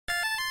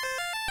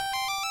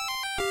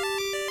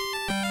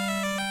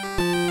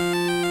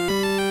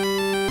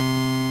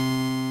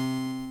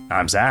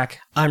I'm Zach.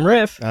 I'm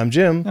Riff. I'm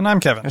Jim. And I'm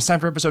Kevin. It's time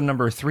for episode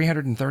number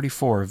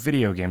 334 of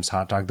Video Games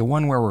Hot Dog, the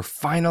one where we're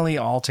finally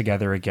all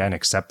together again,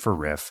 except for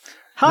Riff.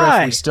 Hi.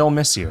 Riff, we still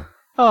miss you.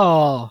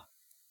 Oh.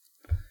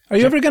 Are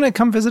you ever going to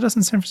come visit us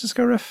in San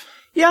Francisco, Riff?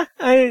 Yeah,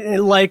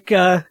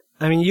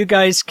 you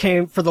guys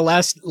came for the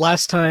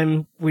last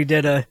time we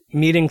did a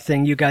meeting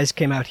thing, you guys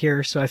came out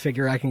here, so I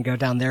figure I can go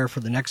down there for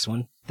the next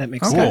one. That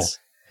makes sense.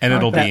 And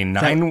it'll be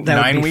that would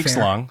nine be weeks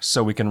fair. long,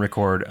 so we can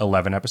record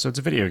 11 episodes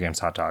of Video Games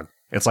Hot Dog.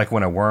 It's like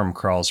when a worm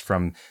crawls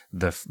from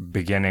the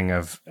beginning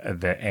of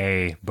the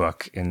A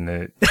book in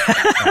the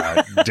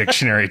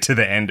dictionary to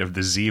the end of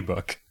the Z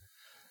book.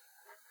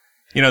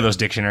 You know those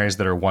dictionaries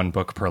that are one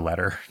book per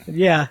letter?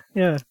 Yeah.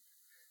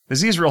 The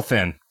Z is real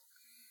thin.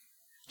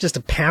 Just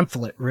a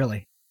pamphlet,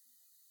 really.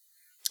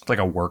 It's like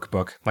a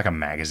workbook, like a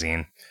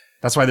magazine.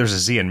 That's why there's a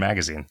Z in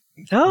magazine.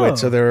 Oh. Wait,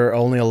 so there are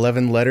only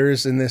 11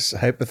 letters in this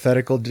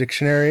hypothetical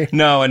dictionary?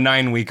 No, a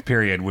 9-week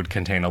period would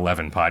contain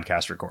 11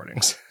 podcast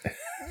recordings.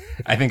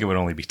 I think it would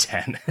only be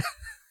 10.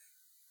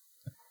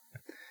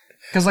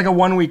 Because like a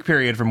 1-week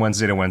period from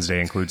Wednesday to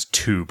Wednesday includes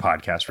 2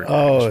 podcast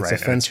recordings. Oh, it's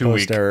right? a fence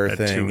post error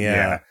thing,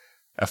 yeah.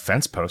 A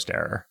fence post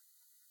error.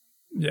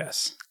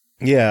 Yes.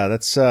 Yeah,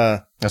 that's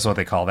what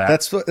they call that.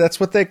 that's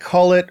what they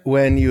call it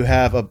when you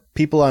have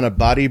people on a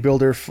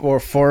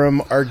bodybuilder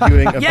forum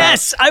arguing about.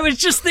 Yes, I was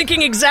just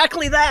thinking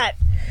exactly that.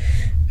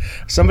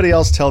 Somebody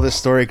else tell this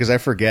story because I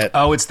forget.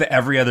 Oh, it's the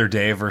every other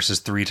day versus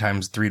 3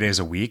 days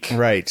a week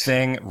Right.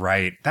 thing.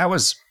 Right. That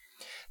was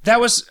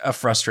a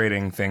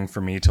frustrating thing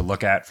for me to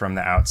look at from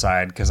the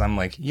outside because I'm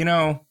like,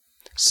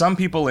 some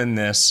people in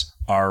this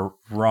are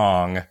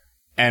wrong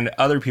and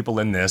other people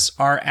in this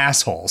are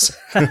assholes.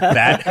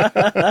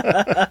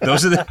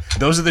 Those are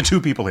the 2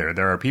 people here.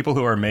 There are people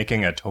who are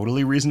making a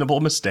totally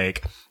reasonable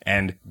mistake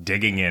and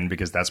digging in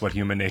because that's what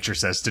human nature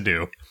says to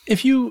do.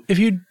 If you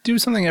do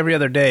something every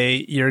other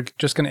day, you're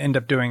just going to end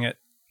up doing it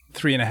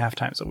 3.5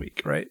 times a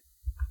week, right?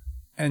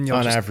 And you'll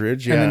on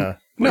average, yeah. No,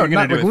 Well, you're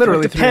gonna not do like it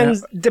literally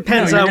Depends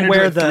 3.5. You're on gonna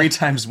where do it 3 the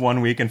times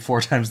 1 week and 4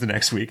 times the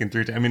next week and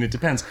 3 times. I mean, it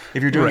depends.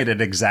 If you're doing Right. it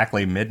at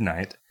exactly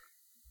midnight.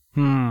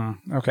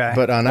 Okay.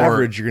 But on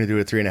average, you're going to do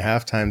it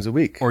 3.5 times a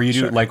week. Or you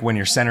do like when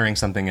you're centering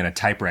something in a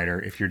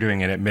typewriter, if you're doing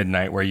it at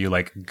midnight where you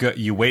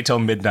you wait till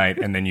midnight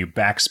and then you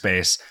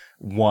backspace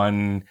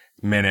 1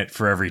 minute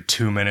for every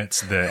 2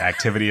 minutes the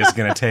activity is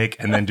going to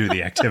take and then do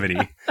the activity.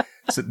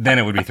 So then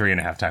it would be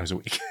 3.5 times a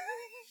week.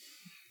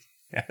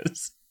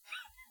 Yes.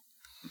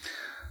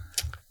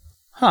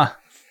 Huh.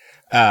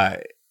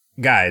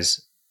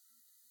 Guys,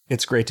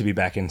 it's great to be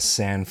back in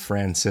San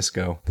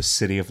Francisco, the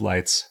city of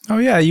lights. Oh,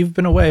 yeah, you've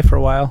been away for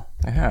a while.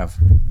 I have.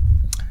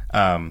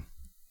 I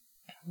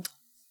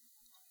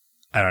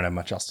don't have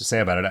much else to say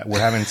about it. We're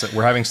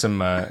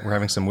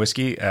having some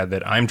whiskey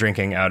that I'm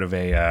drinking out of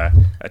a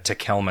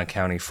Takelma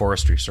County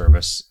Forestry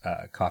Service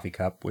coffee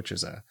cup, which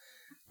is a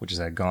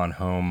Gone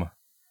Home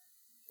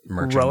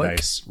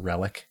merchandise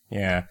relic.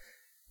 Yeah,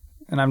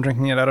 And I'm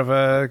drinking it out of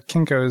a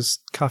Kinko's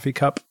coffee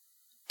cup.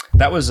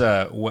 that was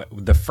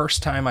the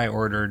first time I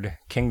ordered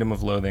Kingdom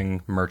of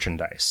Loathing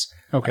merchandise.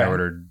 Okay. I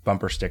ordered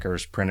bumper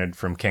stickers printed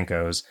from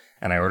Kinko's,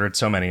 and I ordered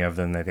so many of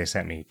them that they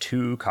sent me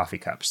 2 coffee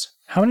cups.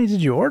 How many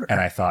did you order? And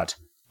I thought,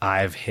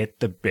 I've hit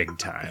the big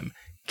time.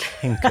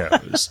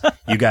 Kinko's.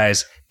 You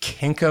guys,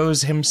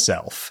 Kinko's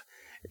himself,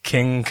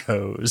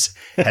 Kinko's,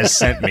 has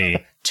sent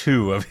me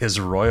 2 of his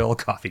royal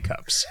coffee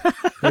cups.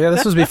 Yeah,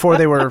 this was before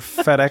they were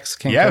FedEx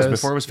Kinko's. Yeah, it was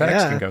before it was FedEx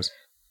Yeah. Kinko's.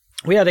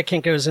 we had a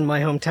Kinko's in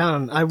my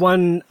hometown. I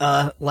won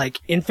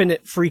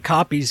infinite free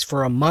copies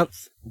for a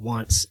month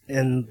once,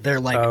 and they're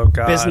like Oh,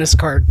 God. business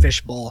card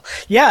fishbowl.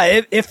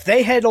 Yeah, if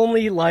they had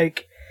only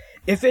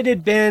if it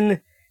had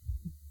been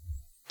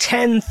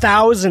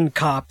 10,000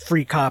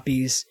 free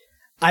copies,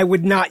 I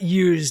would not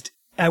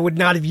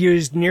have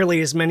used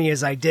nearly as many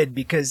as I did,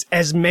 because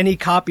as many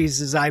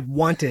copies as I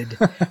wanted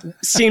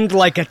seemed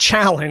like a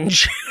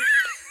challenge.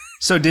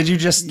 So did you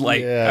just did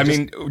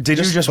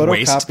you just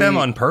waste photocopy them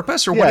on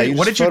purpose, or Yeah,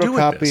 what did you do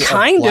with photocopy this? a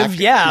Kind black- of,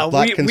 yeah.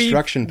 black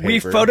construction we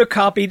paper.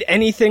 photocopied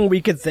anything we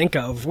could think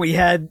of. We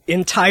had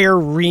entire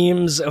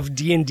reams of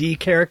D&D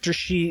character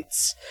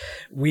sheets.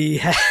 We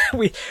had,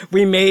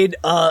 we made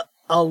a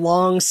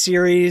long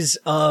series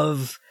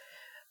of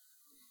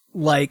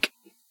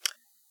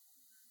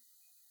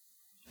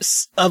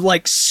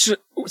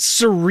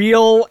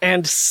surreal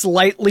and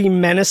slightly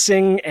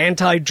menacing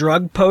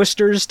anti-drug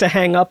posters to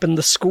hang up in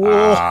the school.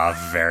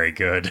 Ah, very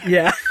good.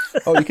 Yeah.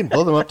 Oh, you can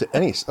blow them up to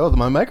any. Oh,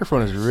 my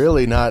microphone is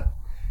really not.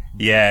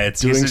 Yeah,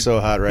 it's Doing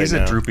so hot right He's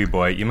now. a droopy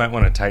boy. You might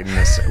want to tighten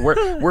this.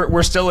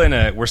 We're still in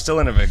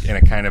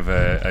a kind of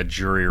a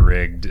jury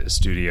rigged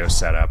studio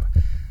setup.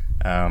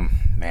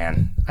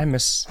 Man, I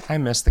miss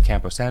the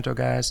Campo Santo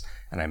guys,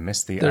 and I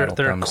miss the Their Idle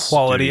Thumbs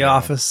quality studio.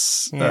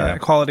 office, Yeah.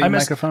 quality I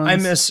miss, microphones. I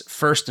miss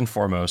first and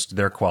foremost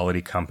their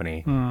quality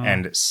company,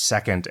 and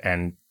second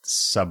and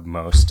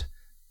submost,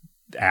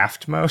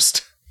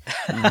 aftmost,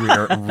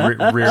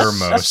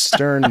 rearmost,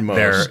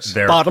 Sternmost.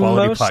 their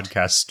Bottommost? quality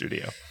podcast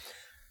studio.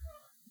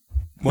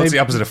 What's the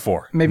opposite of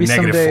 4? Maybe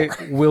Negative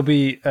someday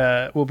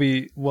 4. we'll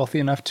be wealthy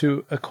enough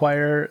to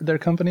acquire their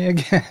company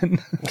again.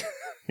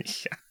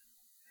 Yeah.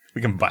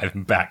 We can buy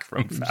them back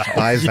from Valve.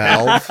 By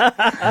Valve.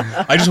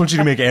 I just want you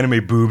to make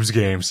anime boobs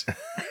games.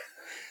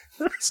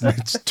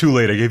 It's too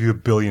late. I gave you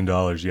 $1 billion.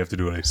 You have to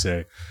do what I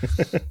say.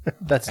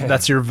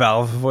 That's your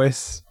Valve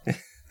voice.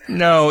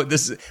 No,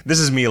 this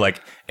is me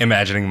like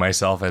imagining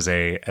myself as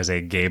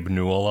a Gabe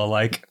Newell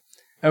alike.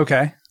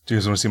 Okay. Do you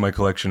guys want to see my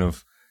collection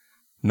of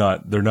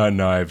they're not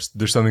knives.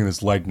 They're something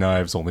that's like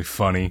knives, only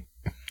funny.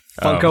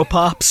 Funko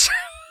Pops.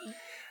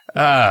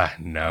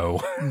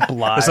 No.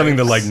 There's something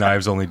that like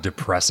knives, only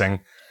depressing.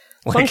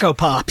 Like, Funko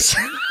Pops.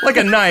 like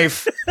a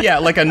knife. Yeah,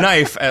 like a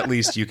knife, at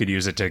least you could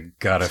use it to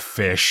gut a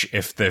fish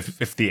if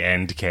the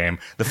end came.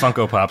 The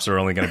Funko Pops are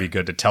only going to be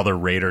good to tell the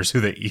raiders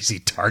who the easy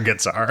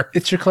targets are.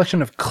 It's your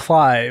collection of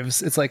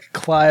Clives. It's like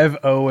Clive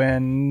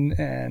Owen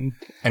and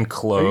And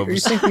cloves. Are you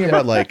thinking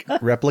about like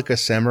replica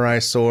samurai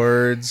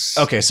swords?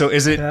 Okay, so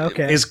is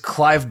Okay.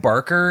 Clive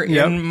Barker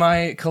Yep. in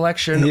my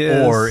collection, He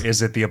is. or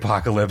is it the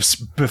apocalypse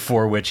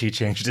before which he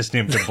changed his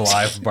name to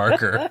Blythe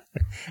Barker,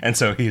 and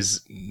so he's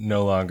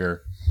no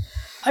longer?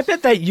 I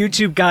bet that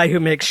YouTube guy who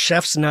makes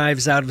chef's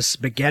knives out of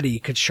spaghetti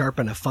could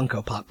sharpen a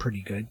Funko Pop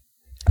pretty good.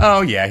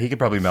 Oh yeah, he could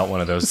probably melt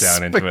one of those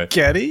down into it.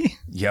 spaghetti.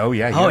 Yo,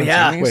 yeah, you Oh, haven't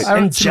yeah. seen these? Wait. I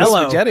haven't And seen the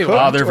Jell-O. spaghetti one.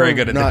 Oh, they're very Or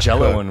good. The not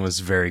Jello cooked. one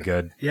was very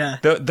good. Yeah.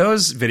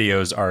 Those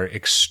videos are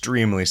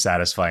extremely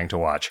satisfying to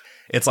watch.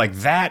 It's like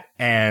that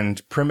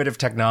and primitive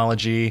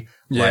technology,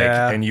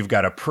 Yeah. and you've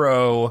got a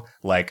pro,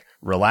 like,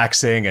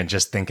 relaxing and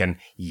just thinking,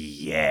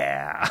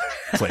 yeah,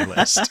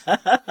 playlist.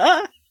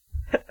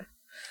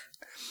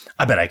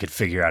 I bet I could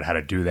figure out how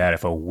to do that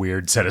if a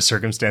weird set of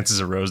circumstances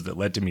arose that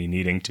led to me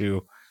needing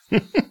to.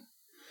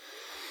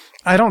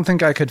 I don't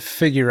think I could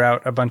figure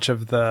out a bunch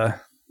of the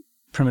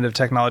primitive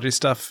technology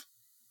stuff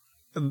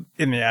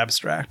in the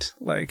abstract.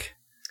 Like,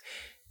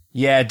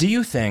 Yeah,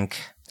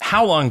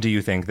 how long do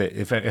you think that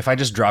if I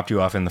just dropped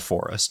you off in the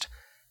forest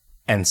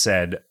and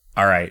said,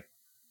 all right,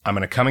 I'm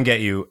going to come and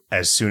get you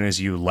as soon as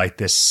you light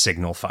this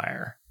signal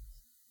fire?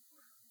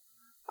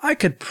 I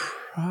could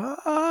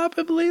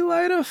probably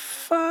light a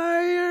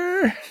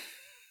fire.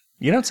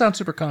 You don't sound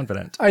super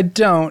confident. I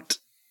don't.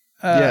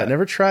 Yeah,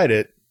 never tried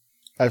it.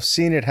 I've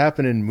seen it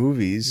happen in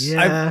movies.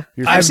 Yeah.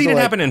 You're I've supposed seen to, it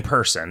like- happen in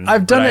person.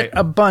 I've done but it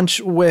a bunch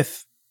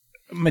with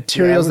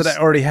materials Yeah, that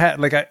I already had.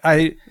 Like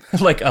I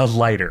like a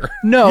lighter.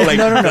 no, Like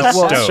no. the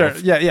Well, stove.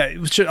 sure, yeah,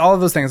 sure, all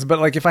of those things. But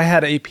like, if I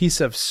had a piece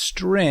of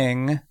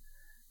string,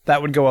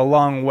 that would go a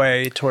long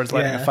way towards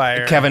lighting Yeah. a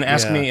fire. Kevin,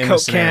 ask Yeah. me in Coke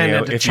the scenario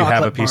can and a if you have a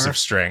chocolate piece bar. of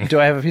string. Do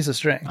I have a piece of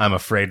string? I'm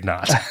afraid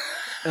not.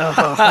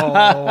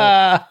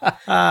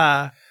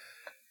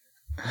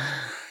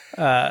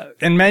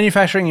 And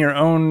manufacturing your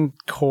own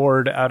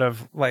cord out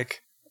of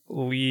like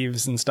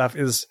leaves and stuff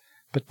is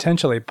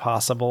potentially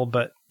possible,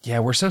 but Yeah,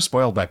 we're so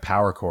spoiled by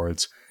power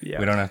cords. Yeah.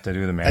 We don't have to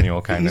do the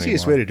manual kind The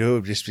easiest anymore. way to do it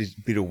would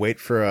just be to wait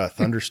for a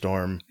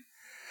thunderstorm.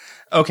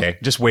 Okay,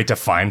 just wait to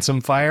find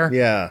some fire.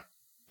 Yeah.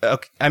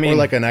 Okay, I mean, Or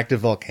like an active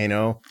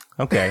volcano.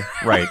 okay,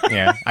 right?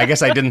 Yeah, I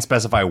guess I didn't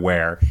specify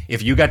where.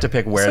 If you got to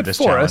pick where said this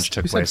forest. challenge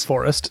took You said place,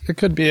 forest. It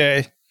could be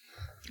a There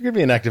could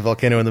be an active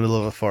volcano in the middle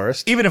of a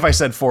forest. even if I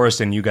said forest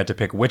and you got to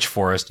pick which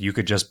forest, you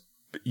could just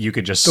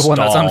The one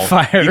that's on stall.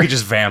 fire. You could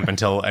just vamp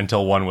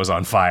until one was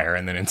on fire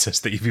and then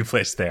insist that you be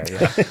placed there.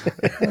 Yeah.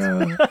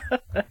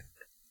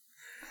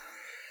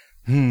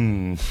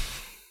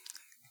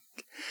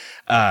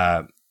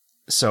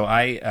 So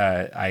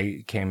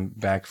I came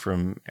back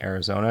from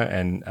Arizona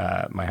and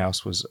my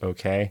house was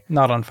okay.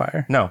 not on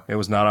fire. No, it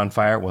was not on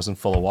fire. It wasn't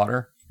full of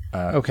water.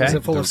 Okay. Is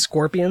it full of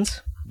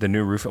scorpions? The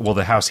new roof. Well,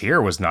 the house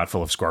here was not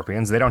full of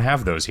scorpions. They don't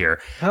have those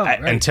here. Oh, right.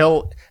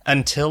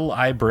 Until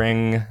I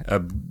bring a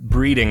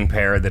breeding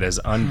pair that has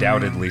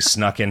undoubtedly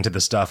snuck into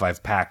the stuff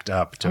I've packed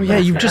up. To Oh yeah,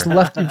 move you've here.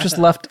 just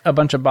left a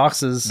bunch of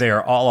boxes. They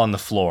are all on the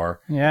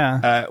floor.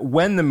 Yeah.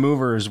 When the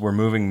movers were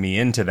moving me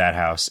into that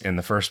house in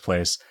the first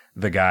place,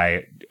 the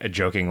guy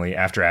jokingly,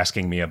 after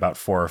asking me about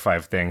 4 or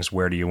 5 things,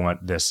 where do you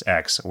want this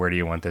X? Where do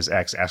you want this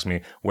X? Asked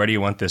me, where do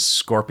you want this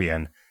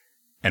scorpion?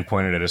 And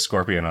pointed at a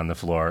scorpion on the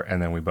floor, and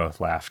then we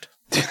both laughed.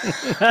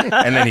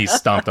 And then he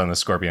stomped on the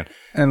scorpion.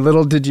 And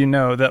little did you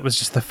know that was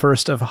just the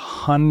first of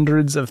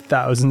hundreds of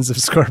thousands of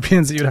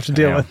scorpions that you'd have to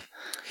deal Yeah. with.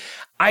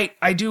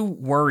 I do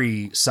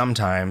worry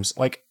sometimes.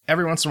 Like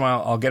every once in a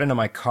while, I'll get into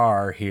my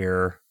car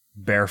here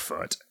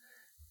barefoot.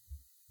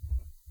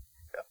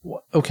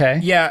 Okay.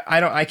 Yeah,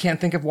 I can't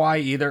think of why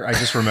either. I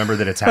just remember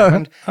that it's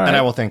happened, and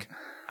I will think,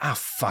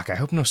 fuck, I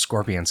hope no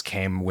scorpions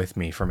came with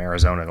me from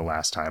Arizona the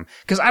last time.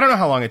 Because I don't know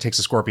how long it takes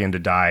a scorpion to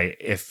die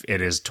if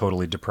it is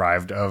totally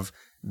deprived of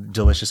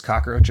delicious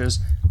cockroaches,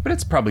 but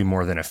it's probably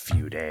more than a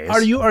few days.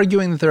 Are you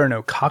arguing that there are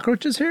no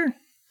cockroaches here?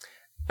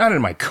 Not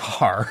in my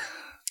car.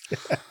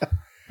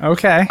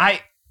 Okay.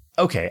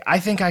 I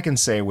think I can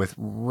say with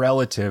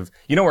relative,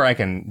 where I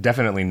can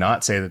definitely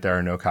not say that there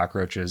are no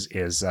cockroaches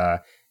is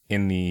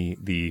in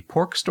the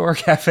Pork Store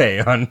Cafe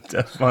on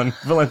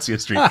Valencia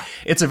Street.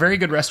 It's a very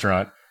good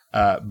restaurant,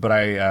 but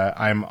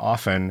I'm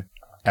often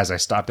as I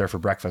stopped there for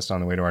breakfast on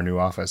the way to our new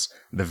office,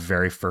 the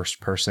very first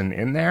person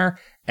in there.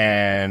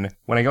 And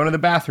when I go into the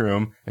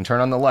bathroom and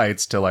turn on the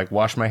lights to like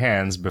wash my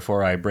hands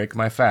before I break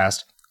my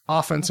fast,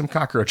 often some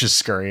cockroaches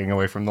scurrying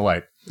away from the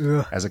light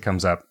as it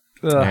comes up.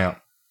 Yeah.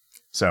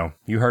 So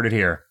you heard it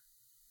here.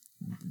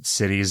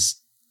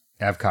 Cities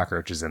have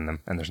cockroaches in them,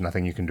 and there's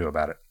nothing you can do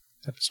about it.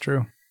 That's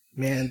true.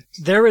 Man,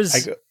 there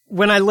was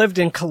when I lived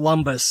in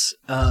Columbus,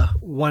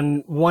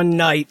 one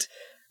night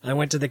I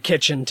went to the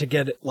kitchen to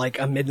get like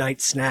a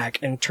midnight snack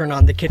and turn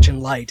on the kitchen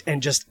light,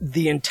 and just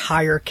the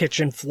entire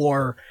kitchen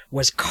floor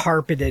was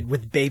carpeted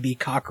with baby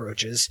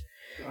cockroaches.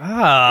 It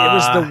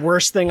was the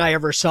worst thing I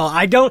ever saw.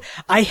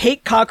 I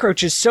hate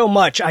cockroaches so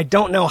much. I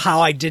don't know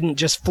how I didn't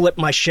just flip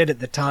my shit at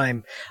the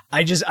time.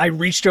 I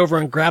reached over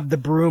and grabbed the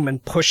broom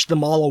and pushed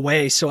them all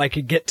away so I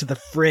could get to the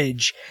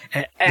fridge.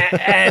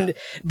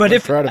 But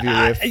if, proud of you,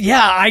 Riff.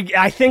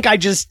 I think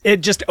it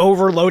just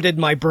overloaded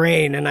my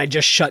brain and I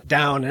just shut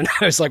down and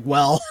I was like,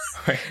 well,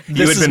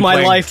 this is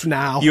my life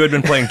now. You had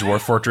been playing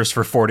Dwarf Fortress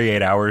for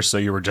 48 hours, so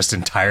you were just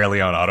entirely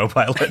on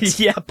autopilot.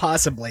 Yeah,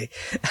 possibly.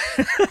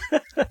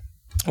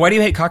 Why do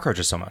you hate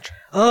cockroaches so much?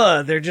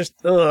 They're just,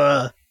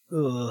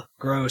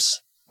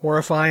 gross.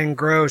 Horrifying,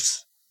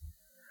 gross.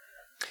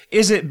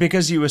 Is it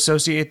because you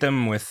associate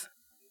them with,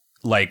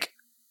 like,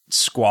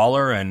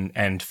 squalor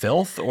and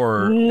filth,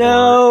 or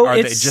no? Or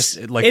are they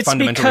just like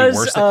fundamentally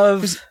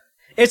worse?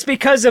 It's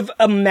because of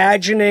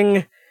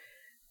imagining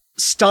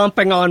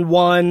stomping on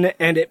one,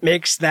 and it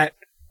makes that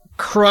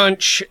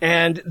crunch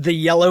and the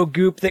yellow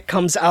goop that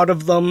comes out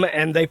of them,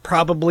 and they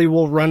probably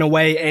will run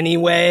away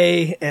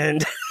anyway.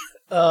 And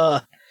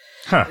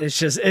it's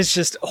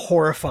just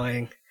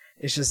horrifying.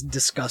 It's just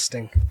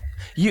disgusting.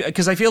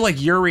 Because I feel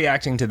like you're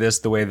reacting to this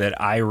the way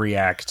that I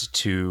react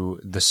to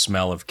the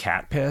smell of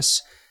cat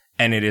piss,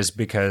 and it is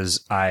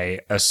because I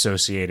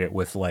associate it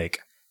with like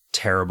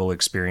terrible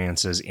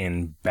experiences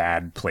in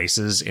bad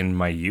places in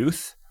my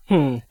youth.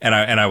 And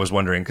I was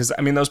wondering, because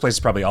I mean those places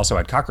probably also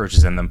had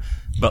cockroaches in them,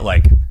 but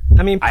like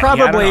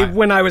probably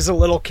when I was a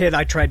little kid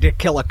I tried to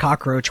kill a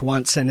cockroach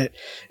once and it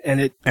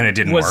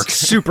didn't was work.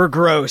 Super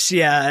gross,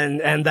 yeah,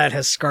 and that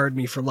has scarred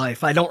me for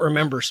life. I don't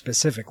remember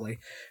specifically,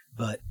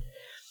 but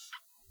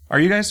are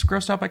you guys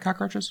grossed out by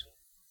cockroaches?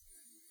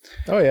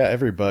 Oh yeah,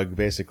 every bug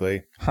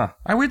basically. Huh.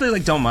 I weirdly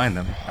don't mind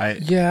them.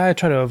 I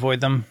try to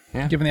avoid them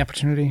given the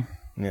opportunity.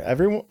 Yeah,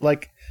 everyone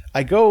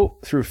I go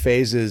through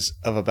phases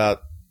of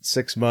about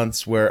 6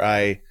 months where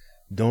I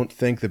don't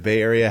think the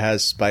Bay Area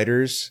has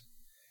spiders,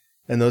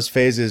 and those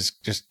phases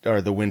just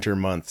are the winter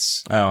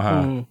months.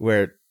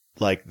 Where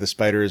like the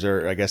spiders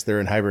are, I guess they're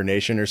in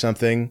hibernation or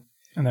something.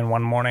 And then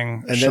one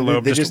morning, and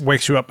Shaloub just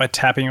wakes you up by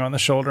tapping you on the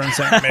shoulder and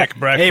saying, "Make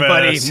breakfast." Hey,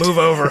 buddy, move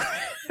over.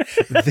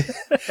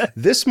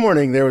 This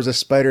morning there was a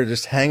spider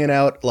just hanging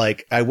out.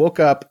 Like I woke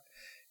up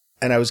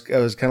and I was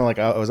kind of like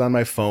I was on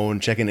my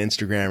phone checking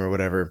Instagram or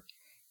whatever,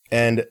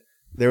 and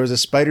there was a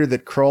spider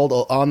that crawled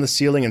on the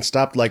ceiling and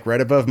stopped like right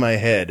above my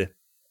head.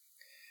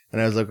 And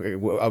I was like,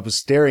 I was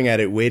staring at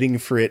it, waiting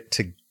for it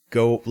to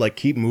go, like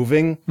keep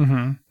moving.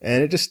 Mm-hmm.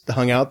 And it just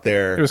hung out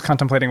there. It was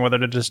contemplating whether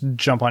to just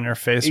jump on your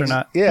face or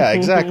not. Yeah,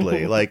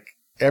 exactly. Like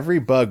every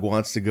bug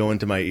wants to go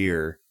into my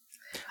ear.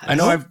 I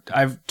know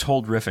I've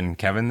told Riff and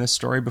Kevin this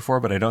story before,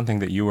 but I don't think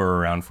that you were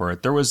around for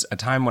it. There was a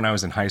time when I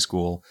was in high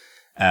school,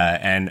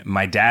 and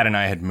my dad and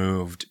I had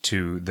moved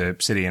to the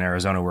city in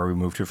Arizona where we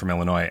moved to from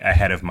Illinois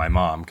ahead of my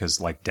mom,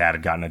 because like dad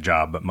had gotten a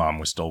job, but mom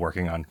was still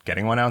working on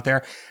getting one out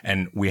there.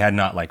 And we had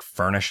not like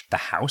furnished the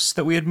house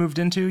that we had moved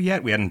into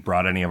yet. We hadn't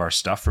brought any of our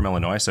stuff from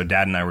Illinois. So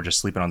dad and I were just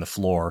sleeping on the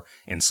floor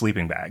in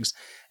sleeping bags.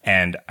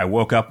 And I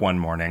woke up one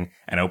morning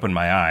and opened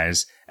my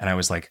eyes and I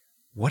was like,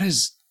 what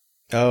is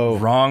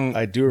wrong?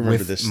 I do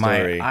remember this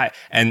story.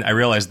 And I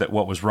realized that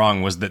what was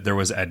wrong was that there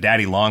was a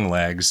daddy long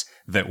legs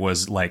that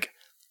was like,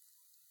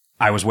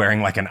 I was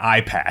wearing like an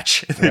eye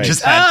patch that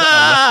just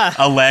had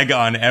a leg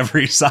on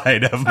every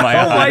side of my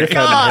eye. Oh my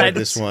God. Had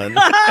this one.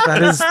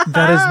 That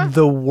is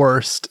the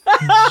worst.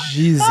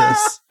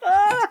 Jesus.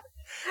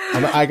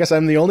 I guess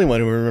I'm the only one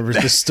who remembers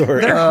this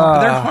story. They're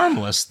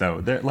harmless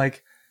though.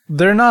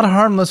 They're not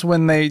harmless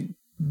when they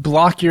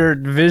block your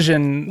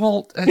vision.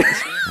 Well,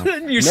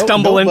 you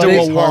stumble into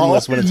a wall.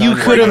 You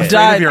could have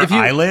died. Your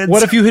eyelids?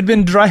 What if you had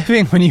been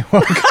driving when you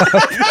woke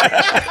up?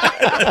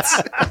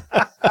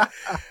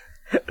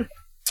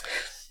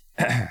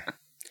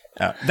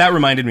 That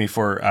reminded me,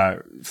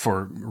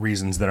 for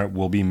reasons that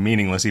will be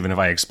meaningless even if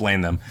I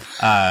explain them.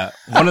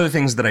 One of the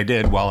things that I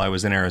did while I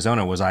was in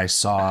Arizona was I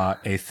saw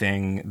a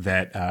thing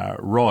that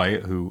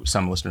Roy, who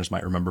some listeners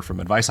might remember from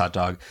Advice Hot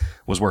Dog,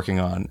 was working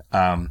on.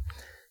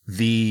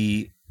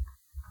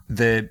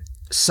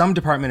 Some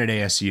department at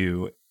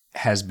ASU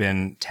has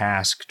been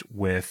tasked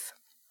with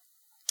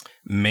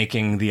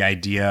making the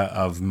idea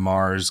of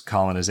Mars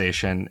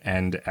colonization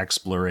and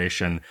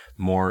exploration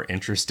more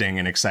interesting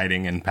and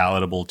exciting and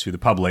palatable to the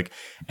public.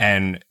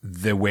 And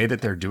the way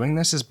that they're doing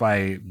this is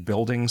by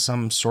building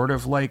some sort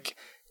of like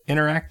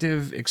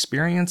interactive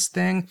experience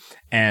thing.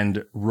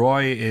 And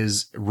Roy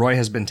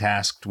has been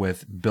tasked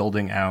with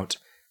building out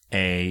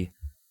a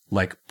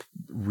like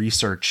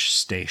research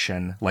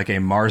station, like a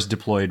Mars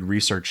deployed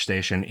research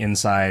station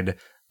inside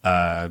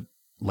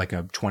like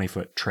a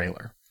 20-foot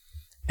trailer.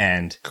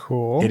 And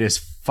Cool. it is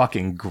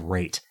fucking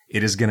great.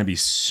 It is going to be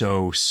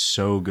so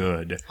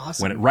good.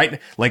 Awesome. When it, right,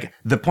 like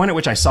the point at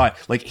which I saw it,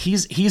 like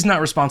he's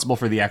not responsible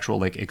for the actual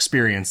like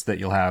experience that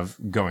you'll have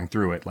going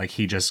through it. Like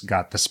he just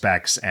got the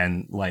specs,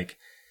 and like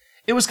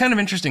it was kind of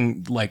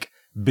interesting, like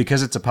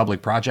because it's a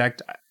public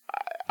project,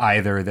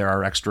 either there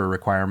are extra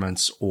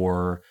requirements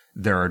or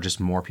there are just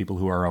more people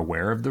who are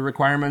aware of the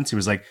requirements. He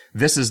was like,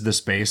 this is the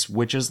space,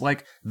 which is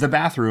like the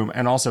bathroom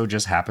and also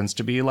just happens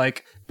to be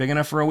like big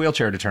enough for a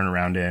wheelchair to turn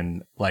around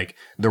in. Like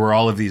there were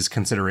all of these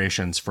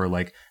considerations for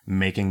like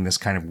making this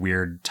kind of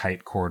weird,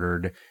 tight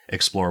quartered,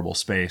 explorable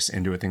space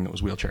into a thing that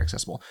was wheelchair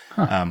accessible.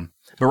 But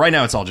right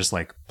now it's all just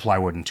like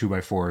plywood and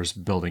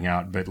 2x4s building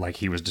out. But like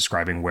he was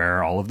describing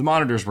where all of the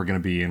monitors were going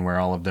to be and where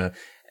all of the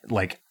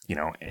like, you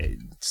know,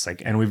 it's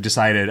like, and we've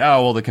decided,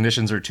 oh, well, the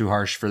conditions are too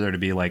harsh for there to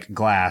be like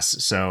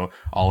glass. So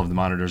all of the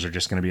monitors are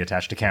just going to be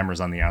attached to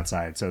cameras on the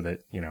outside so that,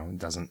 you know,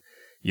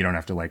 you don't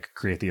have to like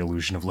create the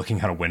illusion of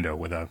looking out a window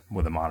with a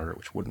monitor,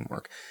 which wouldn't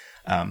work.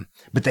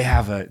 But they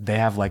have a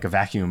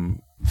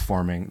vacuum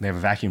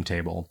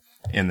table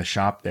in the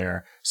shop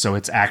there. So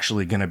it's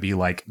actually going to be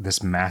like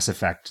this Mass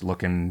Effect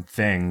looking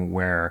thing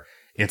where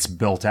it's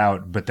built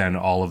out, but then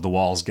all of the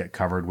walls get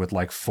covered with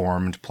like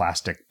formed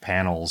plastic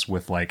panels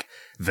with like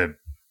the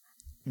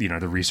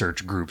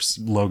research group's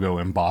logo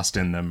embossed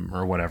in them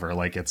or whatever.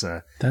 Like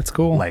that's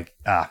cool. Like,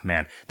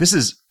 man,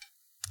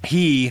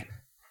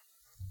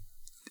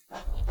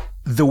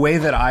 the way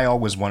that I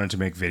always wanted to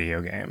make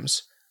video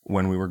games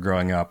when we were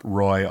growing up,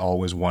 Roy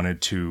always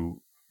wanted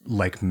to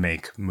like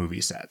make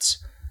movie sets.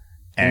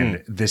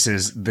 And this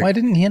is why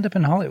didn't he end up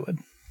in Hollywood?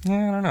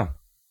 Yeah, I don't know.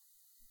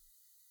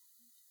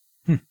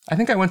 I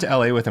think I went to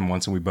LA with him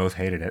once and we both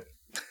hated it.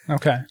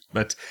 Okay.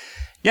 But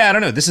yeah, I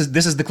don't know. This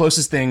is the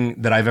closest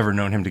thing that I've ever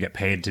known him to get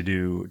paid to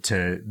do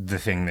to the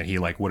thing that he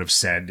like would have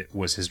said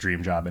was his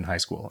dream job in high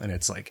school. And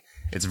it's like,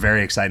 it's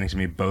very exciting to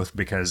me, both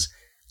because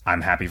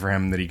I'm happy for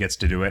him that he gets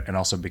to do it and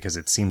also because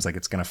it seems like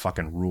it's going to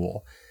fucking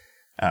rule.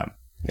 Yeah,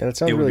 that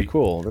sounds really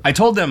cool. I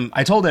told them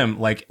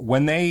like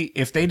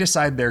if they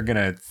decide they're going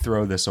to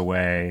throw this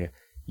away,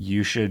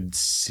 you should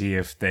see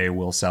if they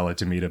will sell it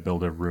to me to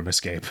build a room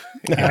escape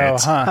when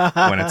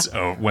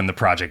the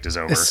project is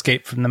over.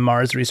 Escape from the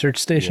Mars research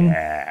station.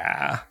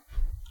 Yeah,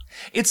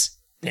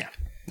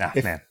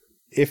 man.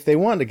 If they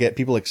want to get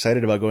people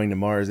excited about going to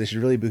Mars, they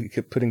should really be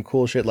putting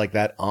cool shit like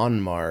that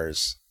on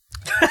Mars.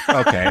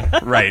 Okay,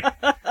 right.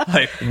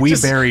 Like we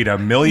buried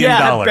 $1 million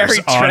on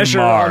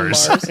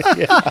Mars.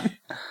 Yeah.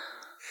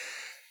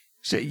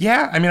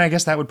 Yeah, I mean, I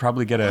guess that would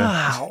probably get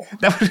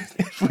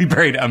if we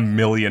buried $1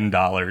 million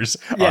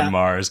on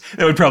Mars,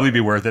 that would probably be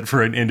worth it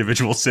for an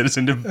individual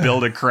citizen to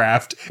build a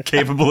craft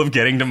capable of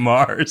getting to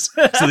Mars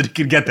so that he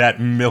could get that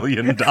 $1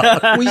 million.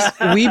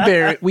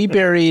 We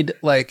buried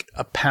like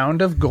a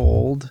pound of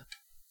gold,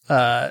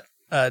 a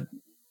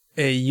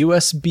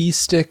USB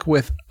stick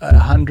with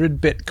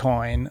 100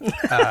 Bitcoin,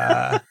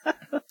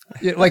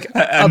 like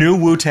a new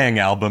Wu-Tang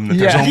album that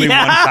there's only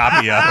one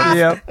copy of.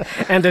 Yep.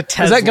 And a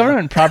Tesla. Is that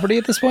government property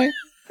at this point?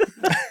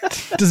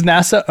 Does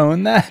NASA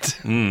own that?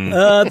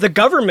 The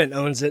government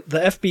owns it. The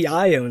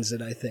FBI owns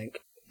it, I think.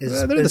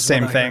 They're the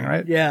same thing,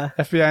 right? Yeah.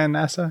 FBI and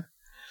NASA.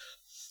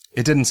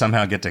 It didn't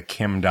somehow get to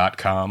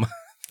Kim.com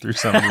through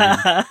some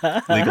weird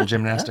legal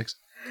gymnastics.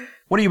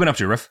 What have you been up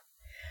to, Riff?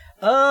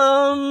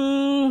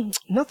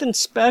 Nothing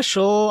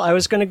special. I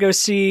was going to go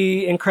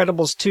see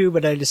Incredibles 2,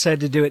 but I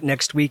decided to do it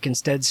next week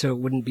instead so it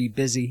wouldn't be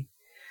busy.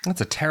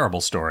 That's a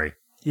terrible story.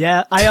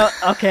 Yeah,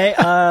 okay.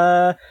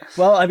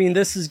 Well, I mean,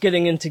 this is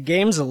getting into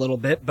games a little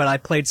bit, but I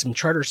played some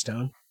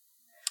Charterstone.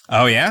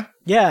 Oh, yeah?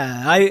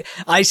 Yeah,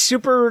 I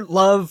super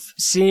love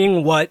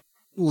seeing what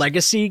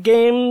legacy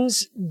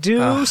games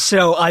do,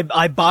 so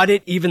I bought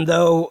it even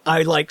though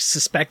I like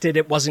suspected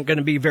it wasn't going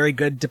to be very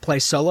good to play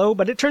solo,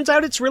 but it turns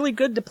out it's really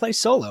good to play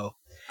solo.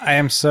 I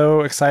am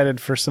so excited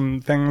for some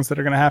things that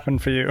are going to happen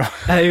for you.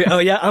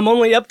 I'm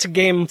only up to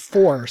game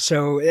 4,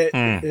 so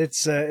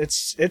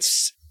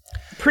it's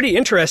pretty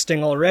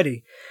interesting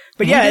already.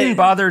 But you didn't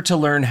bother to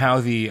learn how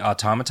the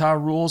automata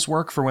rules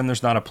work for when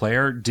there's not a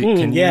player.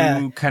 Can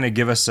you kind of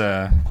give us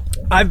a?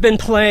 I've been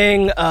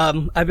playing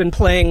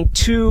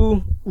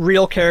 2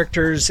 real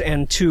characters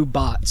and 2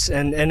 bots,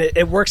 and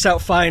it works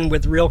out fine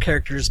with real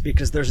characters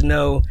because there's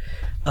no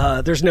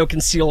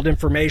concealed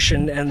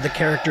information and the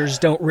characters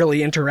don't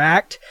really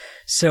interact,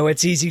 so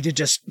it's easy to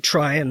just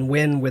try and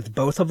win with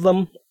both of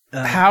them.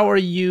 How are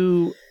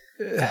you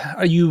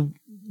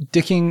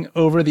dicking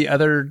over the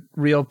other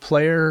real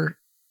player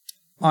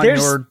on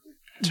your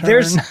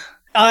turn?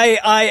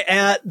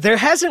 There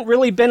hasn't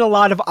really been a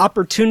lot of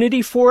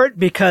opportunity for it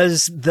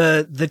because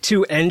the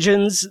 2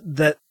 engines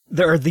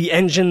the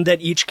engine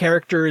that each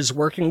character is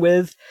working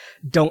with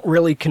don't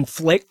really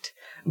conflict.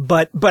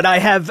 But I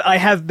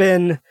have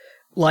been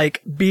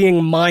like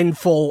being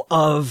mindful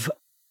of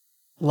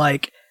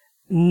like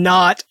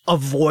not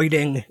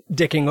avoiding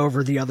dicking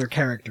over the other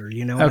character,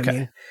 you know what I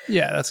mean?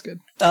 Yeah, that's good.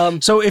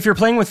 So if you're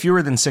playing with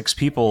fewer than 6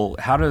 people,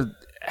 how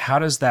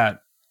does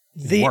that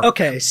work?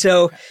 Okay,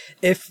 so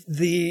if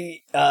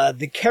the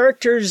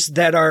characters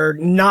that are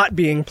not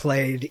being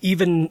played,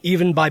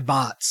 even by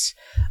bots,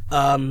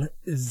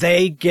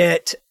 they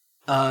get,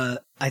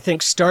 I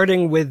think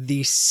starting with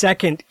the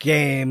second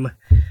game,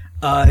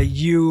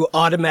 you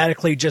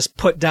automatically just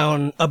put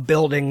down a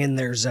building in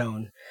their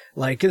zone.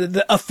 Like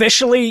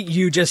officially,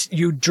 you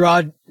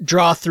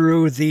draw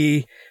through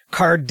the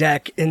card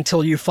deck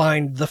until you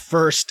find the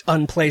first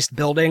unplaced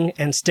building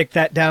and stick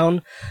that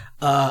down.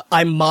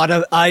 I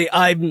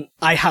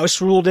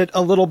house ruled it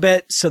a little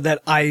bit so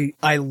that I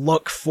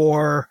look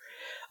for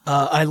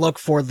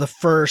the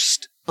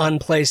first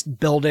unplaced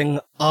building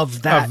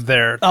of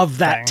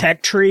that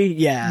tech tree.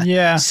 Yeah.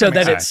 Yeah. So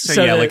that it's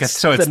so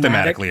it's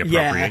thematic. thematically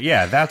appropriate.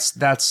 Yeah.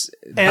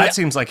 That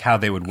seems like how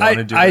they would want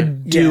to do I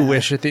it. do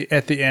wish at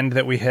the end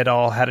that we had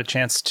all had a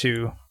chance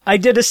to. I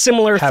did a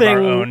similar have our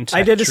own thing. I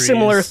tech did a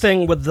similar trees.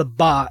 thing with the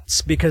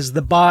bots because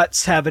the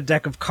bots have a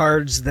deck of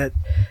cards that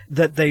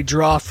they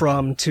draw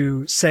from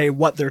to say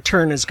what their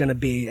turn is going to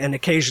be, and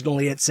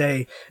occasionally it's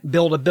a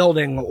build a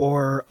building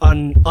or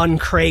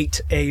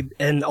uncrate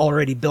an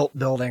already built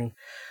building,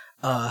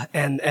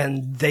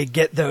 and they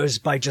get those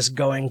by just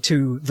going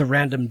to the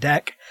random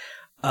deck.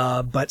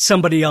 But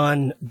somebody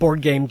on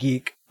Board Game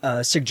Geek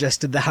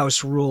suggested the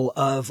house rule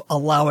of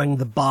allowing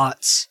the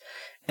bots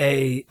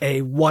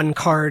a one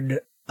card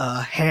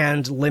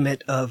hand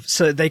limit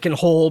so they can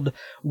hold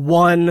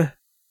one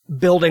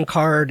building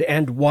card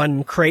and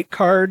one crate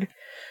card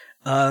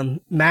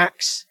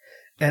max,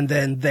 and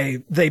then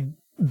they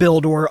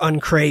build or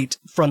uncrate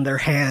from their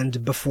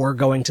hand before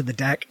going to the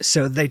deck.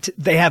 So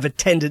they have a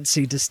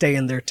tendency to stay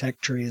in their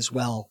tech tree as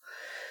well.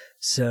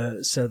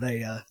 So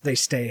they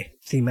stay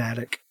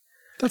thematic.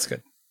 That's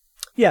good.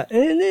 Yeah,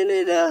 and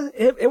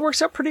it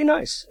works out pretty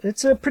nice.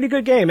 It's a pretty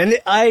good game, and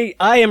I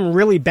am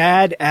really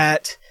bad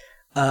at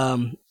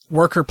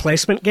worker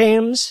placement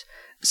games.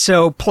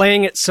 So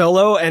playing it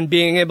solo and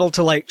being able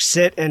to like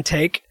sit and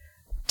take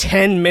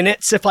 10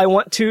 minutes if I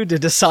want to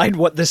decide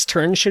what this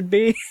turn should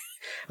be,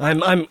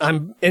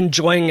 I'm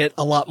enjoying it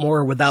a lot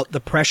more without the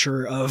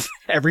pressure of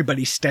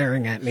everybody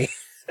staring at me.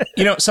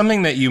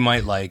 Something that you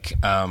might like,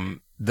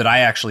 that I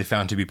actually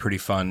found to be pretty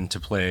fun to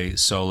play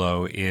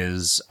solo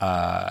is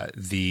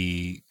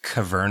the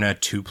Caverna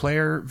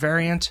 2-player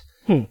variant.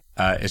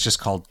 It's just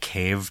called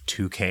Cave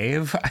to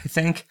Cave, I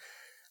think.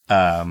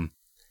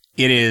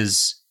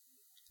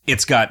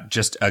 It's got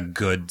just a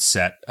good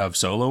set of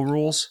solo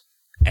rules,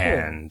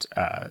 and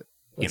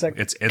Caverna?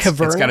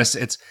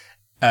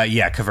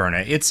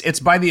 Caverna. It's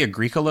by the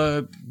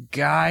Agricola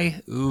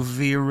guy,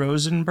 Uwe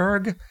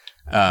Rosenberg.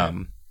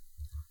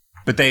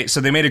 But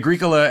they made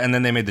Agricola, and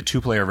then they made the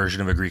 2-player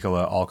version of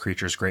Agricola, All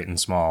Creatures Great and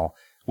Small,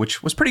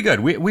 which was pretty good.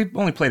 We've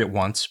only played it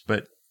once,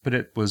 but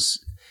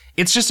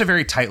it's just a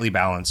very tightly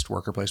balanced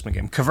worker placement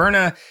game.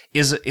 Caverna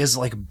is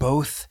like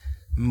both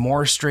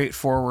more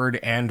straightforward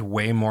and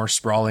way more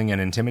sprawling and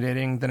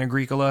intimidating than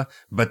Agricola,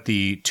 but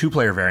the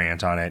 2-player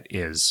variant on it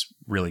is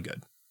really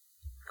good.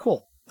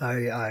 Cool.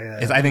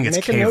 I think it's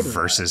Cave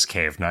versus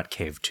Cave, not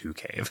Cave to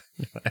Cave.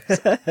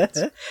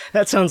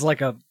 That sounds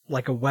like a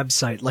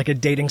website, like a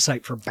dating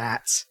site for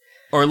bats.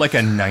 Or like a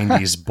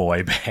 90s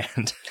boy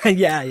band.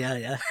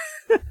 Yeah.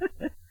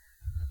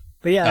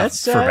 But yeah,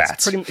 that's for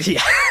bats. Pretty,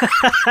 yeah.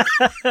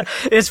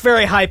 It's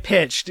very high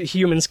pitched.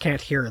 Humans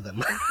can't hear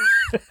them.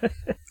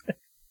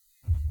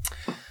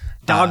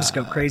 Dogs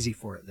go crazy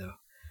for it, though.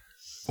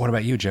 What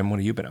about you, Jim? What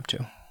have you been up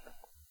to?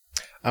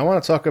 I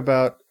want to talk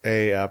about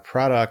a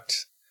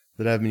product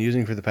that I've been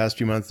using for the past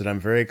few months that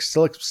I'm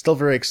still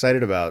very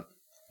excited about.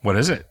 What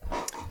is it?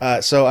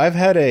 So I've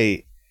had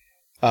a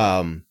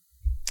kind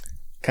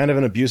of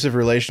an abusive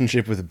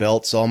relationship with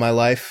belts all my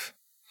life.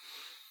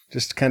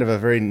 Just kind of a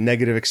very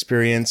negative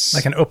experience.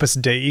 Like an Opus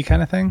Dei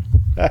kind of thing?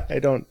 I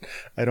don't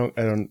get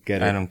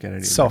it. I don't get it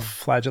either.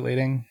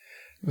 Self-flagellating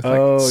with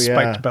like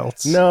spiked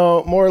belts.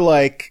 No, more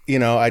like,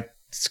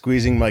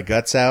 squeezing my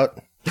guts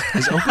out.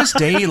 Is Opus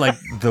Dei like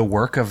the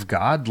work of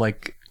God?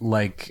 Like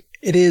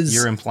it is.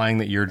 You're implying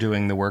that you're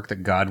doing the work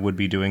that God would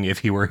be doing if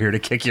he were here to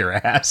kick your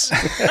ass.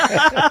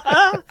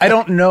 I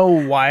don't know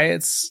why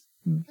it's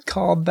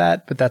called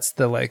that, but that's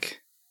the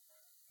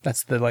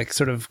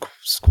sort of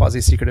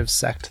quasi-secretive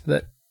sect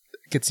that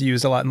gets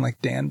used a lot in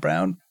like Dan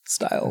Brown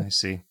style. I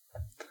see.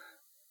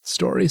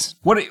 Stories.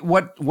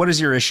 What is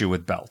your issue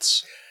with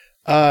belts?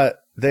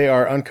 They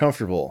are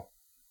uncomfortable.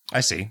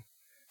 I see.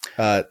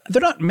 They're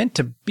not meant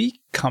to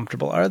be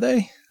comfortable, are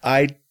they?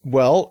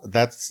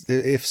 That's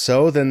if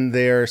so, then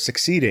they're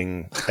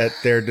succeeding at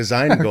their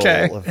design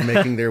goal of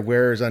making their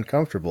wearers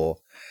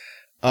uncomfortable.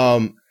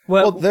 Do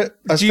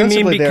you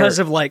mean because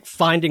of like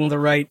finding the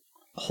right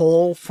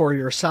hole for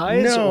your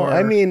size? No, or?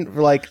 I mean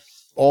like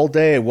all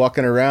day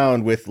walking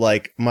around with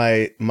like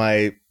my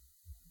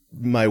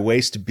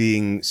waist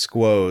being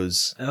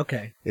squoze.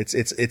 Okay,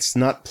 it's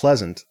not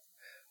pleasant.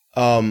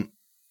 Have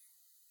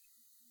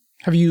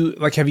you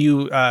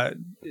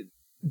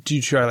do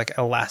you try like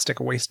elastic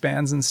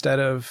waistbands instead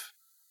of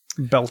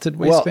belted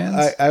Well,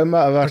 waistbands? I'm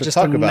about to just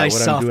talk a about nice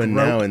what I'm soft doing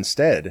rope. now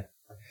instead,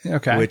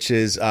 Okay. which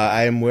is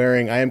I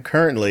am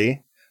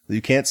currently,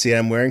 you can't see,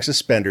 I'm wearing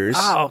suspenders.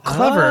 Oh,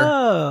 clever.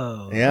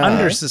 Oh. Yeah.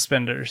 Under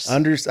suspenders.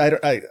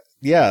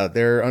 Yeah,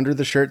 they're under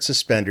the shirt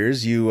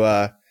suspenders. You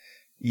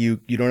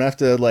don't have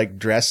to like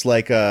dress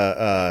like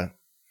a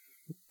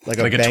Like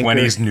a banker.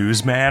 20s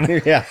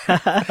newsman. Yeah,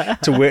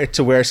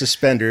 to wear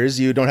suspenders.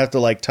 You don't have to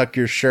like tuck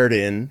your shirt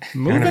in.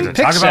 Moving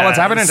Talk about what's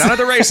happening down at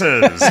the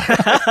races.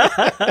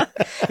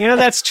 You know,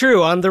 that's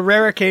true. On the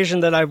rare occasion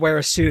that I wear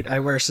a suit, I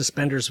wear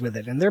suspenders with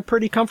it, and they're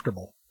pretty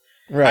comfortable.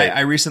 Right.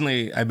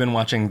 I've been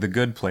watching The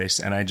Good Place,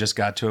 and I just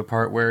got to a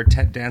part where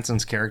Ted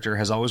Danson's character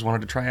has always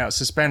wanted to try out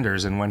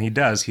suspenders, and when he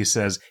does, he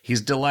says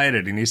he's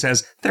delighted, and he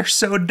says, they're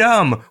so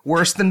dumb,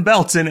 worse than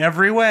belts in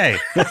every way.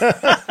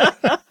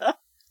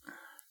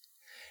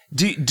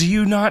 Do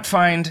you not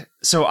find,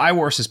 so I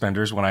wore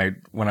suspenders when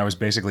I was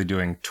basically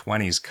doing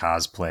 20s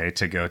cosplay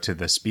to go to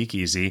the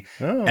speakeasy,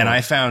 and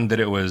I found that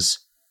it was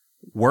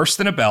worse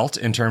than a belt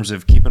in terms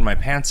of keeping my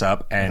pants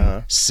up,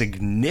 and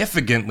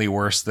significantly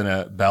worse than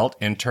a belt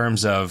in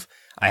terms of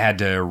I had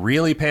to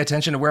really pay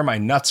attention to where my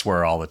nuts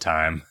were all the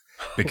time,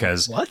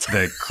 because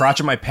the crotch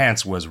of my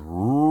pants was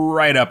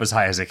right up as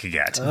high as it could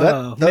get.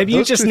 Maybe you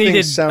those just two needed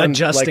things sound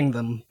adjusting like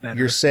them better.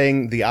 You're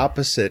saying the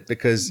opposite,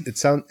 because it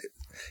sounds,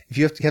 if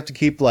you have to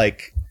keep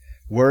like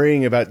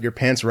worrying about your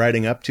pants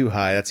riding up too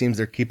high, that seems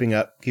they're keeping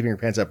your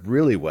pants up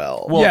really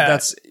well. Well, Yeah.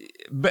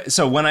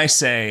 so when I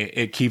say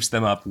it keeps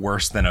them up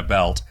worse than a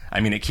belt, I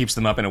mean it keeps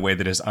them up in a way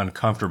that is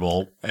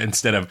uncomfortable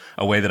instead of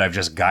a way that I've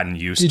just gotten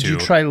used to. Did you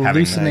try having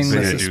loosening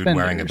been the a dude wearing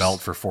a suspenders?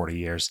 belt for 40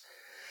 years?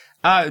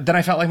 Then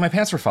I felt like my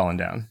pants were falling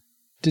down.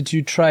 Did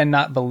you try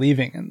not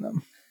believing in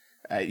them?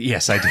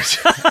 Yes, I did.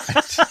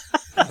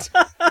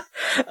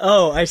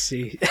 Oh, I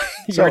see.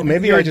 So Your-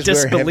 maybe your I just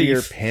wear heavier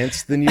disbelief.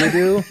 pants than you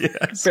do.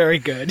 Very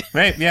good.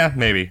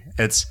 Maybe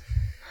it's.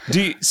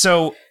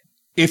 So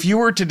if you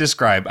were to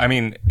describe, I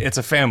mean, it's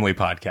a family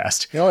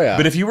podcast. Oh, yeah.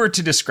 But if you were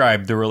to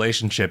describe the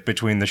relationship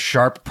between the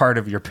sharp part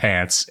of your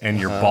pants and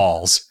your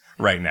balls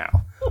right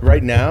now,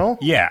 Right now,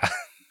 yeah.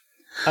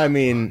 I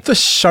mean, The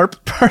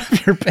sharp part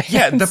of your pants.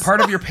 Yeah, the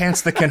part of your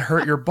pants that can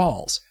hurt your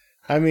balls.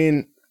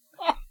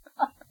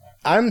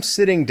 I'm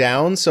sitting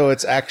down, so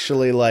it's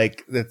actually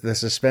like the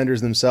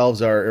suspenders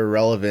themselves are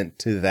irrelevant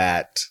to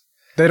that.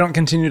 They don't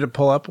continue to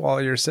pull up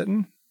while you're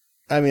sitting?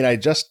 I mean, I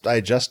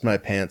adjust my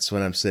pants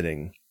when I'm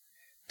sitting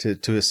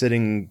to a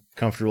sitting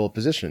comfortable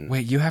position.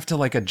 Wait, you have to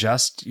like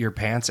adjust your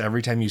pants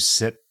every time you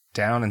sit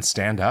down and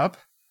stand up?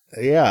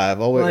 Yeah, I've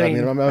always. Well, I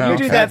mean, I'm a you big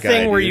do fat that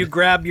thing guy, where dude. you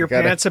grab your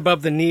Gotta- pants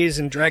above the knees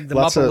and drag them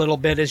Lots up a of- little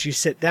bit as you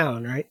sit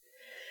down, right?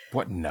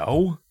 What?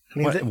 No.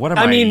 mean, What am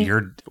I?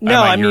 Your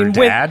when-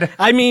 dad?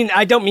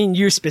 I don't mean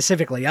you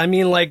specifically. I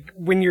mean, like,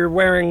 when you're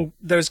wearing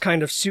those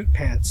kind of suit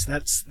pants,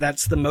 that's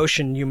the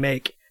motion you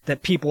make,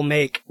 that people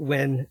make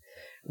when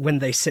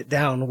they sit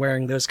down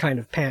wearing those kind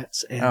of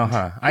pants. And,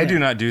 I do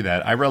not do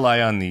that. I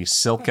rely on the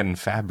silken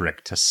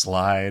fabric to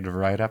slide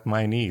right up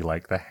my knee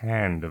like the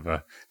hand of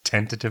a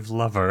tentative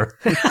lover.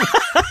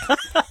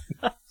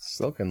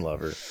 Silken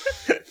lover.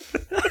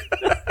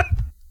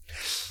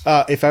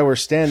 If I were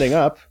standing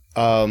up,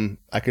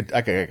 I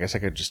guess I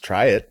could just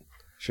try it.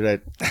 Should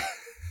I?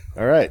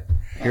 All right,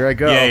 here I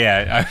go.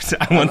 Yeah.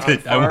 I want your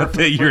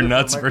further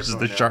nuts from the versus the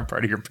microphone sharp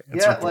part of your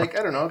pants. Yeah, like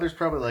I don't know. There's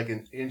probably like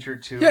an inch or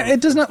two. Yeah,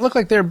 it does not look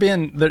like they're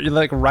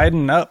like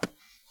riding up.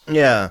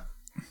 Yeah.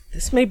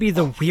 This may be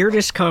the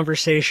weirdest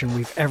conversation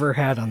we've ever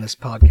had on this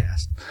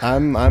podcast.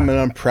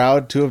 I'm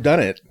proud to have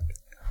done it.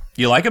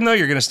 You like them though?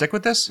 You're going to stick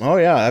with this? Oh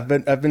yeah, I've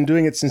been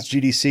doing it since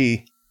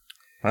GDC,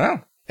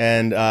 Wow.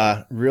 and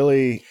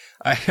really,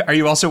 Are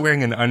you also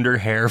wearing an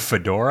underhair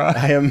fedora?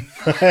 I am.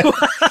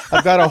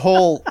 I've got a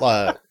whole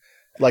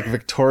like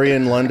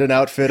Victorian London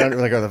outfit under,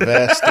 like a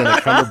vest and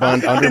a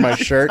cummerbund under my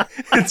shirt.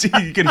 So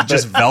you can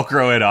just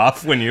Velcro it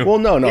off when you. Well,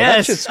 no,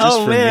 Yes. that's just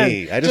for man.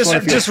 me. I just want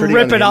to feel just pretty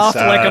rip on the it off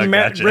inside. like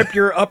Gotcha. rip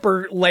your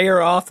upper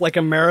layer off like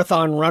a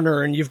marathon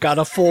runner, and you've got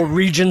a full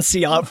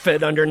Regency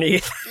outfit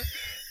underneath.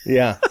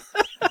 Yeah,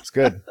 it's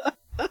good.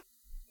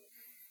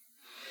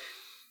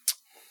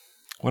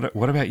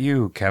 What about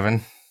you,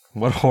 Kevin?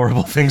 What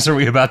horrible things are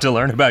we about to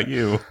learn about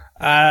you?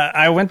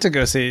 I went to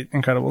go see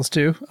Incredibles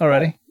 2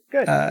 already.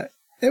 Good.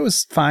 It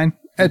was fine.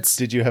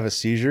 Did you have a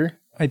seizure?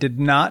 I did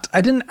not.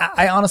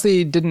 I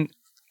honestly didn't.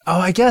 Oh,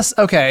 I guess.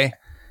 Okay.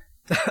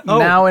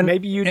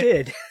 Maybe you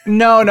did.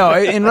 No.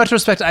 In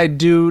retrospect, I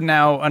do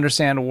now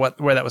understand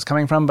where that was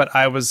coming from, but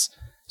I was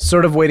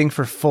sort of waiting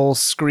for full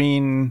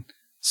screen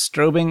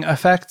strobing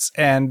effects,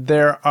 and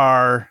there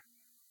are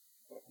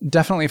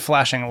definitely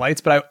flashing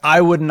lights, but I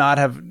would not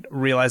have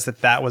realized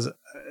that was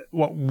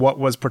what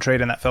was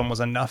portrayed in that film was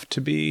enough to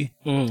be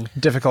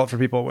difficult for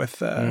people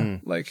with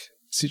like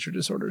seizure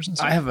disorders and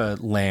stuff. I have a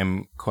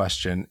lame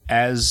question.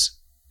 As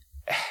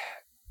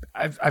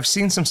I've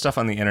seen some stuff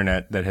on the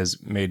internet that has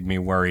made me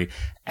worry.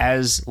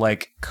 As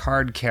like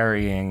card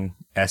carrying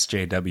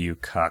SJW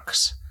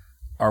cucks,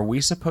 are we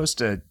supposed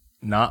to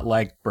not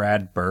like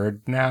Brad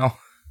Bird now?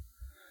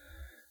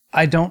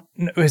 I don't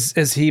know.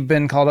 Has he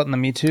been called out in the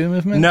Me Too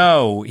movement?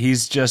 No,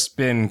 he's just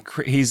been.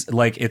 He's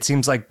like. It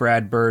seems like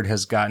Brad Bird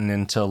has gotten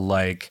into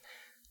like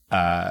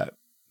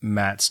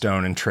Matt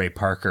Stone and Trey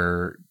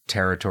Parker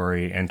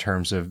territory in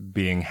terms of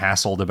being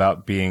hassled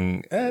about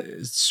being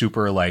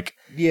super like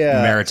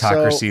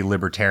meritocracy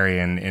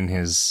libertarian in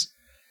his.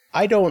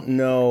 I don't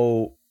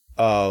know.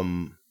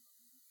 I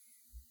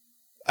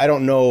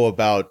don't know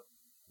about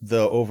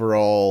the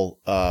overall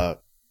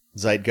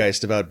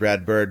zeitgeist about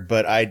Brad Bird,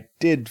 but I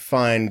did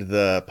find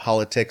the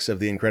politics of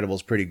The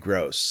Incredibles pretty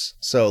gross.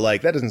 So,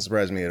 like, that doesn't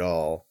surprise me at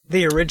all.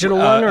 The original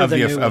one or of the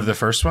new one? of the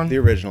first one? The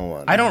original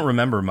one. I don't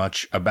remember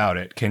much about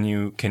it. Can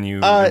you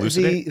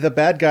elucidate? The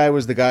bad guy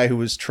was the guy who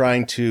was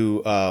trying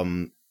to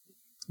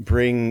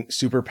bring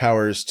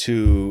superpowers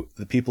to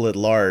the people at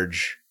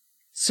large.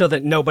 So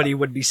that nobody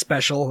would be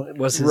special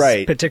was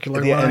his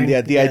particular line.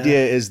 And the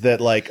idea is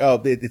that, like,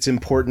 it's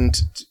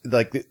important,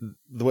 like,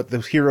 what the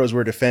heroes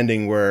were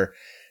defending were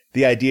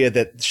the idea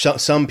that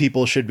some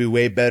people should be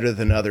way better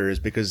than others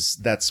because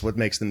that's what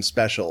makes them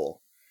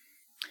special.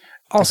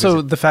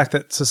 Also, the fact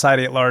that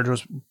society at large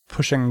was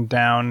pushing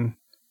down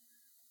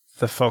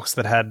the folks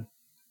that had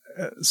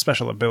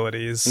special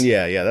abilities.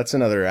 Yeah, that's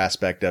another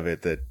aspect of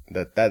it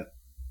that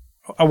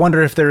I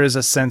wonder if there is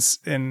a sense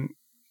in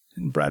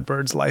Brad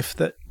Bird's life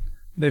that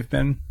they've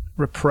been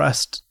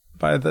repressed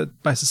by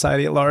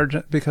society at large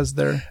because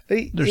they're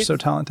so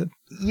talented.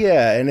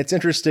 Yeah, and it's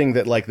interesting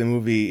that like the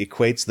movie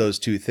equates those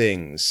two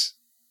things.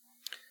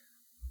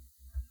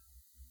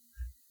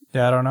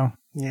 Yeah, I don't know.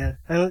 Yeah,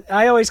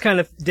 I always kind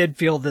of did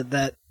feel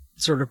that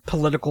sort of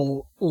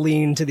political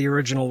lean to the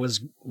original was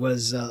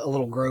a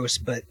little gross,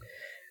 but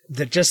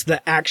just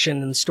the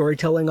action and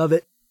storytelling of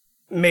it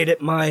made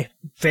it my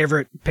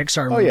favorite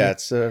Pixar movie. Oh yeah,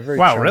 it's a very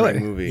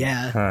charming movie.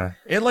 Yeah.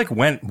 It like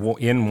went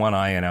in one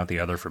eye and out the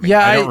other for me.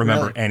 Yeah, I don't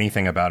remember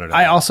anything about it.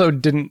 I also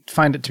didn't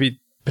find it to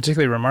be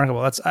particularly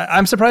remarkable.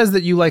 I'm surprised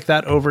that you like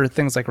that over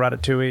things like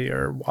Ratatouille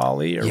or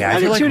WALL-E. Or I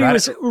feel like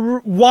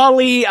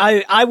WALL-E.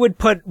 I would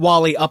put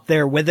WALL-E up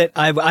there with it.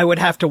 I would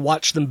have to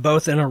watch them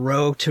both in a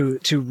row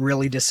to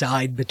really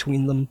decide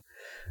between them.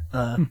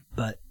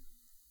 But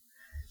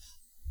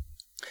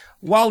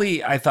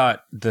WALL-E, I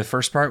thought the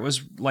first part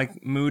was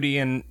like moody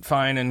and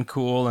fine and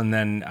cool, and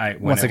then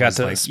once it got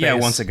to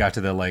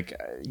the like,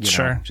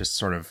 know, just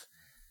sort of.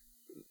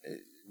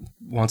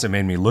 Once it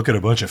made me look at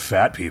a bunch of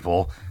fat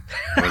people,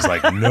 I was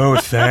like, no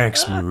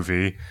thanks,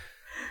 movie.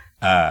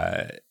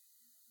 But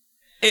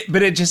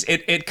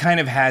it kind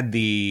of had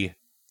the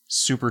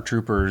Super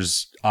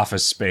Troopers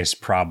Office Space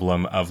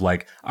problem of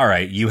like, all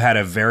right, you had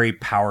a very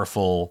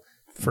powerful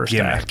first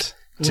gimmick act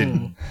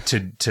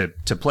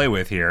to play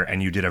with here,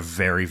 and you did a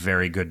very,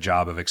 very good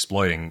job of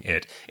exploiting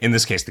it. In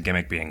this case, the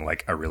gimmick being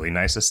like a really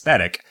nice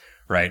aesthetic.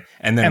 Right.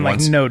 And then like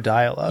no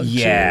dialogue.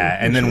 Yeah.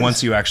 And then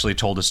once you actually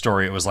told a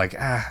story, it was like,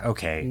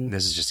 okay,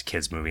 this is just a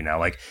kid's movie now.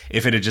 Like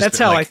if it had just That's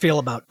how I feel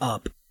about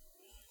Up.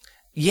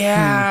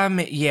 Yeah.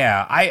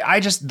 Yeah. I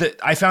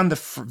found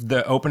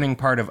the opening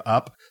part of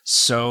Up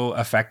so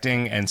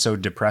affecting and so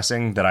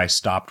depressing that I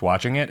stopped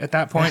watching it at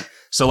that point.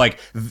 So like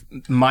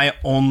my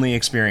only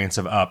experience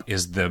of Up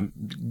is the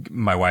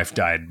my wife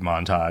died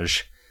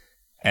montage.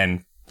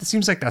 And it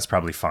seems like that's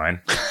probably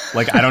fine.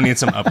 Like, I don't need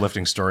some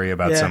uplifting story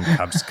about some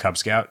Cub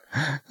Scout.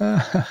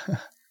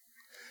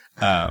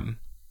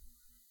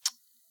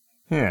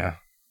 Yeah.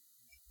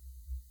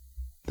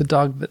 The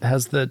dog that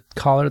has the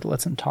collar that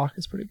lets him talk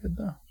is pretty good,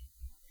 though.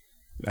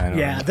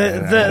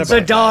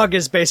 The dog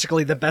is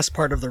basically the best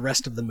part of the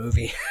rest of the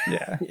movie.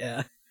 Yeah.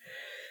 Yeah.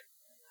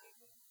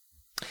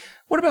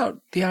 What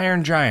about the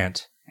Iron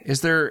Giant?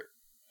 Is there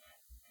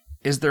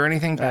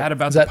anything bad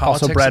about is the that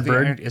politics also Brad of the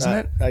Bird? Iron, isn't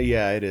it?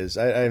 Yeah, it is.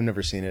 I've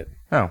never seen it.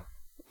 Oh.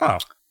 I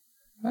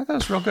thought it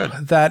was real good.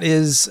 That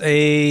is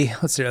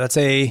that's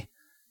a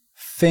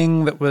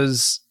thing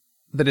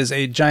that is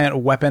a giant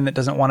weapon that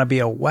doesn't want to be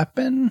a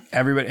weapon.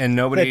 Everybody and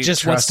nobody that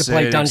just wants to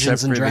play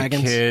Dungeons and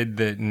Dragons. The kid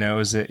that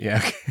knows it.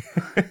 Yeah.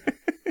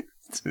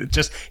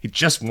 He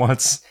just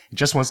wants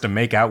to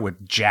make out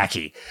with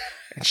Jackie.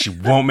 And she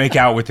won't make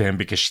out with him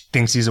because she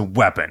thinks he's a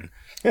weapon.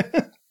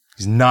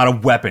 He's not a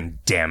weapon,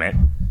 damn it.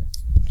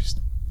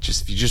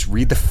 Just if you just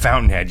read The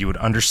Fountainhead, you would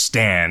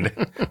understand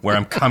where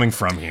I'm coming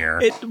from here.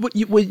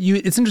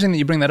 It's interesting that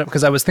you bring that up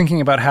because I was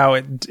thinking about how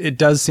it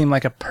does seem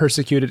like a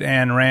persecuted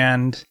Ayn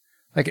Rand.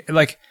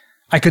 Like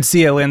I could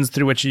see a lens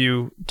through which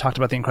you talked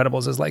about The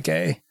Incredibles as like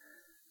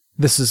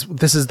this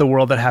is the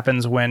world that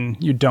happens when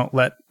you don't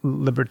let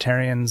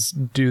libertarians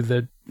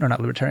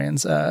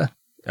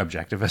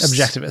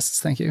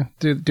objectivists. Thank you.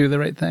 Do the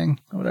right thing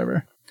or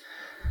whatever.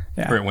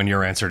 Yeah. When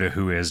your answer to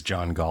who is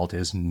John Galt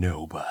is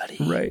nobody.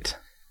 Right.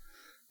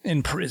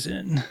 In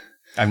prison.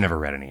 I've never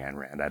read any Ayn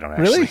Rand. I don't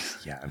actually. Really?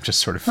 Yeah, I'm just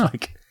sort of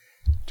like.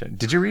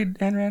 Did you read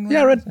Ayn Rand?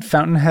 Yeah, I read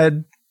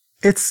Fountainhead.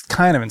 It's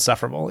kind of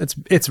insufferable.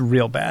 It's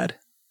real bad.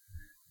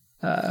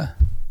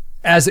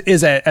 As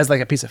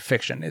like a piece of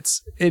fiction. It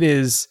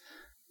is.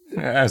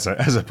 As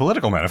a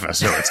political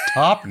manifesto, it's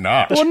top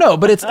notch. Well, no,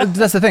 but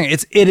that's the thing.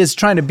 It is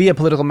trying to be a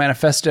political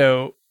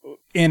manifesto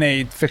in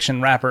a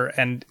fiction wrapper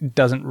and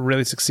doesn't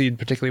really succeed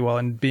particularly well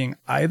in being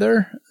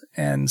either.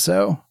 And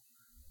so,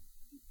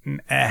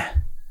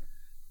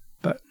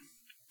 But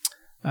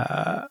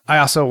I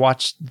also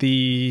watched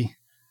the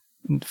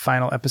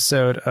final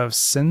episode of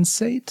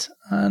Sense8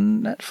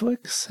 on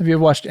Netflix. Have you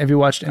watched any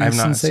I've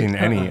not Sense8? seen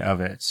any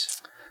of it.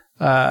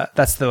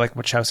 That's the like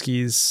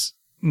Wachowski's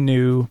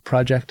new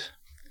project.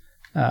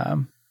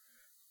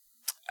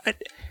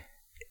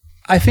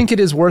 I think it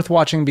is worth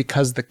watching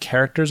because the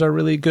characters are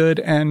really good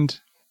and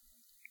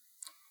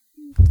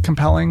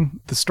compelling.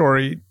 The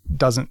story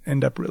doesn't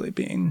end up really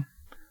being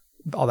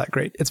all that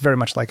great. It's very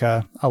much like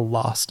a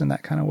Lost in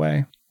that kind of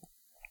way,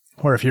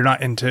 where if you're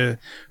not into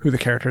who the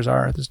characters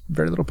are, there's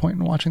very little point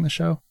in watching the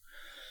show.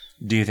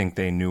 Do you think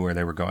they knew where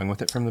they were going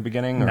with it from the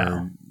beginning? Or?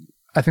 No.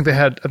 I think they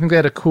had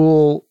a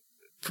cool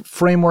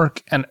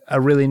framework and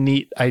a really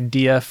neat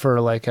idea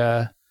for like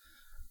a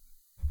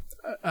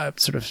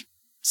sort of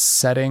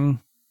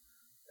setting,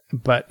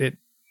 but it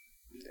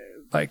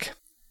like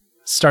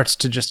starts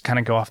to just kind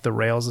of go off the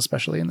rails,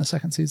 especially in the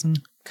second season.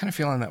 Kind of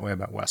feeling that way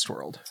about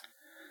Westworld.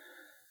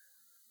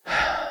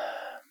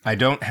 I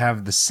don't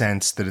have the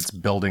sense that it's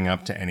building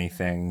up to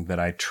anything that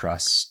I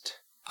trust.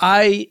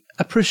 I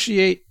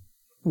appreciate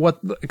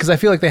because I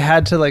feel like they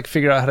had to like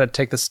figure out how to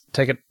take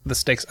the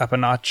stakes up a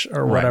notch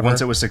or whatever.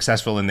 Once it was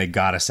successful and they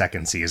got a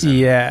second season.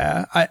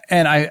 Yeah.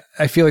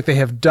 I feel like they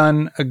have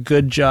done a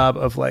good job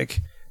of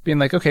like being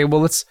like, okay,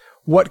 well,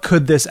 what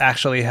could this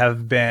actually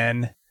have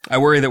been? I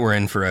worry that we're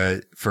in for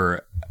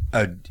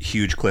a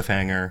huge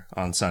cliffhanger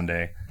on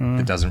Sunday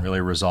that doesn't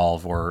really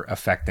resolve or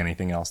affect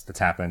anything else that's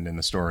happened in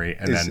the story.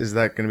 And Is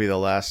that going to be the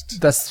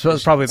last? That's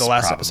probably the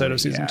last episode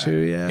of season 2.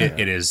 Yeah,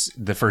 it is.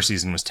 The first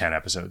season was 10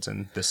 episodes,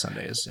 and this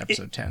Sunday is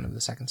episode 10 of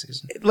the second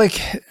season. Like,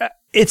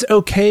 it's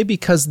okay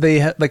because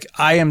they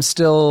I am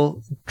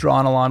still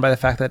drawn along by the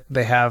fact that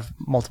they have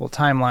multiple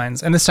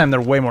timelines, and this time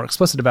they're way more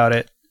explicit about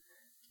it.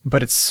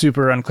 But it's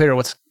super unclear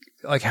what's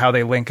like how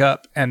they link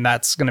up, and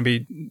it's going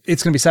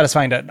to be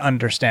satisfying to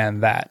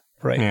understand that,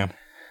 right?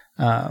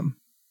 Yeah.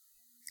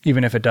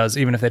 Even if they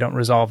don't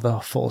resolve the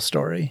full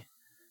story.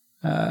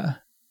 Yeah.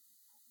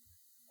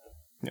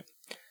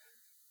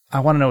 I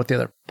want to know what the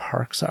other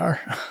parks are.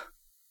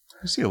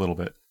 I see a little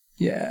bit.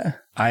 Yeah.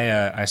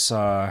 I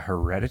saw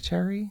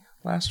Hereditary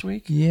last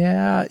week.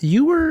 Yeah,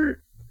 you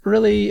were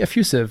really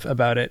effusive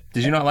about it.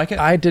 Did you not like it?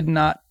 I did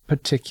not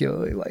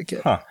particularly like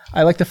it. Huh.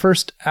 I liked the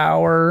first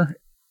hour,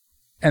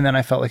 and then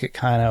I felt like it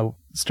kind of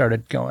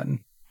started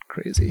going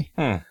crazy.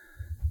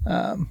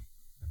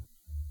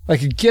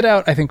 Like Get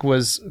Out, I think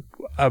was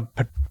a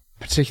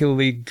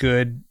particularly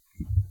good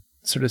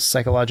sort of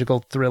psychological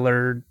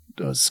thriller,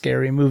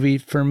 scary movie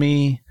for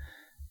me,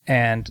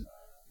 and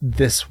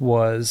this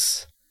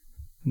was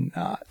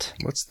not.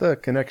 What's the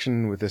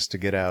connection with this to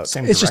Get Out?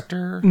 Same It's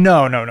director?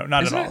 No,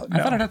 not Is at it? all.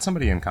 I thought it had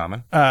somebody in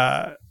common.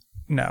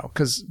 No,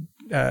 because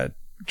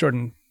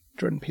Jordan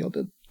Peele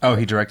did. Oh,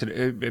 he directed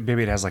it.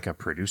 Maybe it has like a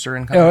producer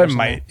in common. Oh, or it something?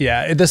 might.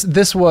 Yeah.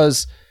 This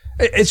was.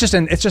 It's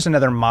just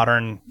another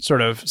modern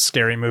sort of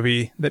scary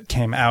movie that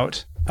came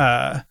out,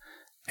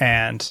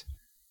 and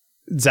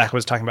Zach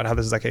was talking about how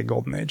this is like a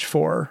golden age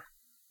for.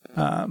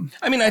 I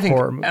mean, I think,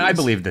 horror and I movies.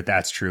 believe that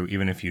that's true,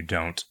 even if you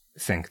don't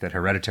think that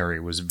Hereditary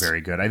was very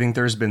good. I think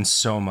there's been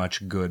so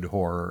much good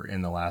horror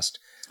in the last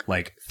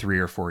like 3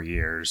 or 4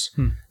 years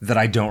that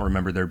I don't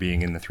remember there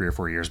being in the 3 or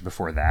 4 years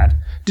before that.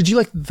 Did you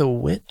like The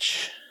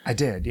Witch? I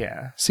did,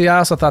 yeah. See, I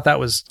also thought that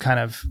was kind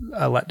of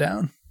a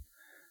letdown.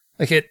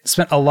 Like it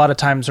spent a lot of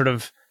time sort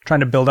of trying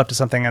to build up to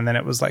something, and then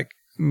it was like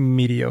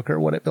mediocre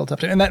what it built up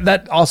to, and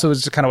that also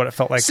is kind of what it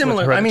felt like.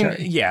 Similar. with I mean,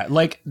 Hereditary. yeah,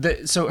 like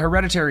so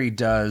Hereditary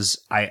does.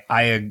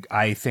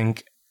 I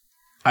think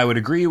I would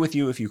agree with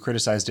you if you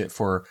criticized it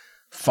for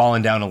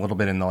falling down a little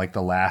bit in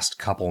the last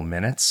couple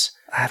minutes.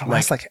 The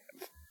last like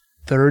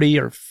 30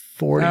 or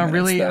 40 minutes.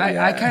 Really, though,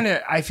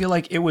 yeah. I feel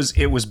like it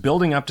was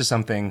building up to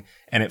something,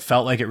 and it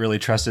felt like it really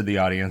trusted the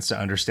audience to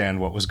understand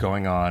what was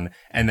going on,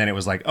 and then it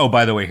was like, oh,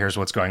 by the way, here's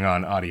what's going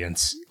on,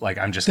 audience. Like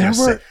I'm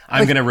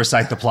gonna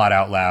recite the plot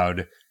out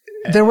loud.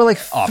 There were like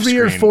off 3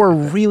 or screen. 4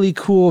 really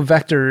cool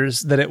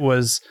vectors that it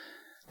was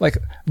like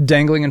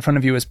dangling in front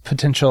of you as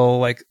potential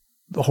like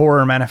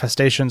horror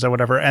manifestations or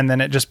whatever, and then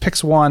it just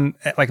picks one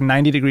at like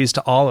 90 degrees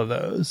to all of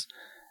those,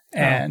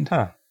 and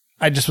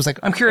I just was like,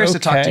 I'm curious to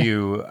talk okay. to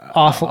you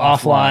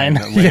offline.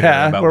 later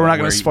Yeah, about where we're not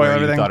going to spoil where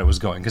everything. You thought it was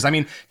going, because I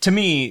mean, to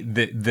me,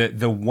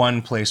 the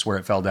one place where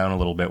it fell down a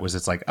little bit was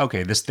it's like,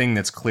 okay, this thing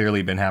that's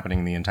clearly been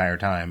happening the entire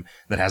time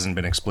that hasn't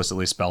been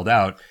explicitly spelled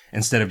out.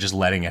 Instead of just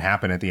letting it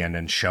happen at the end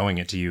and showing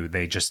it to you,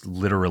 they just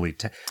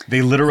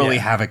literally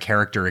have a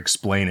character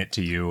explain it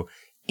to you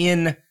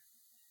in.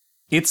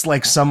 It's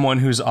like someone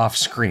who's off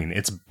screen.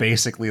 It's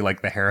basically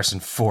like the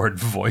Harrison Ford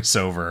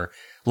voiceover.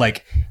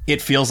 Like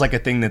it feels like a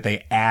thing that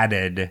they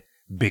added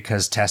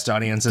because test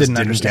audiences didn't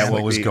understand, get what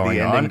like was the going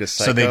ending on. to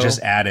So they Psycho. just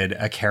added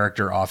a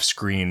character off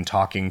screen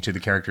talking to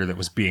the character that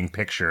was being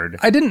pictured.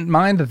 I didn't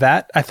mind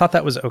that. I thought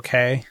that was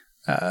okay.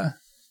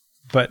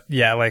 But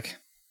yeah,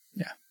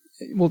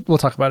 we'll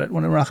talk about it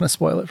when we're not going to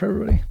spoil it for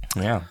everybody.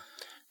 Yeah.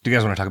 Do you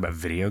guys want to talk about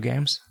video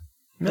games?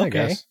 I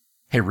guess.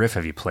 Hey, Riff,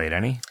 have you played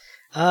any?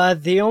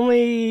 The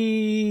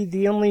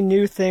only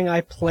new thing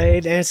I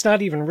played, and it's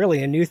not even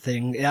really a new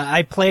thing.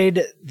 I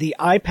played the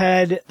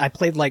iPad. I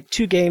played like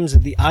 2 games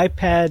of the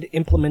iPad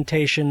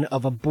implementation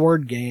of a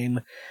board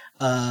game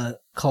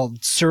called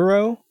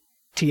Tsuro,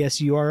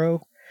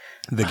 Tsuro.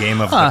 The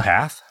game of the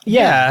path?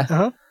 Yeah.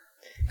 Uh-huh.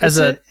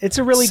 It's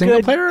a really single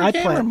good player iPad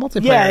game or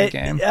multiplayer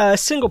game?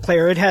 Single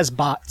player. It has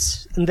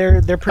bots, and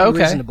they're pretty Okay.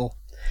 reasonable.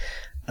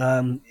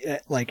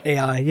 Like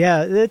AI.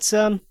 Yeah, it's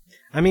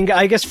I mean,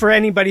 I guess for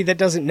anybody that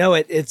doesn't know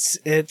it,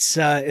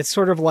 it's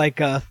sort of like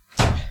a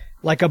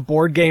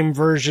board game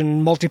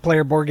version,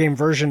 multiplayer board game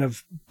version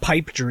of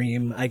Pipe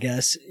Dream, I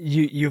guess.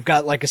 You've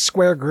got like a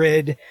square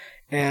grid,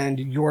 and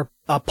you're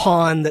a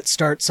pawn that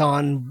starts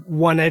on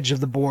one edge of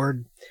the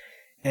board,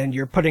 and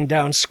you're putting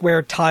down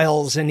square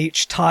tiles, and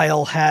each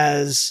tile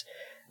has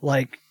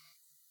like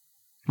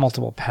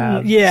Multiple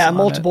paths. yeah, on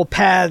multiple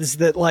paths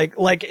that like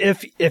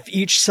if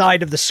each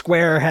side of the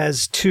square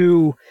has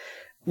 2,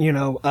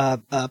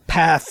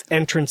 path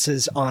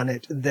entrances on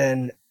it,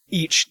 then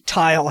each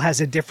tile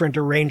has a different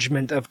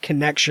arrangement of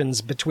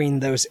connections between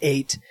those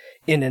 8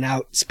 in and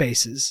out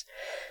spaces.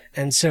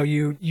 And so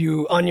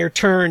you on your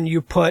turn,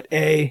 you put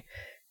a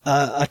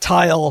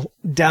tile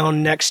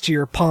down next to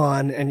your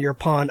pawn, and your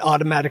pawn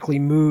automatically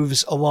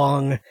moves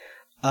along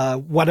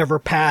whatever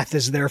path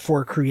is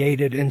therefore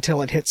created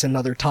until it hits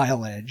another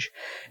tile edge.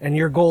 And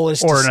your goal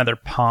is Or another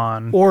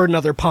pawn. or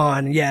another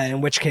pawn, yeah,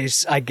 in which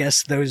case I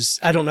guess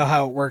I don't know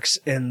how it works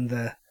in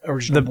the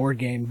original board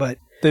game, but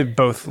They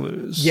both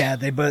lose. yeah,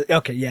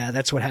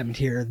 that's what happened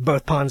here.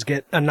 Both pawns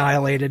get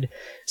annihilated.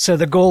 So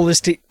the goal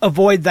is to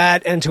avoid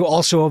that, and to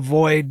also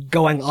avoid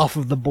going off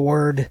of the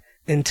board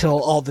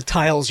until all the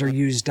tiles are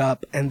used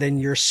up, and then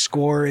your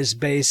score is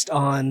based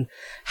on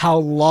how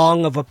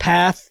long of a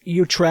path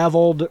you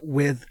traveled,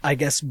 with, I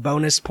guess,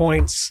 bonus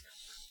points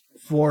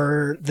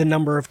for the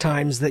number of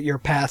times that your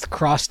path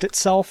crossed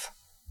itself.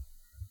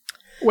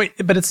 Wait,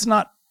 but it's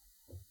not...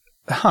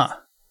 Huh.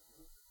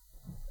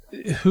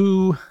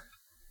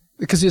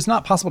 Because it's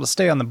not possible to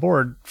stay on the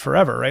board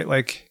forever, right?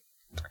 Like,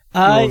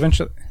 you will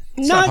eventually...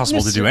 It's not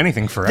possible to do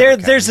anything forever.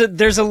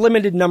 There's a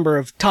limited number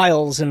of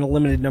tiles and a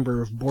limited number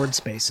of board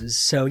spaces.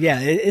 So yeah,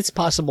 it's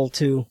possible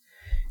to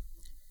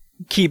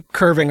keep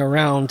curving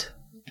around.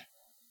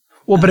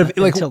 Well, but if,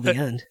 until the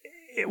end.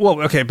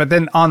 Well, okay, but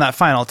then on that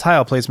final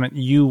tile placement,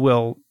 you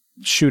will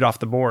shoot off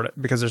the board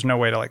because there's no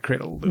way to like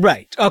create a loop.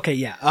 Right. Okay.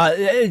 Yeah.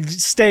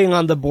 Staying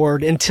on the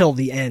board until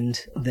the end.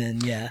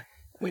 Then yeah.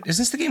 Wait, is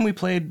this the game we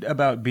played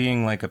about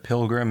being like a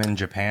pilgrim in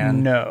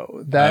Japan?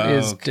 No, that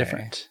is Okay.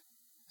 different.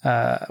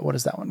 What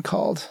is that one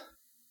called?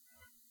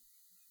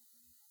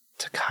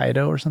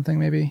 Tokaido or something,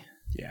 maybe?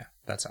 Yeah,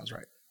 that sounds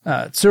right.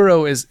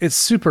 Tsuro it's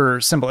super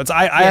simple.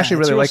 I actually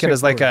really it's real like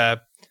it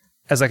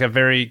as like a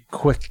very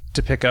quick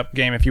to pick up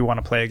game if you want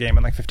to play a game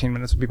in like 15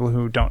 minutes with people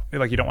who don't you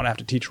don't want to have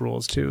to teach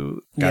rules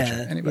to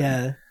anybody.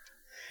 Yeah.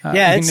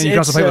 You can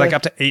also play with like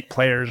up to 8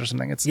 players or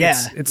something.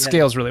 It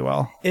scales really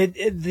well.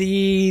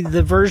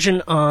 The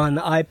version on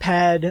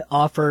iPad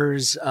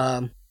offers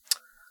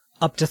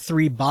up to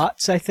 3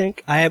 bots, I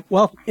think.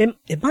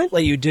 It might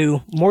let you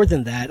do more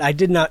than that. I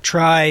did not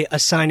try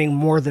assigning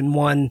more than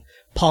one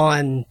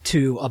pawn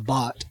to a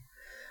bot.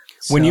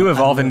 When So you I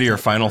evolve don't know into if your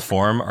that- final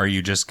form, are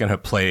you just going to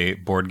play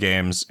board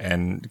games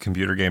and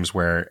computer games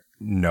where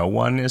no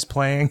one is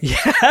playing?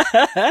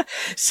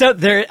 So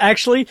there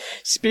actually,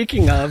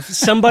 speaking of,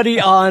 somebody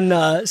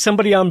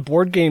on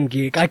Board Game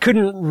Geek, I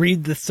couldn't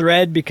read the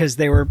thread because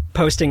they were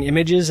posting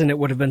images and it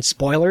would have been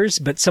spoilers,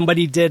 but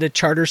somebody did a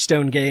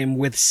Charterstone game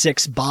with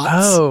 6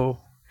 bots Oh.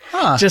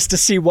 Huh. just to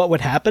see what would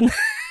happen.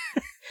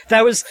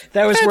 That was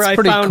where I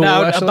pretty found cool,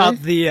 out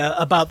actually.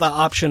 about the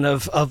option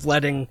of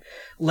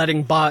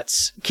letting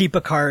bots keep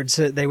a card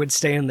so that they would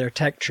stay in their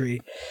tech tree.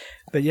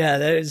 But yeah,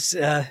 that is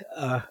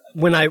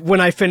when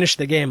I finish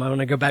the game, I want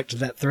to go back to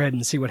that thread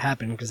and see what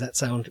happened because that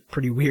sounded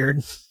pretty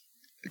weird.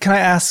 Can I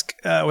ask,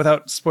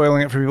 without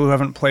spoiling it for people who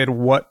haven't played,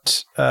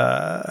 what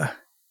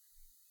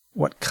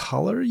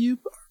color you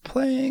are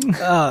playing?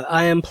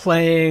 I am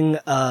playing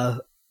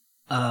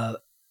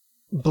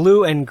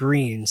blue and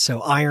green, so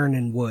iron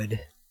and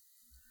wood.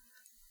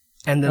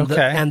 And then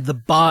Okay. the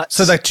bots.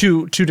 So like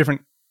two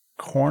different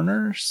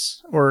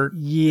corners, or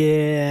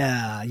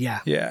yeah. yeah.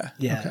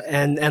 Yeah,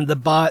 and the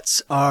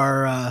bots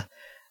are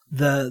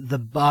the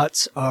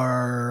bots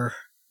are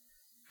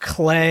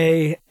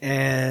clay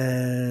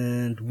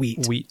and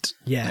wheat. Wheat.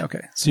 Yeah.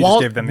 Okay. So you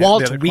Walt, just gave them the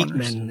Walt other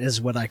Wheatman corners.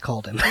 is what I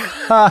called him.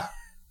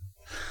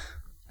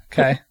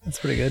 Okay, that's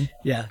pretty good.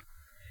 Yeah.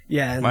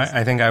 Yeah. And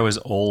I think I was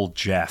old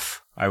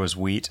Jeff. I was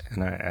wheat,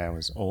 and I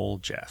was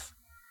old Jeff.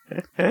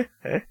 And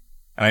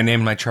I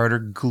named my charter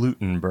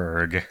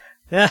Glutenberg.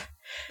 yeah.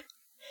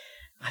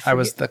 I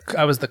was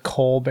the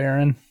coal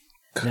baron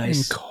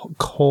Nice. in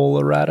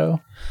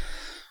Colorado.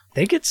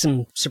 They get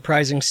some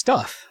surprising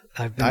stuff.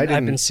 I've I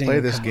been didn't seeing play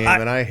this game,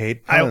 and I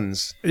hate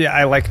puns. Yeah,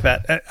 I like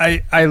that.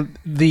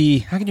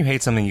 How can you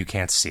hate something you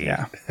can't see?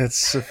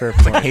 That's a fair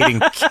It's point. like hating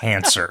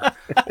cancer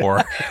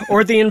or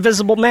or the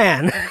Invisible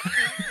Man.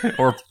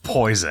 or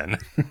poison.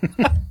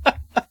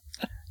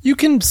 You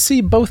can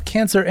see both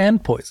cancer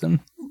and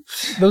poison.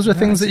 Those are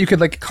things that you could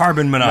like.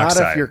 Carbon Not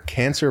monoxide. if you're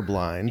cancer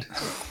blind.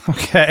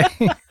 Okay,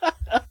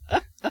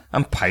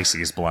 I'm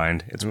Pisces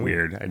blind. It's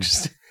weird. I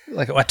just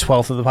like a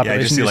 12th of the yeah, I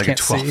population. just see you like a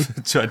just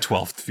can't see.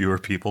 12th fewer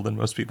people than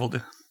most people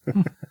do.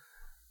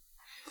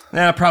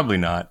 Nah, probably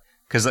not.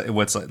 Because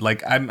what's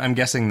like I'm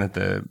guessing that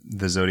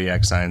the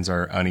zodiac signs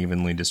are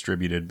unevenly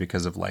distributed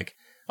because of like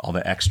all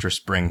the extra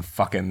spring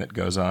fucking that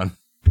goes on.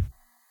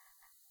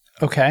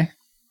 Okay.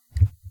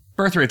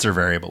 Birth rates are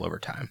variable over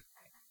time,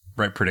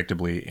 right?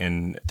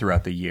 Predictably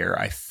throughout the year,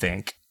 I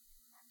think.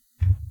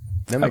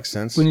 That makes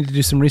sense. We need to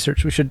do some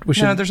research. We should.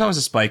 Yeah, there's always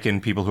a spike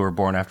in people who are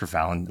born after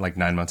like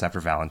 9 months after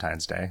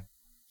Valentine's Day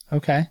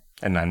Okay.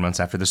 and 9 months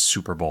after the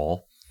Super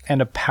Bowl.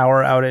 And a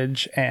power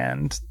outage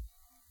and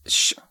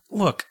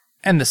Look,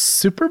 the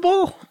Super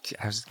Bowl.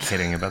 I was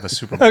kidding about the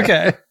Super Bowl.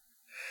 Okay.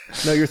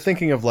 No, you're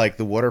thinking of like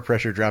the water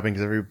pressure dropping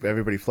because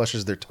everybody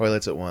flushes their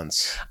toilets at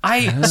once.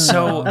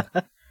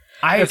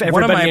 If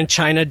everybody in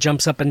China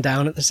jumps up and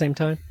down at the same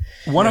time.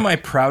 One of my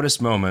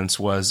proudest moments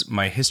was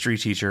my history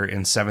teacher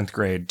in 7th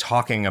grade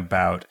talking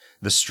about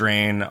the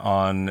strain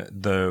on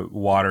the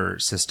water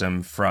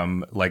system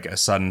from like a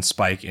sudden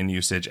spike in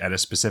usage at a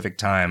specific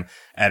time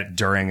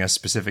during a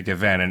specific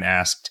event, and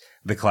asked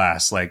the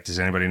class, like, does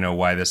anybody know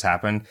why this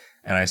happened?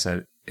 And I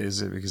said,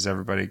 is it because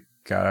everybody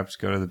got up to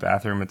go to the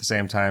bathroom at the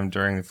same time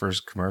during the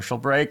first commercial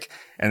break?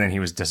 And then he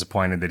was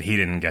disappointed that he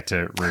didn't get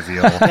to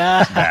reveal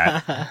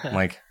that. I'm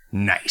like,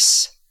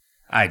 nice.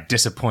 I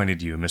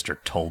disappointed you, Mr.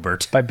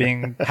 Tolbert. By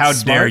being How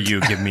smart. dare you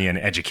give me an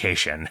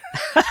education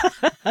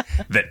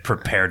that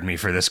prepared me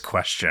for this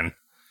question?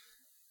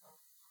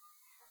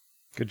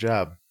 Good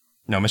job.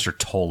 No, Mr.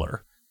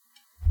 Toller.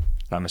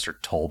 Not Mr.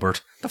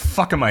 Tolbert. The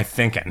fuck am I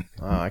thinking?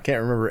 I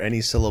can't remember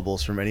any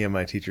syllables from any of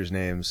my teachers'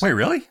 names. Wait,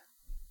 really?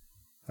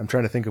 I'm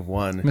trying to think of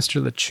one.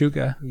 Mr.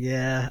 Lechuga.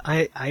 Yeah,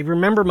 I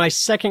remember my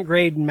 2nd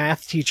grade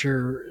math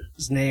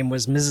teacher's name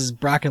was Mrs.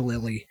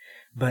 Broccolilli,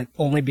 but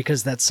only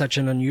because that's such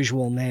an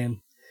unusual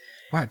name.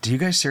 Wow, do you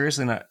guys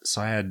seriously not?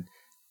 So I had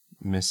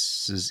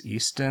Mrs.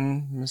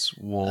 Easton, Miss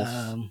Wolf,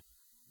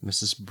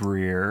 Mrs.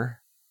 Breer,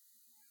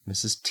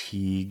 Mrs.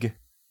 Teague.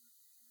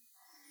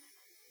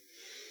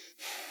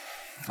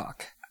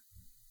 Fuck.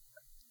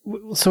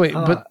 So wait,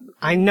 but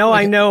I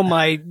know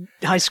my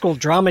high school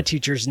drama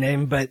teacher's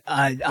name, but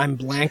I'm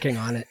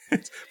blanking on it.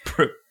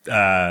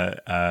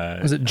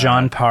 was it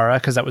John Para?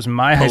 Because that was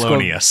my high school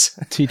Polonius.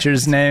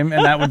 teacher's name,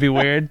 and that would be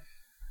weird.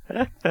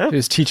 He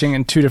was teaching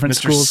in 2 different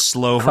Mr. schools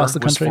Slover across the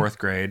was country. 4th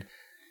grade.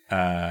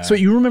 So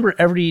you remember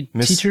every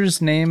Miss-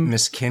 teacher's name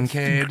Miss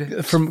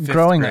Kincaid from 5th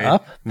growing grade.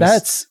 up?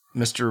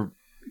 Mr.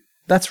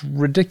 That's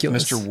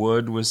ridiculous. Mr.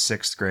 Wood was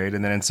 6th grade,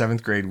 and then in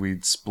 7th grade we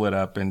split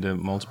up into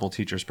multiple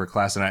teachers per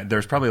class, and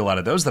there's probably a lot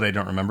of those that I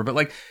don't remember. But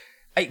like,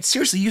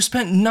 seriously, you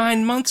spent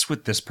 9 months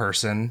with this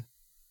person,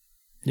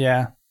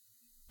 Yeah.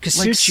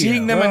 Casuccio. like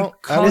seeing them and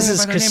calling them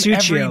Mrs. by their name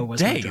Casuccio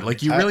was my every day. daughter.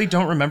 Like, you really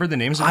don't remember the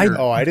names of I- your...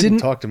 Oh, I Didn't-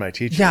 didn't talk to my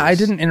teachers. Yeah, I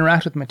didn't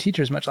interact with my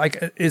teachers much.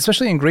 Like,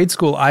 especially in grade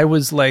school, I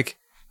was like,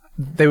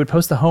 they would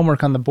post the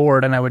homework on the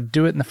board, and I would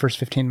do it in the first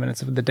 15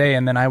 minutes of the day,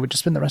 and then I would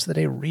just spend the rest of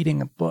the day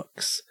reading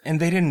books. And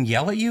they didn't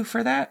yell at you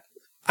for that?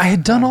 I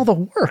had done all the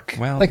work.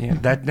 Well, like, yeah,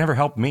 that never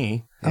helped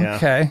me. Yeah.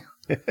 okay.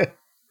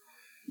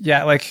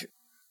 Yeah, like,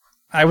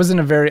 I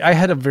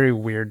had a very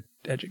weird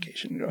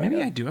education growing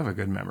Maybe up. I do have a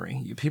good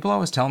memory. People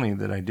always tell me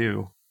that I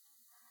do.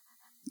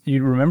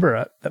 You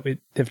remember that we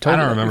have told I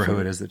don't you that remember before.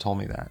 who it is that told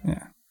me that.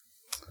 Yeah.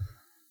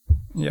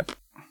 Yep.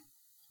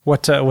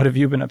 What have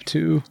you been up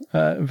to,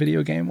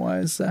 video game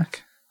wise,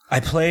 Zach? I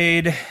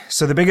played...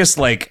 So the biggest,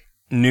 like,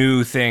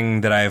 new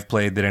thing that I've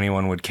played that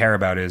anyone would care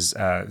about is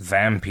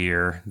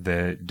Vampire,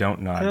 the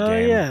Don't Nod Oh,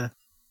 game.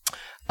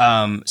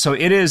 yeah. So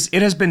it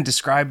has been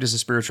described as a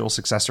spiritual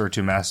successor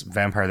to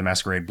Vampire the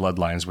Masquerade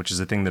Bloodlines, which is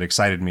the thing that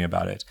excited me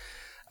about it.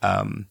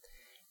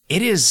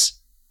 It is...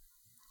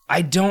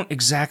 I don't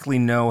exactly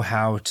know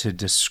how to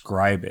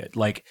describe it.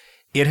 Like,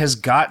 it has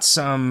got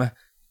some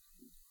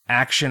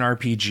action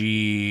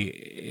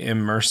RPG,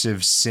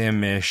 immersive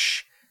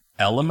sim-ish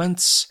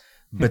elements,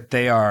 but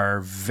they are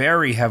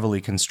very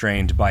heavily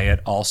constrained by it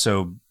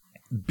also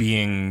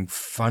being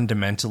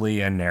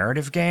fundamentally a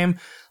narrative game.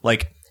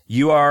 Like,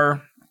 you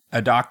are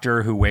a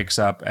doctor who wakes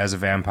up as a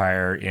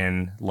vampire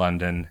in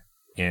London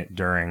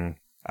during,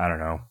 I don't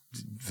know,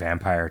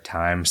 vampire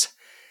times.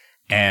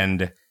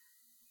 And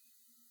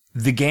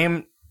the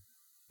game,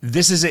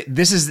 this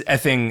is a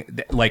thing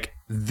that, like,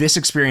 this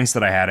experience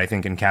that I had, I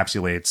think,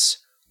 encapsulates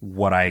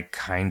what I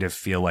kind of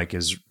feel like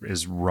is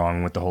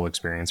wrong with the whole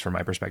experience from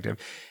my perspective.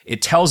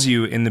 It tells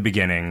you in the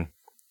beginning,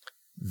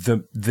 the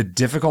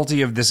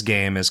difficulty of this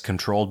game is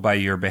controlled by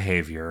your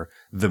behavior.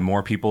 The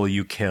more people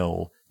you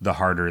kill, the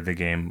harder the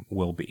game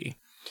will be.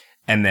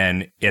 And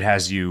then it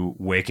has you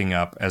waking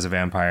up as a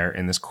vampire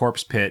in this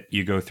corpse pit.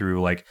 You go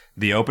through, like,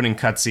 the opening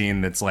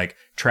cutscene that's, like,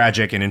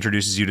 tragic and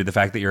introduces you to the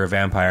fact that you're a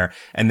vampire.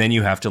 And then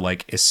you have to,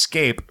 like,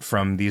 escape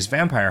from these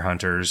vampire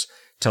hunters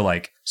to,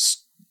 like,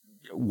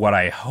 what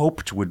I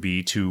hoped would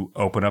be to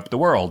open up the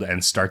world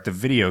and start the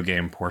video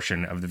game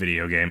portion of the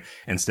video game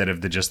instead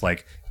of the just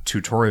like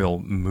tutorial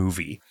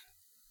movie.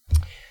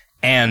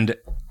 And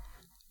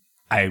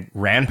I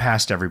ran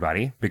past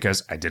everybody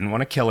because I didn't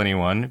want to kill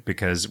anyone,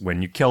 because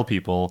when you kill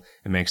people,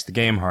 it makes the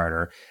game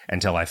harder,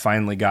 until I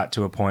finally got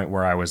to a point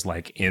where I was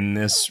like in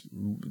this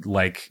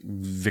like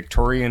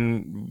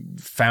Victorian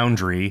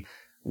foundry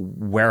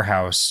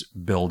warehouse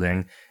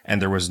building, and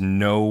there was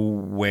no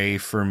way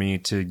for me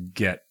to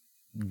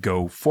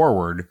go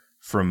forward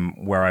from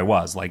where I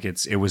was. Like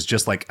it was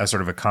just like a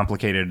sort of a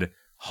complicated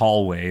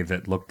hallway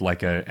that looked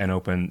like an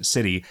open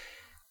city,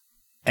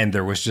 and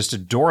there was just a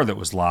door that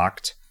was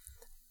locked.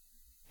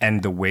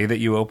 And the way that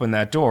you open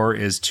that door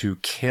is to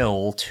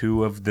kill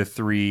 2 of the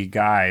 3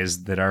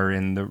 guys that are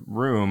in the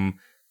room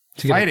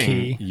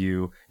fighting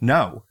you.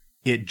 No,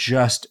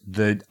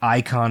 the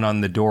icon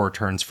on the door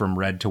turns from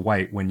red to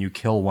white when you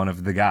kill one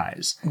of the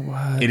guys.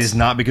 What? It is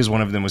not because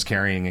one of them was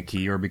carrying a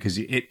key, or because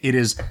it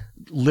is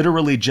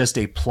literally just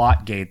a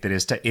plot gate that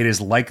it is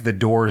like the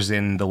doors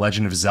in The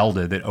Legend of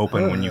Zelda that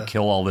open when you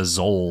kill all the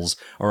Zols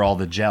or all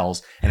the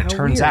gels. And it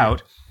turns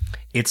out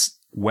it's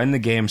when the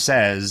game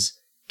says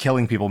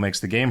killing people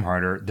makes the game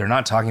harder, they're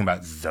not talking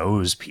about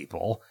those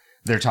people.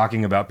 They're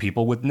talking about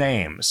people with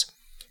names.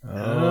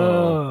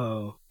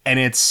 Oh. And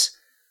it's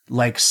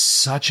like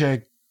such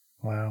a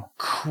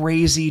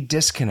crazy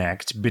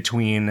disconnect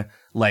between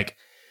like,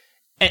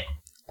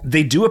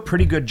 they do a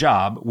pretty good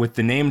job with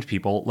the named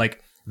people.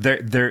 Like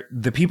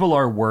the people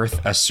are worth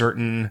a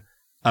certain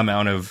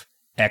amount of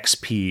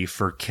XP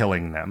for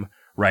killing them,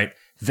 right?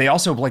 They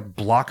also like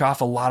block off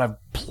a lot of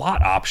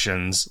plot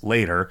options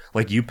later.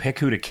 Like you pick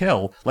who to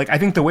kill. Like I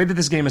think the way that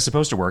this game is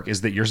supposed to work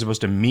is that you're supposed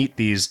to meet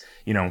these,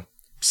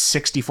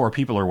 64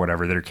 people or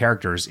whatever that are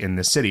characters in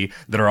this city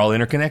that are all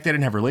interconnected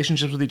and have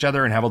relationships with each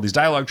other and have all these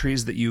dialogue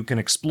trees that you can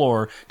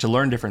explore to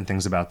learn different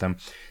things about them.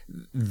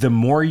 The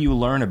more you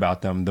learn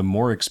about them, the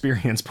more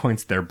experience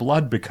points their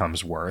blood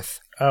becomes worth.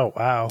 Oh,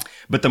 wow.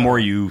 But the more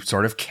you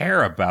sort of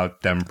care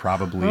about them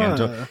probably.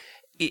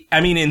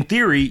 I mean, in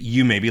theory,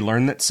 you maybe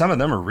learn that some of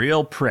them are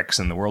real pricks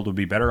and the world would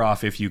be better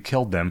off if you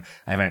killed them.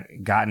 I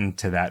haven't gotten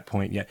to that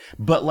point yet.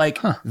 But like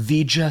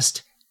the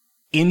just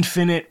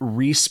infinite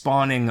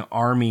respawning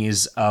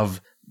armies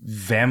of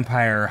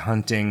vampire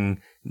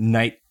hunting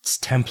Knights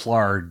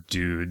Templar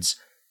dudes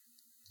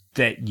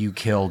that you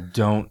kill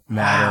don't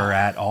matter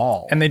at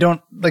all. And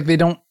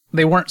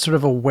they weren't sort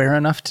of aware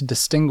enough to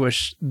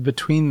distinguish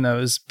between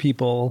those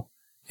people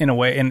in a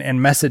way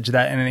and message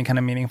that in any kind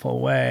of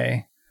meaningful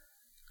way.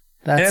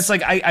 And it's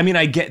like, I mean,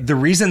 I get the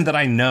reason that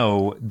I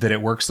know that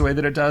it works the way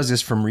that it does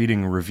is from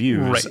reading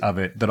reviews of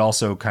it that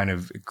also kind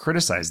of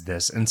criticize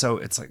this. And so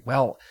it's like,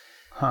 well,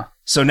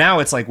 so now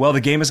it's like, well, the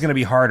game is going to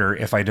be harder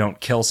if I don't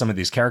kill some of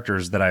these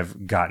characters that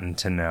I've gotten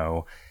to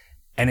know.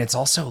 And it's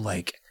also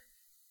like,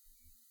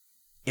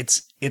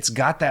 it's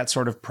got that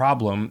sort of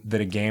problem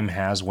that a game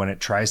has when it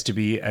tries to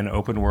be an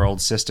open world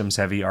systems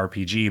heavy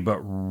RPG, but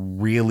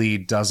really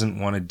doesn't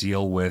want to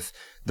deal with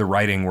the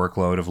writing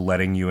workload of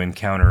letting you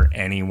encounter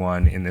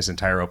anyone in this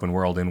entire open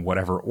world in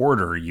whatever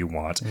order you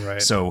want.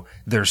 Right. So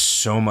there's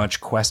so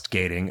much quest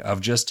gating of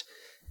just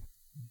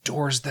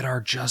doors that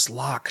are just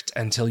locked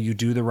until you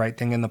do the right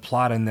thing in the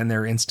plot, and then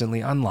they're instantly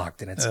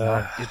unlocked. And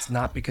it's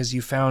not because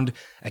you found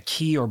a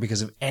key or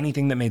because of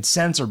anything that made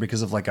sense or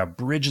because of like a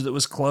bridge that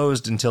was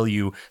closed until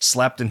you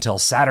slept until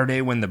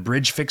Saturday when the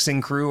bridge fixing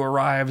crew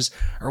arrives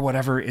or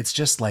whatever. It's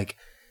just like,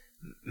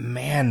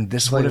 man,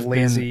 this would have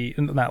lazy.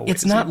 Been not lazy.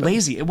 It's not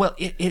lazy. Well,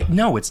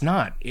 no, it's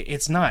not.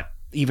 It's not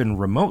even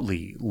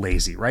remotely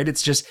lazy, right?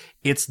 It's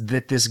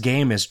that this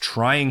game is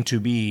trying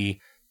to be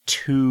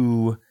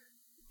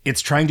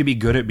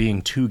good at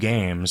being 2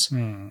 games.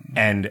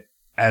 And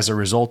as a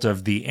result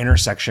of the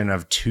intersection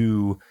of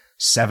 2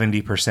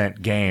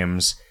 70%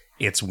 games,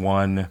 it's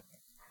 1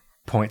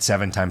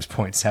 0.7 times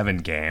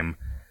 0.7 game.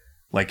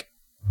 Like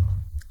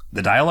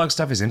the dialogue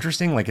stuff is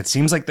interesting. Like it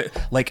seems like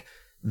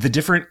the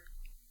different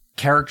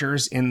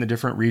characters in the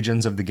different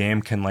regions of the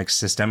game can like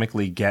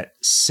systemically get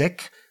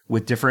sick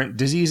with different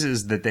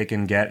diseases that they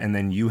can get. And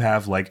then you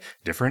have like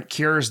different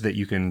cures that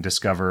you can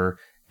discover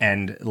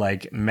and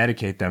like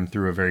medicate them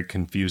through a very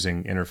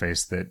confusing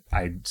interface that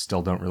I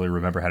still don't really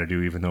remember how to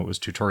do, even though it was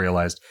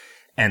tutorialized.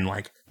 And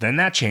like, then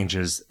that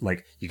changes,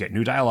 like you get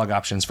new dialogue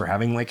options for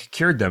having like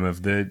cured them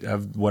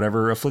of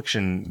whatever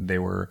affliction they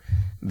were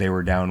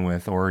down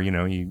with, or,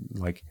 you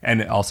like,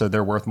 and also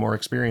they're worth more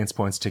experience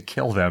points to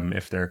kill them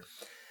if they're,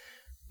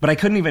 but I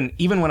couldn't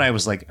even when I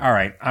was like, all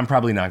right, I'm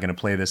probably not going to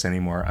play this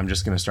anymore. I'm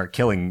just going to start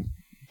killing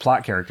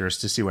plot characters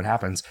to see what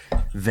happens.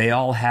 They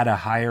all had a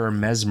higher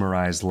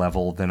mesmerized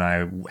level than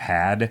I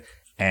had,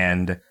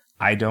 and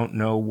I don't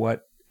know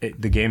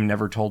the game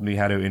never told me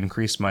how to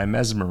increase my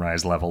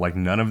mesmerized level. Like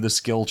none of the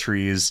skill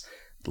trees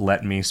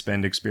let me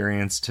spend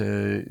experience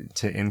to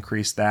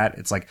increase that.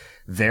 It's like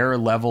their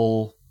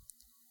level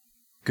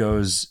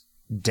goes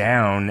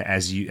down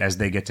as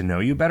they get to know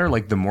you better.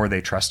 Like the more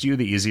they trust you,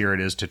 the easier it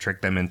is to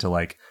trick them into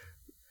like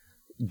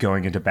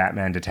going into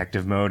Batman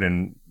detective mode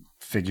and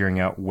figuring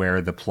out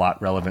where the plot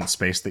relevant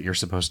space that you're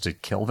supposed to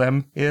kill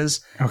them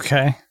is.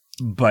 Okay.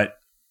 But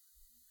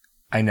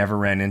I never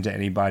ran into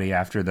anybody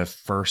after there's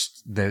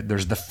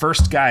the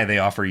first guy they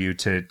offer you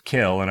to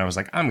kill, and I was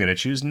like, I'm going to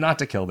choose not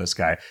to kill this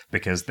guy,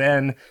 because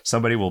then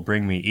somebody will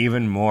bring me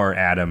even more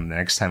Adam the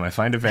next time I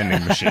find a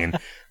vending machine.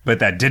 But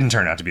that didn't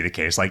turn out to be the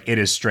case. Like, it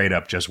is straight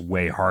up just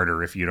way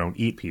harder if you don't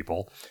eat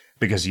people,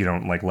 because you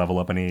don't like level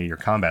up any of your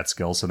combat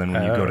skills. So then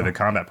when you go to the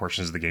combat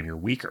portions of the game, you're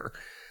weaker.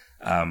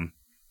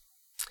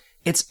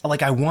 It's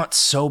like, I want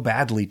so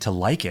badly to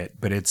like it,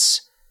 but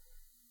it's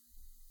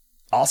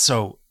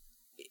also,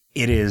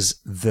 it is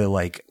the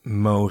like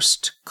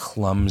most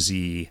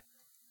clumsy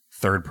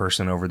third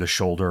person over the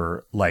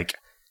shoulder. Like,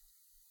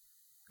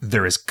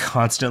 there is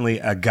constantly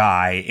a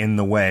guy in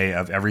the way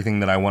of everything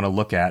that I want to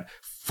look at,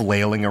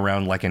 flailing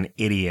around like an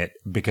idiot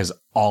because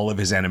all of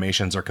his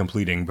animations are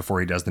completing before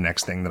he does the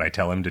next thing that I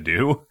tell him to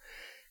do.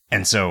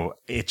 And so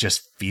it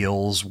just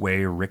feels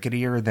way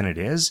ricketier than it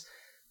is.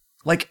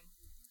 Like,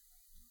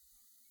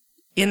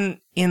 in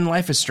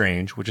Life is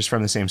Strange, which is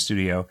from the same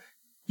studio,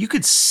 you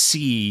could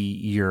see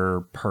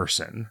your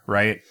person,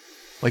 right?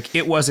 Like,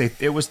 it was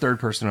third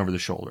person over the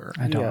shoulder.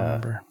 I don't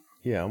remember.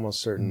 Yeah,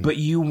 almost certain. But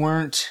you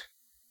weren't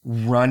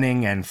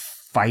running and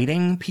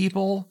fighting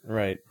people.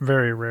 Right.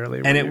 Very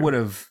rarely. And it would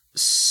have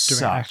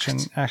sucked action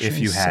if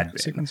you had been.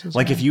 Sequences,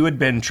 like, yeah. if you had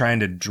been trying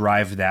to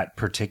drive that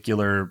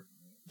particular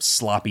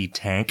sloppy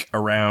tank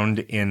around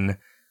in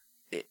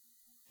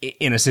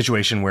a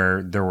situation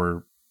where there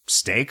were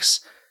stakes,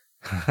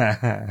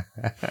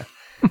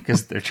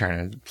 because they're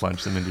trying to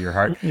plunge them into your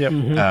heart. Yep.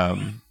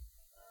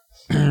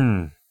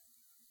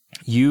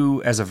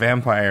 You, as a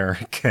vampire,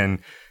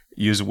 can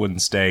use a wooden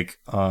stake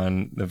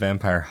on the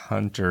vampire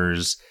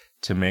hunters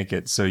to make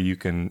it so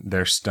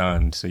they're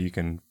stunned, so you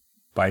can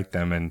bite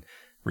them and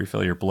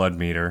refill your blood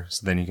meter,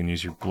 so then you can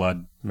use your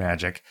blood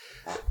magic.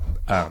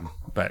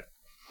 But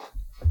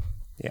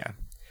yeah,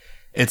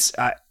 it's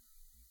I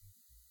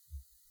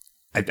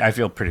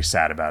feel pretty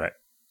sad about it,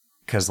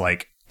 because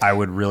like, I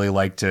would really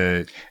like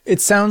to. It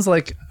sounds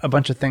like a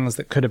bunch of things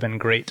that could have been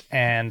great,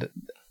 and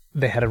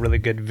they had a really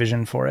good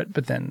vision for it,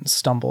 but then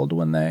stumbled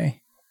when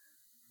they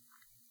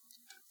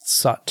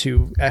sought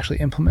to actually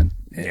implement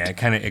it. Yeah,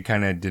 it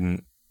kind of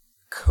didn't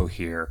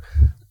cohere.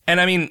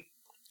 And I mean,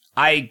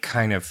 I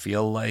kind of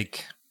feel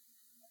like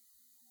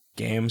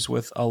games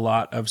with a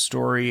lot of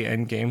story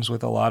and games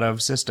with a lot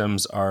of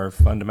systems are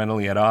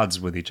fundamentally at odds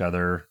with each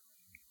other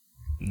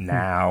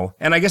now.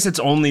 And I guess it's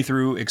only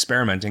through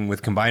experimenting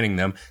with combining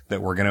them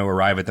that we're going to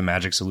arrive at the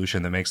magic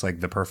solution that makes like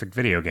the perfect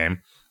video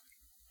game,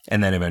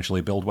 and then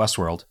eventually build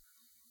Westworld.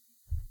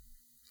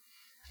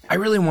 I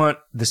really want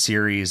the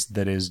series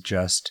that is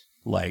just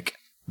like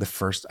the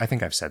first, I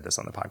think I've said this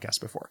on the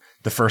podcast before,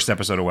 the first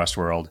episode of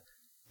Westworld,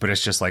 but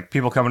it's just like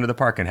people coming to the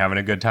park and having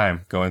a good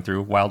time going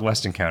through Wild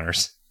West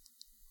encounters.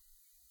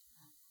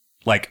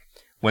 Like,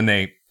 when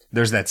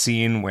there's that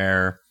scene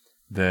where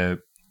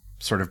the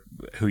sort of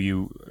who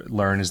you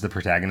learn is the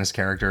protagonist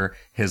character,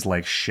 his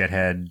like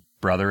shithead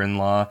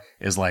brother-in-law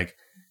is like,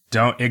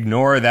 don't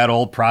ignore that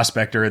old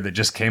prospector that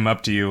just came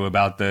up to you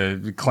about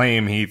the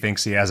claim he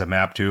thinks he has a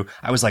map to.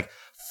 I was like,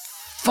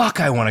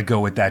 fuck, I want to go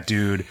with that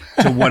dude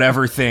to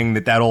whatever thing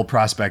that old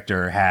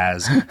prospector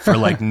has for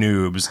like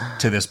noobs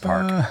to this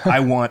park. I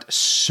want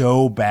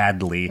so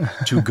badly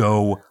to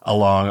go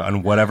along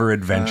on whatever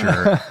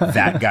adventure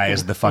that guy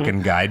is the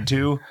fucking guide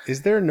to.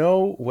 Is there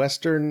no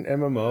Western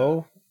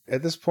MMO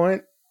at this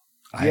point?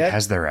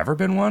 Has there ever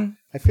been one?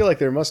 I feel like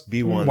there must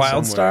be one.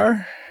 WildStar?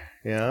 Somewhere.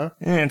 Yeah.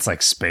 It's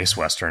like space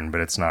Western, but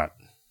it's not.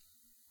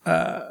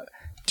 So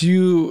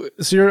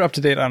you're up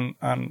to date on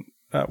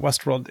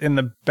Westworld. In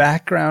the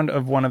background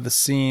of one of the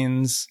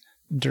scenes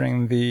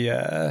during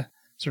the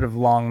sort of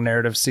long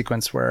narrative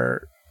sequence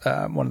where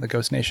one of the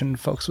Ghost Nation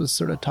folks was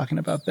sort of talking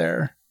about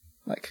their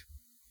like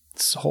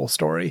whole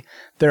story,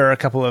 there are a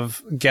couple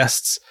of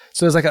guests.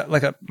 So there's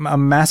like a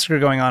massacre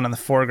going on in the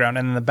foreground,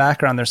 and in the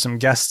background there's some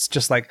guests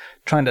just like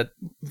trying to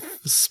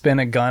spin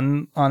a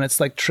gun on its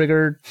like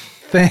trigger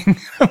thing.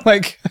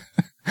 Like,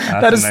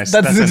 that's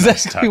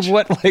exactly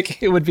what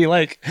like it would be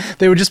like.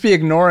 They would just be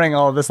ignoring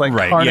all of this like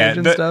carnage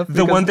and stuff.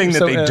 The one thing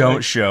that they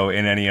don't show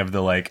in any of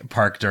the like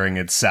park during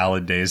its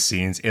salad days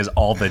scenes is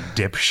all the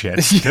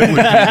dipshits that would be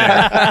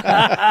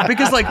there.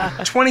 Because like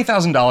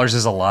 $20,000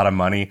 is a lot of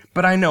money,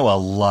 but I know a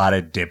lot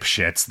of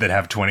dipshits that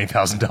have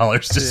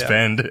 $20,000 to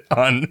spend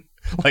on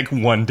like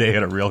one day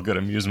at a real good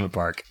amusement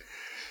park.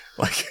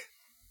 Like,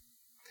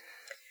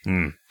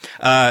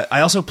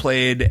 I also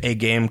played a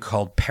game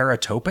called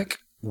Paratopic,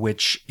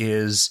 which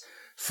is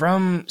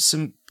from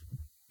some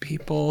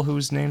people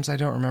whose names I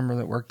don't remember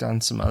that worked on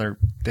some other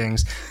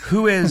things.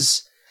 Who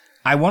is,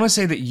 I want to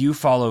say that you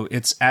follow,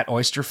 it's at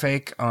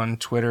Oysterfake on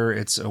Twitter.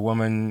 It's a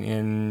woman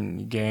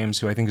in games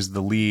who I think is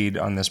the lead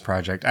on this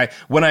project.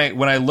 When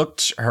I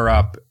looked her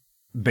up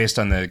based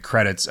on the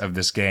credits of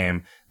this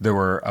game, there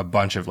were a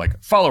bunch of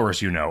like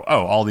followers,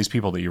 all these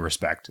people that you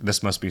respect.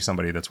 This must be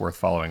somebody that's worth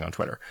following on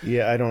Twitter.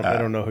 Yeah, I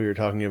don't know who you're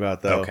talking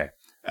about though. Okay.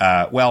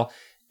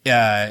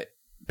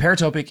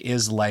 Paratopic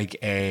is like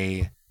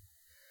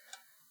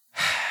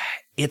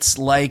it's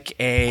like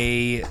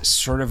a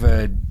sort of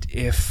a,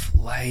 if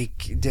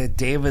like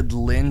David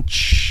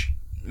Lynch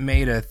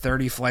made a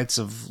 30 Flights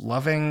of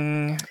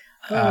Loving.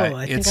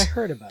 I think I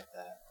heard about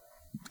that.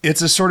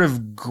 It's a sort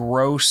of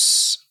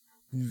gross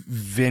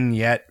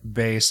vignette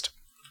based.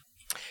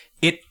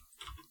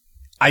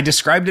 I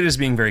described it as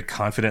being very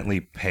confidently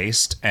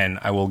paced, and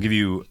I will give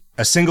you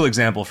a single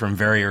example from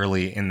very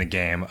early in the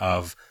game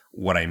of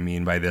what I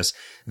mean by this.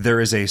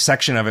 There is a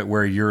section of it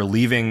where you're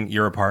leaving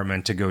your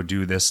apartment to go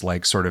do this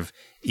like sort of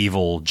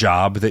evil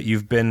job that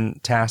you've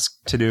been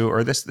tasked to do,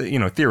 or this,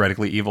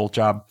 theoretically evil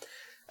job.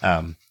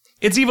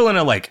 It's evil in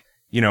a like,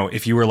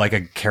 if you were like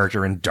a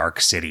character in Dark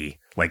City,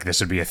 like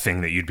this would be a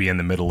thing that you'd be in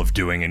the middle of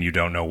doing and you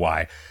don't know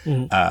why.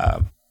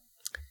 Mm-hmm.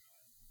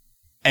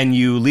 And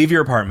you leave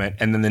your apartment,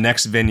 and then the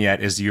next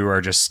vignette is you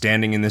are just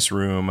standing in this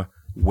room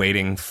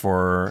waiting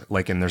for,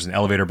 and there's an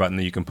elevator button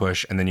that you can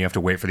push, and then you have to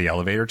wait for the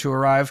elevator to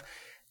arrive.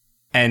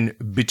 And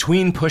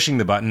between pushing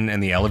the button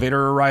and the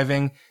elevator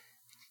arriving,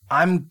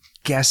 I'm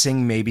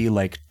guessing maybe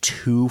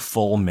 2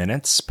 full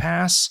minutes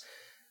pass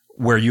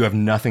where you have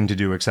nothing to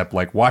do except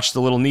watch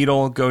the little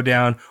needle go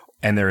down,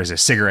 and there is a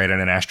cigarette and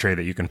an ashtray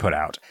that you can put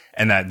out.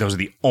 And those are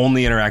the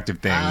only interactive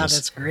things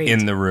that's great.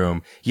 In the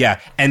room. Yeah.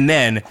 And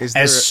then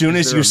as soon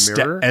as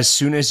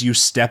you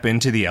step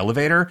into the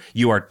elevator,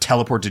 you are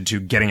teleported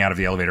to getting out of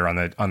the elevator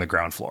on the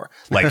ground floor.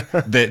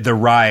 The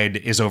ride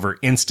is over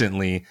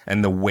instantly,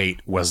 and the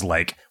wait was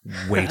way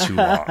too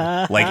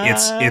long.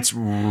 It's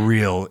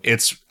real.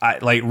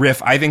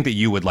 Riff, I think that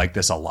you would like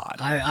this a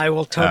lot. I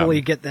will totally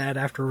get that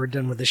after we're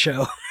done with the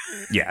show.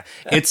 Yeah.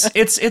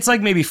 It's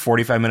maybe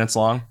 45 minutes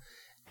long.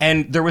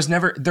 And there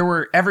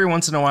were every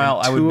once in a while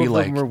I would be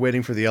like, 2 of them were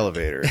waiting for the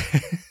elevator.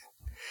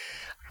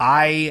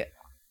 I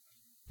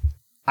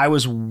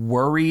was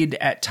worried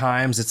at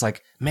times. It's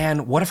like,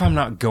 man, what if I'm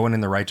not going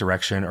in the right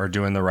direction or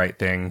doing the right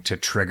thing to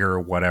trigger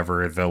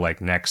whatever the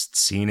next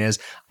scene is?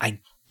 I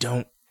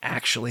don't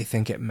actually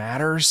think it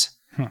matters.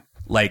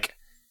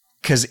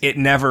 Cause it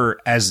never,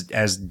 as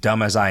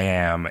dumb as I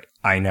am,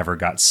 I never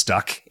got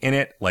stuck in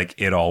it.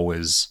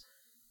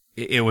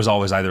 It was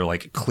always either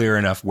clear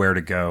enough where to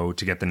go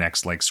to get the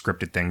next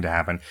scripted thing to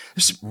happen.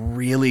 There's some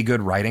really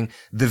good writing.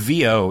 The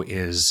VO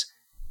is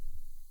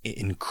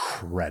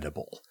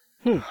incredible.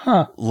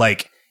 Huh.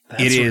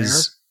 It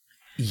is,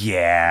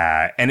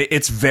 yeah, and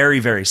it's very,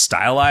 very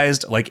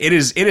stylized. It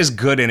is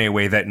good in a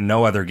way that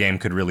no other game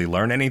could really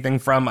learn anything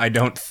from. I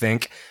don't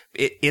think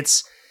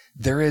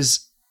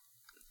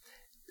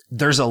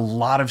there's a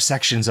lot of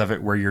sections of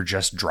it where you're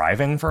just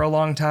driving for a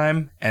long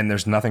time and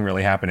there's nothing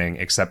really happening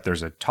except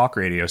there's a talk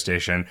radio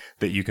station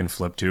that you can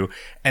flip to.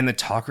 And the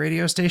talk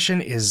radio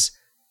station is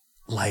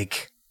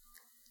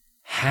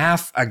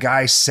half a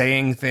guy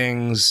saying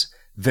things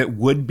that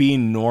would be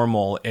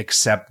normal,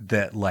 except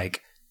that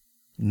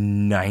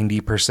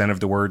 90% of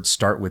the words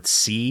start with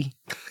C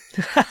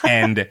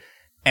and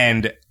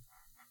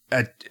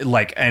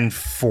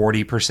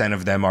 40%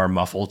 of them are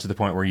muffled to the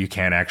point where you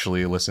can't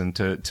actually listen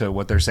to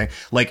what they're saying.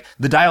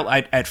 The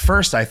dialogue, at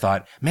first I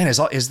thought, man,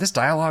 is this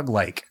dialogue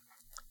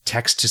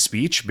text to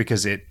speech?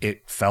 Because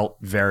it felt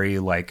very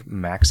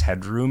Max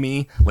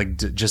Headroom-y,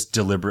 just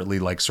deliberately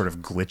sort of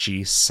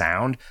glitchy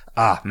sound.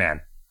 Ah, man,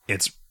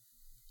 it's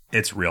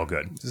real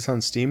good. Is this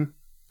on Steam?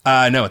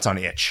 No, it's on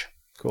Itch.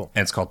 Cool.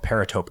 And it's called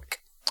Paratopic.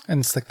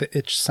 And it's the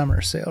Itch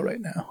summer sale right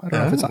now. I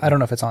don't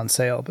know if it's on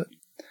sale, but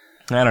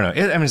I don't know.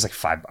 It's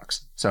 $5.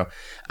 So,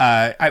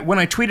 when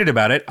I tweeted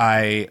about it,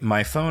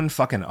 my phone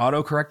fucking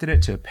auto-corrected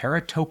it to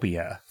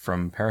Paratopia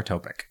from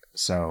Paratopic.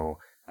 So,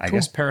 I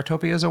guess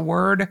Paratopia is a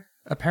word,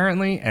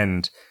 apparently,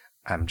 and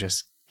I'm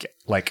just,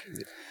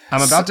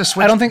 I'm about to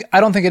switch. I don't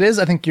think it is.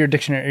 I think your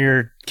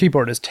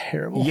keyboard is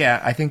terrible.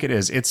 Yeah, I think it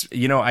is. It's,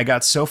 I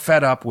got so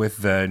fed up with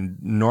the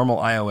normal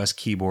iOS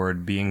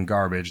keyboard being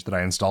garbage that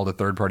I installed a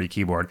third-party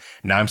keyboard.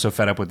 Now I'm so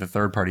fed up with the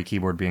third-party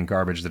keyboard being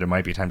garbage that it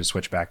might be time to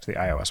switch back to the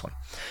iOS one.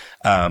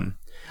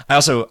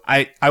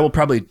 I will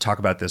probably talk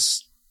about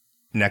this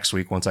next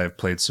week once I've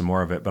played some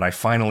more of it, but I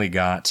finally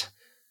got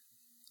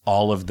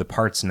all of the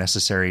parts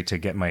necessary to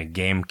get my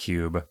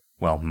GameCube,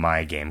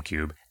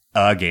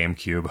 a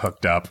GameCube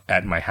hooked up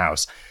at my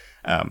house.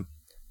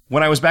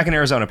 When I was back in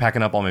Arizona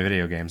packing up all my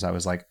video games, I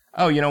was like,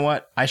 oh, you know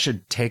what? I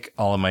should take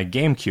all of my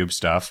GameCube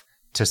stuff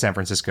to San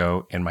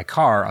Francisco in my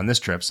car on this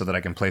trip so that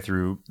I can play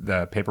through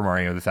the Paper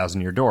Mario: The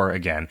Thousand Year Door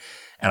again.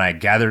 And I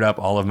gathered up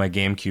all of my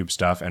GameCube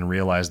stuff and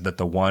realized that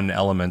the one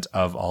element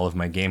of all of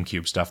my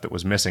GameCube stuff that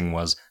was missing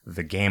was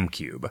the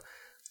GameCube.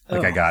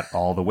 I got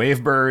all the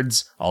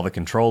Wavebirds, all the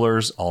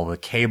controllers, all the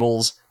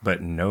cables,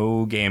 but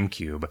no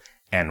GameCube.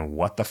 And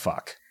what the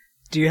fuck?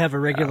 Do you have a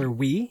regular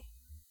Wii?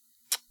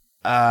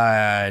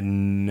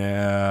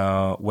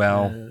 No.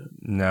 Well,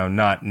 no,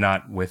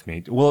 not with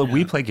me. Will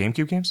we play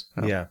GameCube games?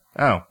 No. Yeah.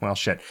 Oh, well,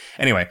 shit.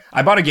 Anyway,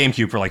 I bought a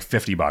GameCube for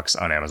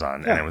 $50 on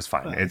Amazon, and it was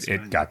fine.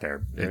 It got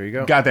there. There you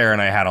go. Got there,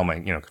 and I had all my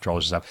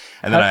controllers and stuff.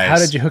 And then how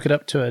did you hook it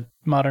up to a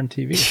modern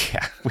TV?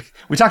 Yeah,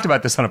 we talked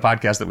about this on a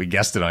podcast that we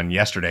guested on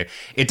yesterday.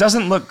 It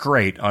doesn't look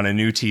great on a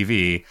new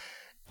TV,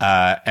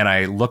 and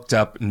I looked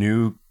up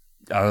new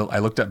I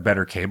looked up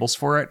better cables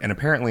for it, and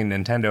apparently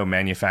Nintendo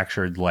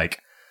manufactured like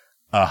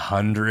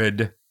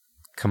 100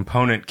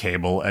 component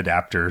cable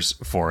adapters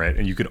for it,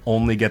 and you could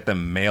only get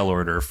them mail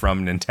order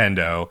from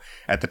Nintendo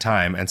at the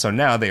time. And so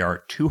now they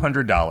are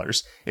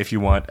 $200 if you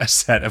want a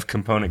set of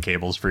component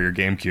cables for your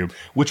GameCube,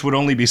 which would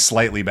only be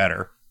slightly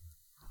better.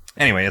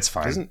 Anyway, it's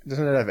fine. Doesn't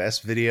it have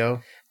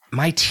S-Video?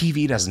 My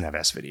TV doesn't have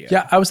S-Video.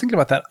 Yeah, I was thinking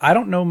about that. I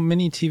don't know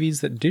many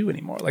TVs that do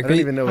anymore. Like I don't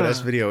even know what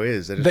S-Video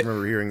is. I just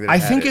remember hearing that. I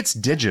think it's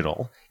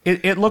digital.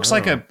 It looks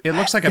like a it's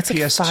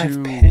PS2 like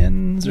 5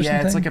 pins or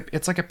yeah, something.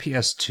 it's like a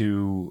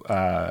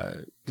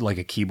PS2 like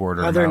a keyboard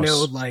or Are a there mouse.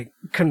 no like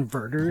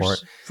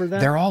converters for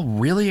that? They're all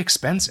really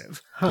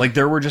expensive. Like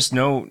there were just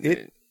no.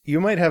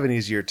 You might have an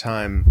easier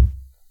time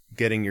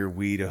getting your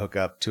Wii to hook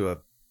up to a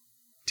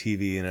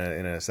TV in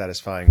a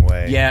satisfying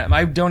way. Yeah,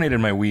 I donated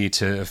my Wii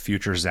to a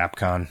future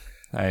ZapCon.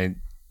 I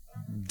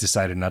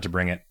decided not to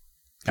bring it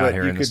out But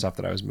here you in the could stuff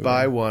that I was moving.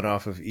 buy one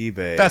off of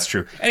eBay. That's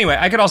true. Anyway,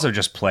 I could also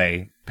just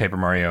play Paper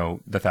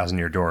Mario: The Thousand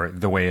Year Door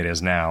the way it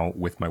is now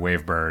with my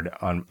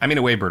Wavebird on. I mean,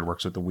 a Wavebird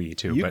works with the Wii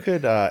too, You but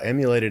could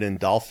emulate it in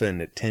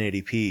Dolphin at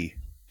 1080p.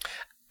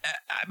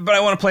 I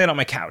want to play it on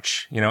my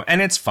couch,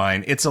 and it's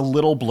fine. It's a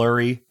little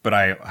blurry, but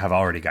I have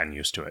already gotten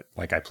used to it.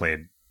 Like I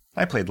played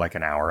like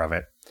an hour of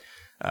it.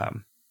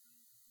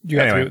 You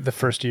got anyway. through the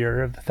first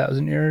year of the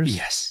 1,000 Years.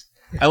 Yes.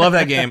 I love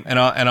that game, and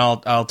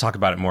I'll talk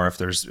about it more if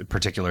there's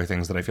particular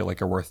things that I feel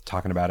like are worth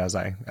talking about as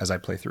I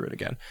play through it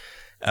again.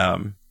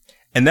 And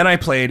then I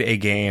played a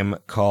game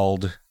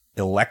called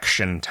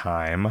Election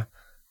Time,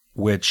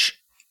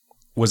 which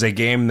was a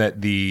game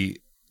that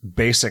the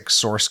basic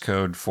source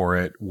code for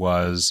it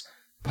was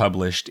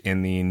published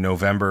in the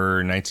November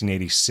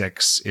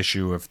 1986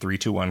 issue of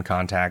 321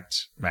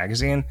 Contact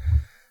magazine.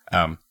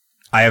 I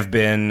have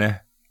been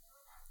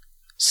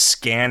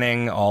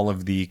scanning all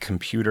of the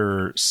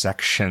computer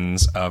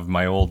sections of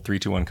my old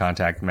 321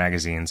 Contact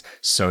magazines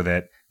so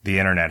that the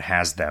internet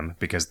has them,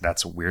 because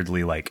that's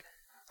weirdly like,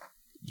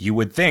 you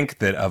would think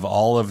that of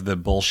all of the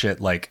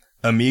bullshit like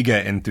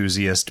Amiga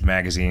enthusiast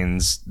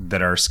magazines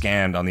that are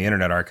scanned on the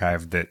Internet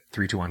Archive, that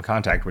 321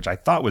 Contact, which I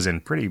thought was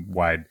in pretty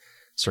wide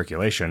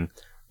circulation,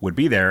 would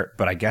be there,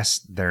 but I guess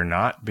they're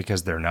not,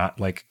 because they're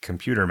not like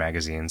computer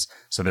magazines,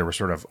 so they were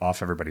sort of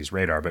off everybody's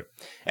radar. But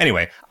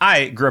anyway,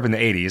 I grew up in the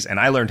 80s, and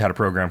I learned how to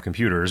program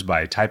computers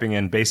by typing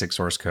in basic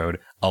source code,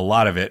 a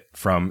lot of it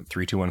from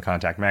 321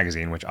 Contact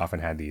magazine, which often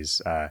had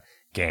these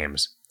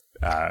games.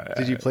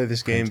 Did you play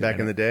this game back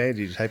in the day?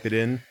 Did you type it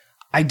in?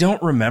 I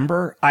don't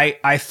remember.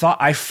 I thought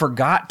I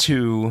forgot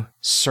to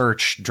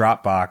search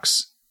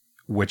Dropbox,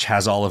 which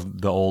has all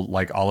of the old,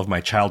 like all of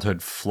my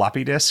childhood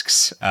floppy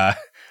disks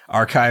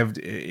archived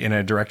in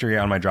a directory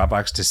on my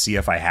Dropbox, to see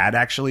if I had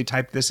actually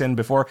typed this in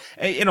before.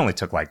 It only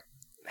took like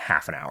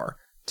half an hour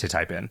to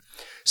type in.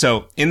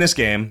 So in this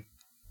game,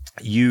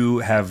 you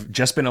have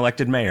just been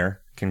elected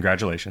mayor.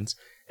 Congratulations.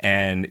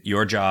 And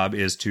your job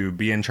is to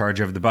be in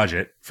charge of the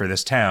budget for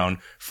this town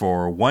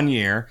for 1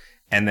 year.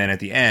 And then at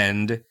the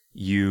end,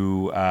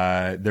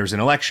 there's an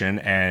election,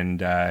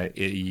 and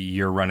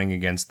you're running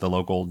against the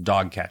local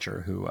dog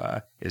catcher, who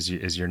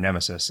is your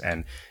nemesis,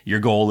 and your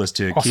goal is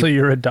to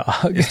You're a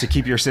dog. is to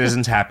keep your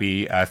citizens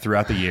happy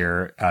throughout the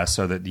year,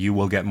 so that you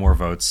will get more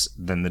votes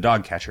than the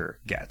dog catcher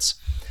gets.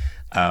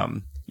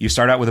 You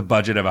start out with a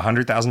budget of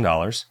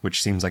 $100,000,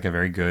 which seems like a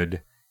very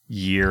good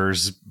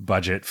year's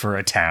budget for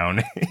a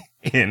town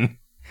in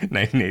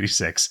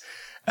 1986,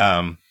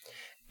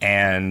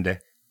 and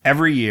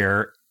every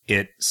year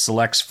it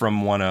selects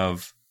from one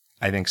of,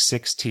 I think,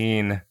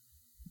 16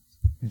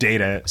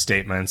 data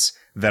statements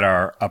that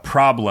are a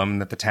problem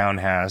that the town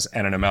has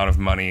and an amount of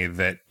money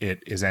that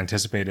it is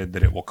anticipated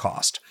that it will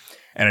cost.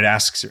 And it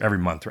asks every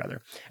month,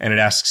 rather, and it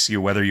asks you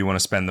whether you want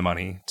to spend the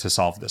money to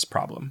solve this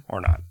problem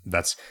or not.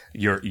 That's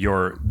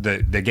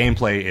the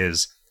gameplay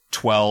is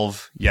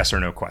 12 yes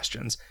or no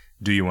questions.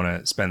 Do you want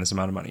to spend this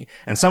amount of money?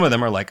 And some of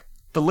them are like,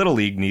 the Little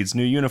League needs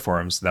new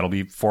uniforms. That'll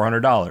be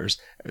 $400.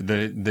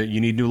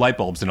 You need new light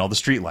bulbs in all the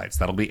streetlights.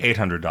 That'll be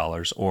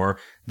 $800. Or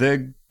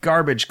the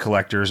garbage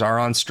collectors are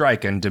on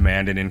strike and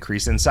demand an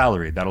increase in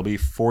salary. That'll be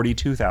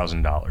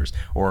 $42,000.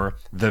 Or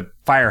the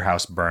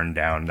firehouse burned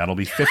down. That'll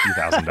be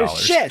 $50,000.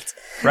 Shit.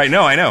 Right?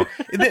 No, I know.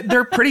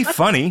 They're pretty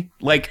funny.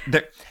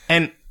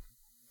 I'm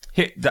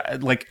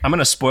going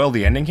to spoil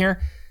the ending here.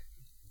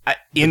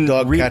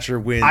 Dog catcher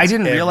wins. I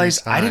didn't every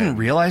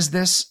realize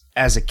this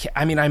as a kid.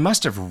 I mean, I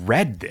must have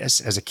read this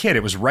as a kid.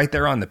 It was right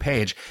there on the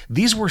page.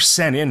 These were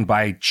sent in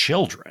by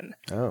children.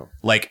 Oh.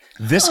 Like,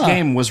 this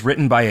game was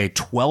written by a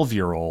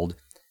 12-year-old.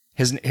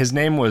 His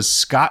name was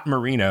Scott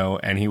Marino,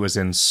 and he was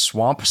in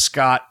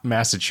Swampscott,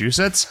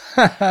 Massachusetts.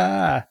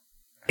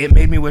 It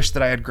made me wish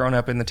that I had grown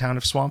up in the town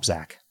of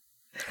Swampsack.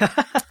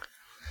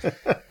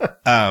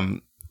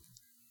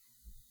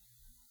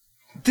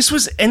 This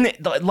was, and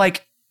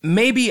like,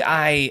 maybe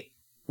I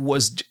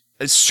was...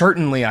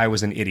 Certainly I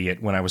was an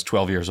idiot when I was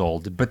 12 years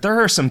old, but there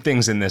are some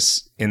things in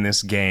this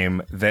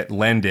game that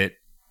lend it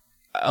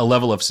a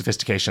level of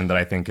sophistication that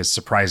I think is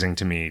surprising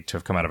to me to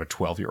have come out of a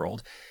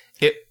 12-year-old.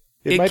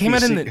 It might came be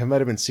out in it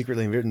might have been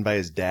secretly written by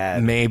his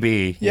dad.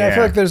 maybe. Yeah, I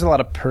feel like there's a lot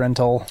of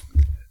parental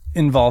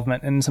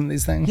involvement in some of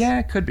these things. Yeah,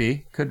 it could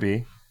be. Could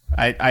be.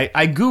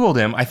 I Googled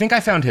him. I think I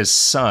found his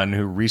son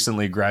who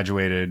recently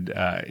graduated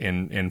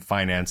in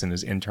finance and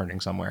is interning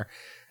somewhere.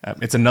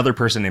 It's another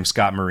person named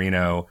Scott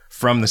Marino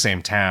from the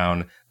same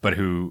town, but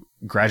who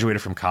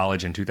graduated from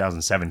college in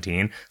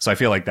 2017. So I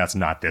feel like that's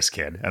not this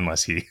kid,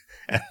 unless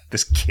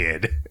this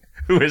kid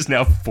who is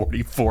now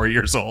 44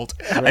 years old.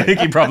 Right. I think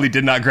he probably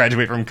did not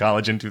graduate from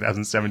college in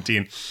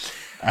 2017.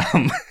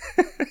 Anyway.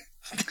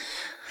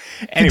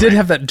 He did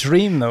have that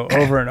dream though,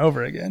 over and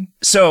over again.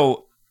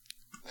 So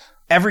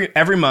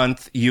every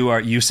month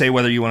you say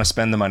whether you want to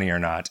spend the money or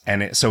not,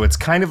 and so it's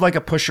kind of like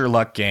a push your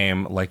luck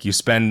game. Like you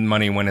spend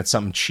money when it's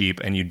something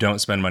cheap, and you don't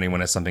spend money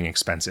when it's something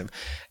expensive.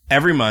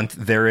 Every month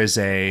there is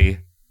a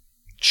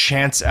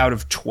chance out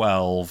of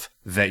 12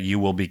 that you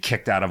will be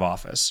kicked out of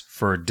office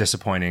for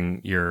disappointing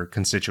your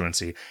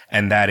constituency,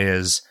 and that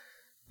is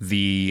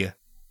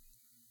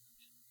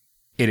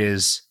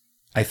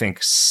I think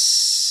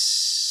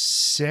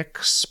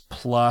 6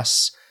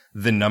 plus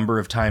the number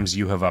of times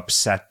you have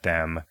upset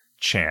them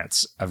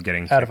chance of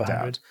getting kicked out of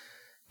 100.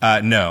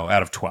 No,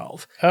 out of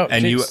 12. Oh,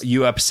 and geez.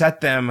 you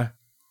upset them.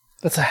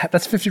 That's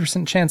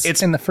 50% chance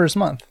It's in the first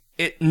month.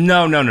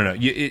 No.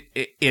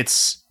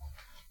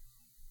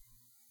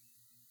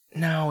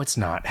 No, it's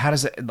not. How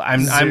does it?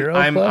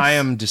 I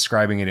am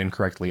describing it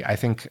incorrectly. I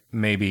think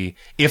maybe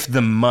if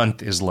the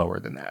month is lower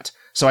than that.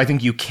 So I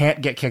think you can't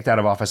get kicked out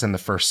of office in the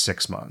first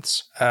 6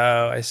 months.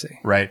 Oh, I see.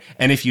 Right.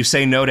 And if you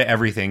say no to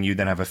everything, you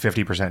then have a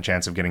 50%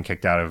 chance of getting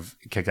kicked out of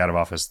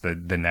office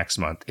the next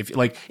month.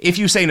 If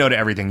you say no to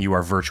everything, you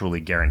are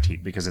virtually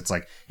guaranteed, because it's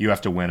like you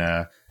have to win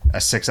a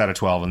 6 out of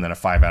 12 and then a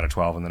 5 out of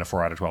 12 and then a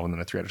 4 out of 12 and then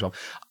a 3 out of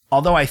 12.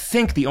 Although I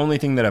think the only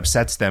thing that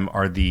upsets them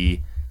are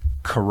the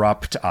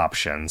corrupt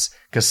options,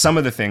 because some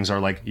of the things are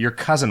like your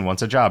cousin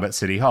wants a job at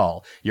City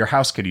Hall. Your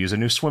house could use a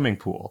new swimming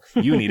pool.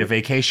 You need a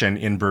vacation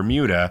in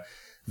Bermuda.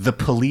 The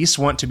police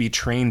want to be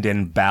trained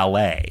in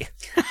ballet.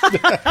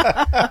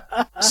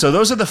 So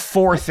those are the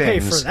 4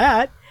 things. Pay for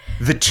that.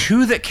 The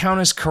 2 that count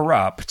as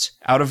corrupt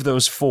out of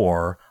those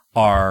 4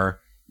 are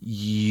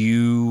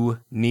you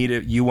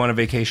want a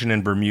vacation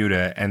in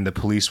Bermuda and the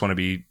police want to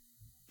be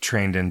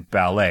trained in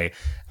ballet.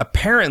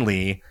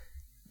 Apparently,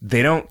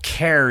 they don't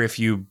care if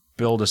you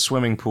build a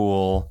swimming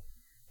pool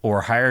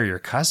or hire your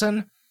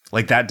cousin.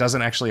 Like, that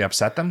doesn't actually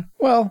upset them.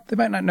 Well, they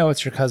might not know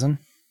it's your cousin.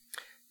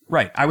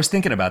 Right. I was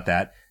thinking about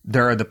that.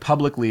 There are the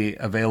publicly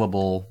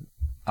available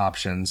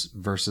options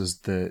versus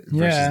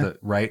the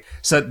right.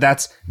 So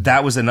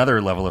that was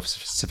another level of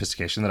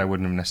sophistication that I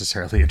wouldn't have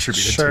necessarily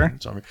attributed to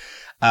it.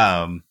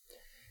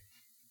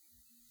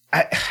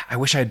 I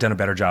wish I had done a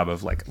better job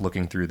of like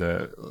looking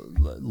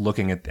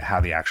at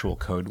how the actual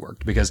code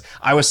worked, because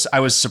I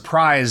was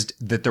surprised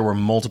that there were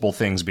multiple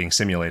things being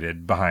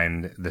simulated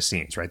behind the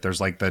scenes, right?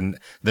 There's like the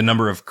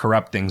number of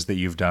corrupt things that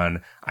you've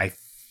done, I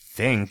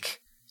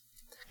think,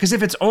 because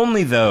if it's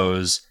only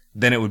those,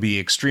 then it would be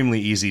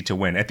extremely easy to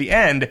win. At the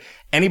end,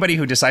 anybody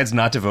who decides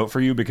not to vote for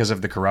you because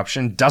of the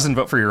corruption doesn't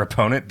vote for your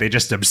opponent. They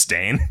just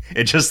abstain.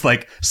 It just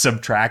like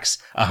subtracts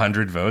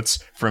 100 votes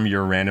from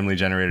your randomly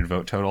generated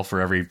vote total for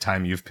every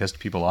time you've pissed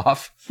people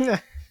off. Then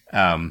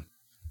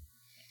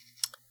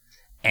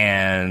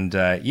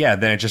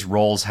it just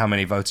rolls how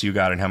many votes you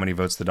got and how many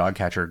votes the dog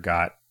catcher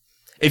got.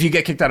 If you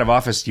get kicked out of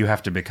office, you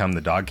have to become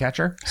the dog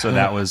catcher. So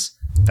that was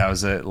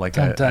a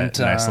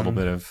nice little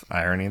bit of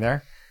irony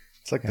there.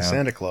 It's like the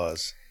Santa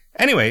Claus.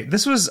 Anyway,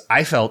 this was,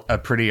 I felt, a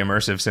pretty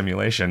immersive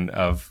simulation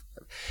of...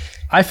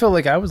 I feel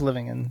like I was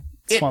living in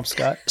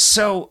Swampscott.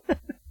 So,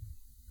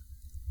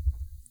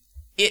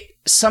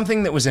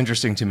 something that was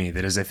interesting to me,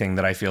 that is a thing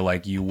that I feel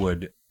like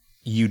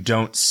you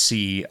don't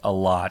see a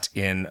lot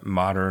in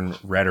modern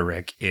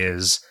rhetoric,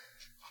 is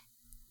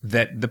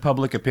that the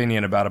public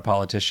opinion about a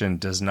politician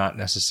does not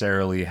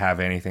necessarily have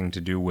anything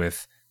to do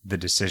with the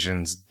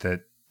decisions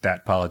that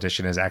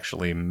politician is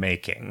actually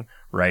making,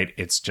 right?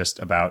 It's just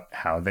about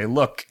how they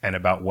look and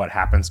about what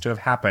happens to have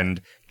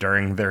happened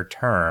during their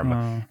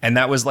term. And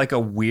that was like a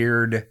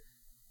weird,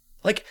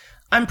 like,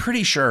 I'm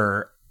pretty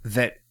sure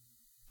that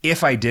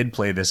if I did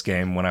play this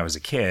game when I was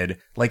a kid,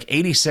 like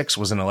 86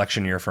 was an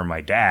election year for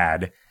my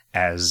dad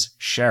as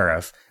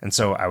sheriff. And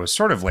so I was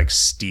sort of like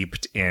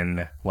steeped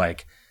in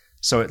like,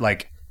 so it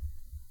like,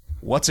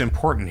 what's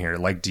important here?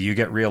 Like, do you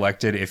get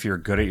reelected if you're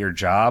good at your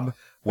job?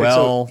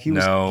 Well,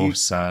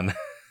 son.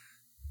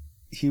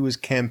 He was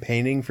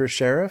campaigning for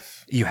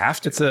sheriff? You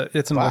have to.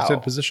 It's an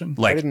elected position.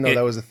 Like, I didn't know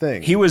that was a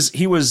thing. He was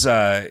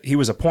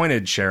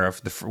appointed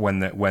sheriff when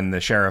the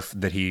sheriff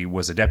that he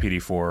was a deputy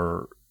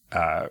for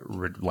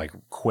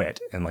quit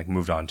and like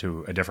moved on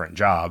to a different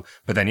job.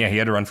 But then he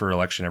had to run for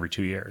election every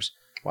 2 years.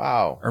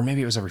 Wow. Or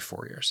maybe it was every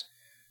 4 years.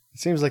 It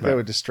seems like that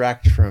would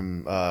distract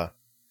from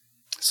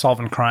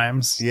solving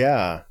crimes.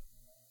 Yeah.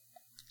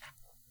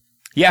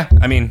 Yeah,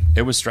 I mean,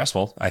 it was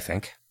stressful, I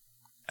think.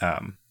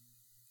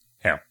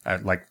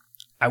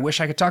 I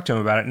wish I could talk to him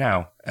about it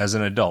now as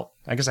an adult.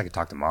 I guess I could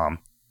talk to Mom.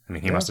 I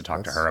mean, he must have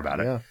talked to her about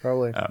it. Yeah,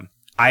 probably.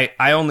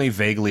 I only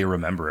vaguely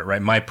remember it,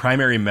 right? My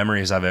primary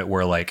memories of it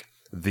were like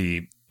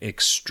the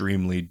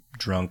extremely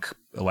drunk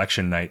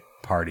election night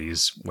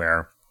parties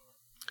where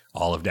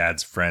all of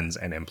Dad's friends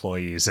and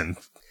employees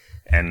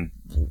and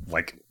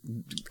like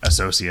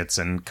associates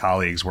and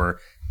colleagues were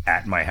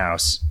at my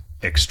house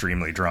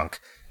extremely drunk.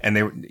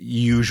 And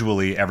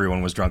usually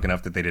everyone was drunk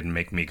enough that they didn't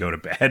make me go to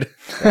bed.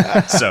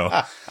 So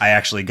I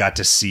actually got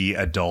to see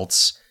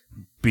adults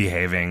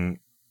behaving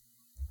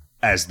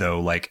as though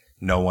like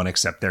no one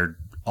except their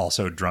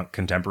also drunk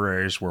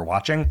contemporaries were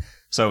watching.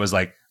 So it was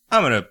like,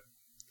 I'm going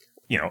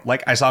to,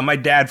 like I saw my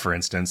dad, for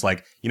instance,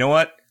 like, you know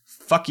what?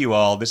 Fuck you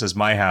all. This is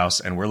my house.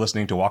 And we're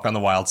listening to Walk on the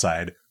Wild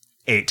Side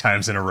 8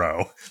 times in a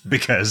row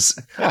because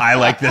I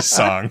like this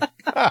song.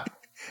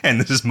 And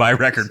this is my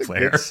record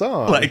player. Good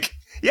song. Like,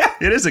 yeah,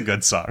 it is a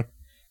good song.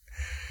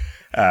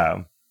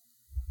 So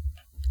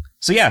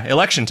yeah,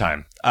 election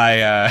time.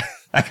 I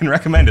can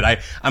recommend it.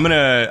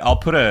 I'll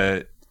put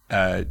a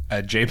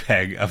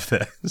JPEG of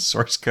the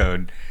source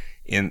code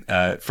in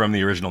from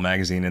the original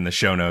magazine in the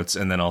show notes,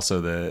 and then also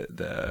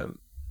the.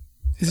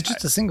 Is it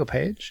just a single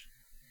page?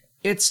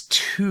 It's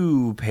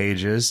 2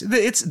 pages.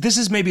 This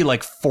is maybe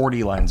like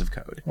 40 lines of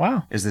code.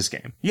 Wow, is this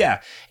game?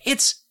 Yeah,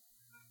 it's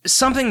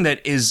something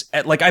that is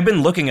like I've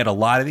been looking at a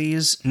lot of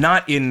these,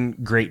 not in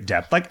great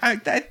depth. Like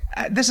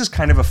this is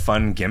kind of a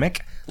fun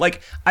gimmick.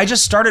 Like I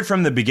just started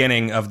from the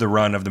beginning of the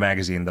run of the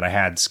magazine that I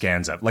had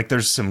scans of. Like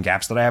there's some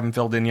gaps that I haven't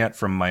filled in yet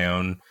from my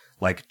own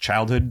like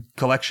childhood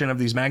collection of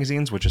these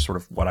magazines, which is sort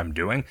of what I'm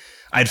doing.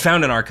 I'd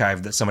found an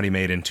archive that somebody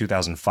made in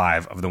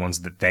 2005 of the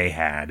ones that they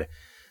had.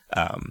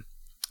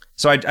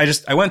 So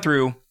I went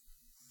through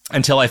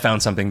until I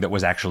found something that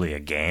was actually a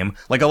game.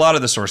 Like a lot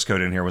of the source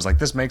code in here was like,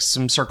 this makes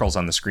some circles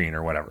on the screen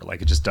or whatever.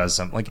 Like it just does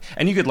something like,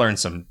 and you could learn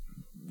some,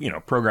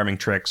 programming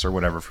tricks or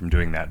whatever from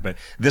doing that. But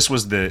this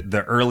was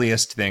the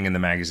earliest thing in the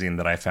magazine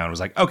that I found was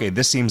like, okay,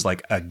 this seems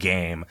like a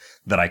game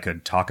that I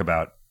could talk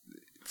about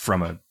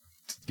from a,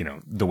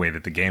 the way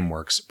that the game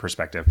works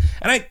perspective.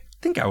 And I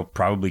think I will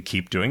probably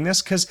keep doing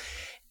this because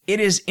it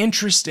is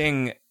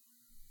interesting.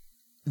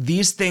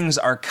 These things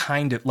are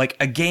kind of like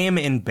a game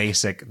in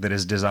BASIC that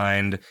is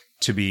designed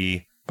to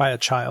be by a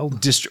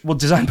child.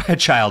 Designed by a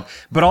child,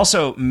 but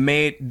also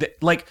made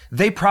like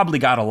they probably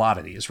got a lot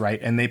of these, right?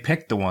 And they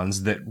picked the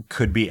ones that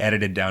could be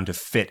edited down to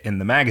fit in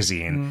the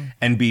magazine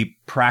and be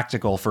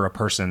practical for a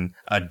person,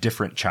 a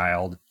different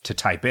child to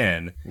type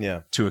in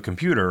to a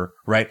computer,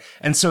 right?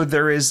 And so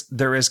there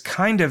is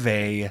kind of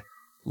a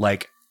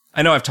like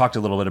I know I've talked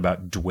a little bit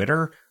about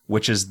Dwitter,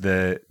 which is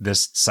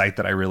this site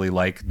that I really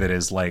like that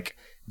is like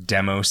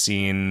demo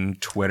scene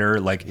Twitter.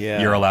 Like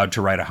you're allowed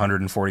to write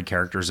 140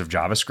 characters of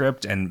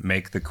JavaScript and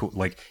make the cool,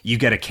 like you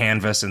get a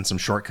canvas and some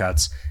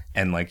shortcuts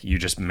and like you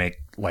just make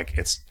like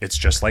it's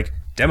just like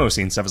demo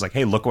scene stuff. It's like,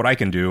 hey, look what I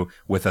can do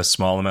with a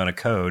small amount of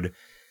code.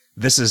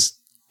 This is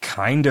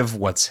kind of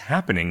what's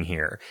happening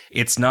here.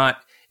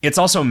 It's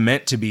also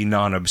meant to be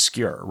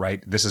non-obscure,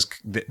 right? This is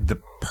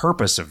the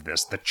purpose of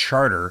this. The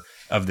charter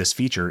of this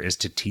feature is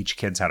to teach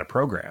kids how to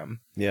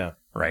program. Yeah.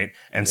 Right.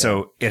 And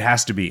so it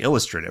has to be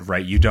illustrative,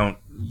 right?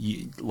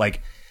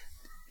 Like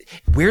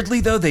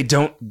weirdly though,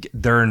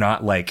 they're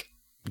not like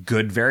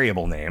good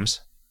variable names,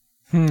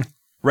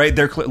 right?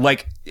 They're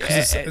like,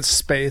 it's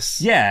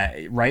space.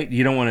 Yeah. Right.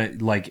 You don't want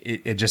to like,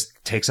 it just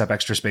takes up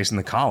extra space in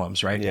the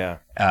columns, right? Yeah.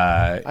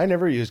 I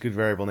never used good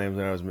variable names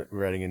when I was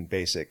writing in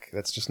BASIC.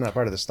 That's just not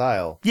part of the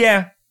style.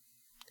 Yeah.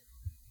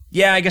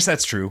 Yeah, I guess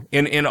that's true.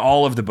 In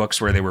all of the books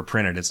where they were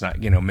printed, it's not,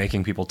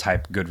 making people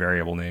type good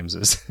variable names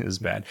is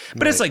bad.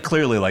 But It's like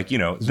clearly like,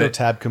 no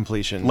tab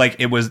completion. Like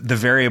it was the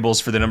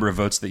variables for the number of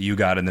votes that you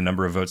got and the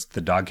number of votes that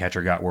the dog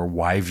catcher got were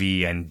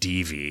YV and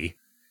DV.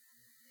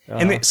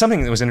 And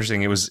something that was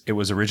interesting, it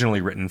was originally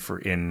written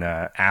in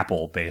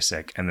Apple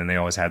BASIC, and then they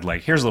always had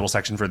like, here's a little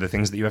section for the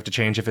things that you have to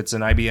change if it's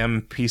an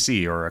IBM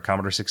PC or a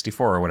Commodore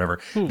 64 or whatever.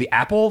 The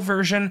Apple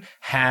version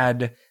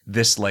had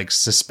this like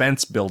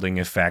suspense building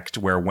effect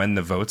where when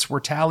the votes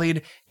were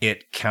tallied,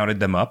 it counted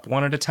them up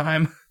one at a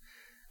time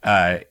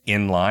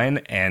in line,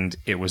 and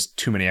it was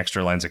too many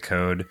extra lines of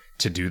code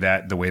to do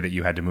that the way that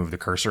you had to move the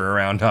cursor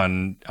around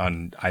on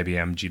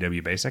IBM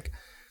GW BASIC.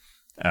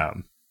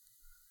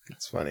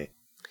 That's funny.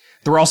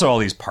 There were also all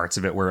these parts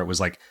of it where it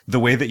was like the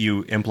way that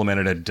you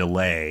implemented a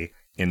delay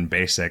in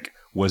BASIC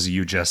was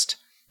you just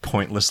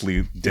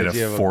pointlessly did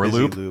a for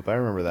loop. I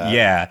remember that.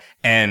 Yeah.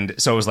 And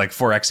so it was like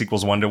for x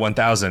equals 1 to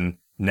 1000,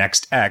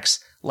 next x,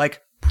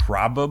 like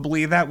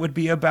probably that would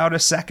be about a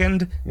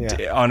second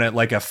on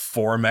like a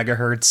 4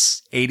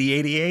 megahertz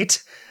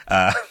 8088.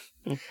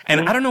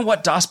 And I don't know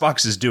what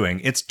DOSBox is doing.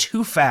 It's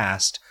too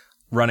fast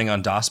running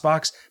on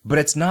DOSBox, but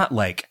it's not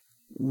like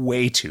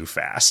way too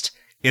fast.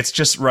 It's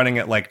just running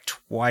at like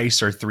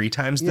twice or 3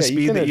 times the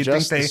speed that you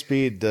think they the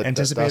speed that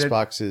anticipated.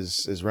 DOSBox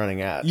is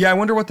running at. Yeah, I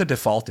wonder what the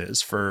default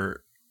is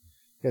for.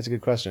 Yeah, that's a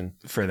good question.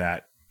 For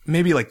that,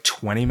 maybe like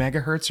 20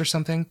 megahertz or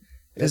something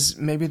is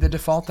maybe the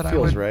default that I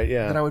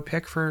would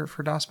pick for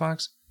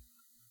DOSBox.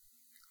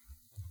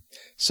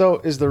 So,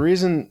 is the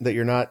reason that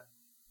you're not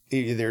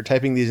they're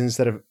typing these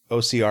instead of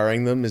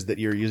OCRing them is that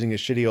you're using a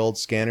shitty old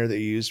scanner that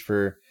you used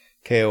for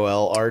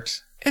KOL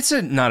art? It's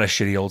not a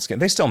shitty old scanner.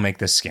 They still make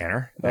this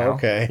scanner now. Oh,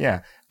 okay.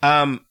 Yeah.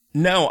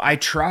 No, I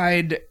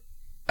tried.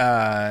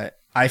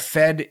 I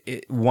fed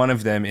one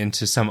of them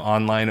into some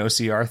online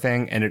OCR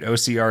thing, and it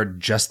OCR'd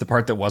just the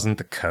part that wasn't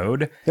the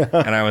code.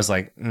 And I was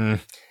like,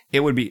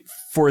 it would be,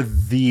 for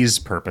these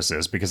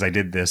purposes, because I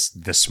did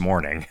this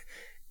morning,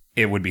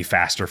 it would be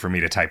faster for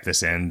me to type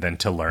this in than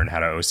to learn how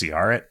to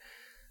OCR it.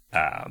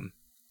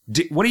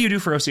 What do you do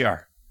for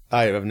OCR?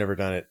 I've never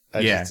done it.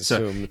 I just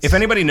assume if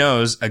anybody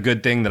knows a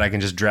good thing that I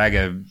can just drag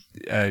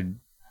a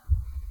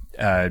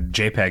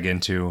JPEG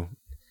into,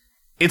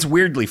 it's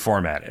weirdly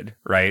formatted,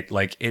 right?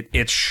 Like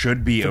it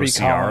should be 3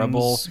 OCRable,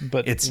 columns,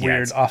 but it's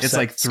weird offset it's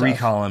like 3 stuff.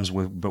 columns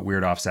but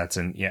weird offsets,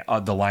 and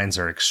the lines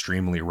are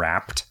extremely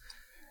wrapped.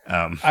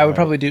 I would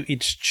probably do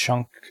each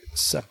chunk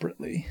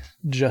separately,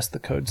 just the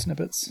code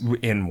snippets.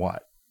 In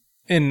what?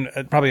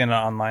 Probably in an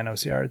online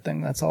OCR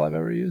thing. That's all I've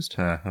ever used.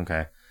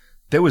 Okay.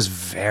 That was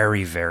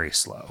very, very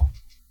slow.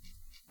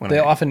 They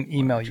often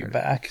email you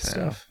back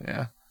stuff.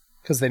 Yeah.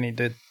 Because they need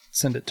to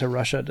send it to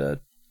Russia to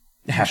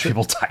Have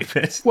people type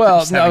it.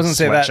 Well, Just no, I was having gonna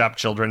say that- sweatshop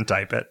children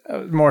type it.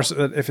 more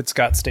so if it's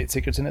got state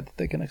secrets in it that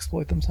they can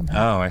exploit them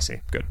somehow. Oh, I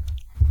see. Good.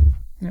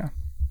 Yeah.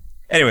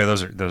 Anyway,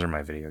 those are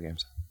my video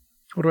games.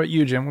 What about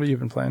you, Jim? What have you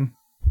been playing?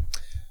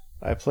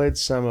 I played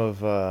some of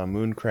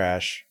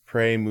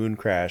Prey Moon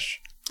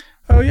Crash,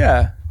 Oh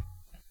yeah,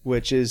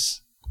 which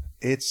is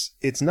it's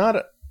not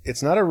a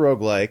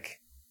roguelike,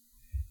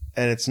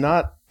 and it's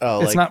not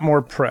it's not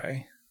more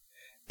Prey.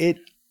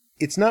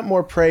 it's not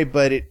more Prey,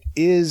 but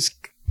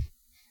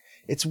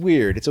it's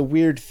weird. It's a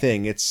weird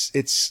thing.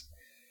 It's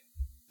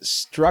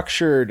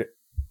structured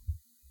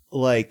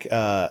like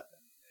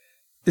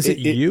Is it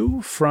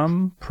you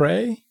from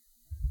Prey?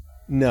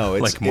 no,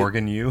 it's Like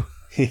Morgan you?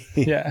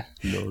 Yeah.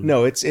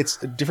 No, it's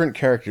different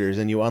characters,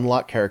 and you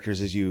unlock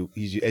characters as you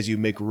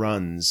make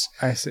runs.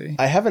 I see.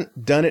 I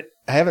haven't done it.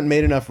 I haven't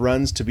made enough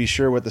runs to be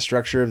sure what the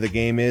structure of the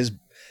game is,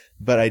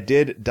 but I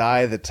did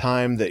die the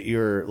time that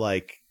you're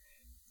like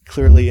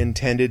clearly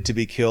intended to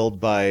be killed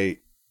by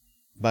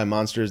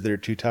monsters that are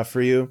too tough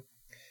for you.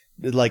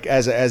 Like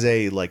as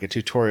a like a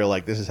tutorial,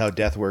 like this is how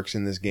death works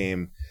in this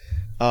game.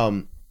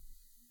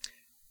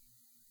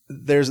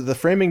 There's the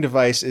framing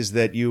device is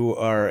that you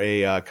are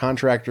a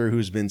contractor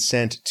who's been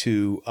sent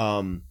to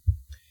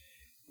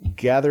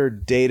gather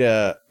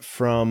data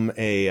from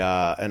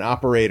an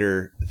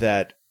operator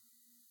that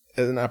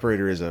an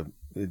operator is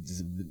it's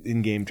an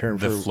in-game term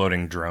The for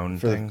floating drone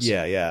things?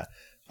 Yeah.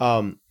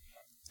 And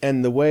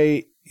the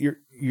way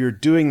you're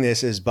doing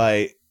this is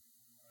by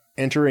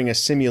entering a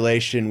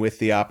simulation with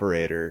the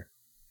operator,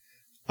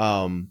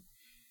 and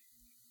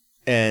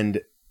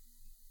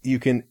you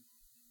can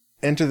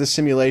enter the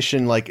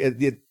simulation like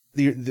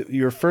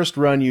your first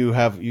run.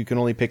 You can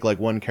only pick like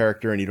one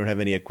character, and you don't have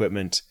any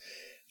equipment.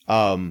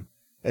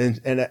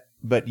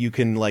 But you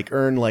can like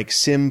earn like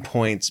sim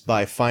points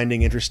by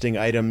finding interesting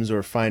items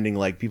or finding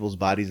like people's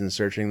bodies and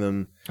searching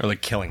them Or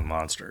like killing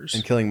monsters.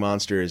 and killing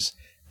monsters.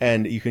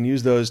 And you can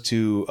use those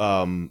to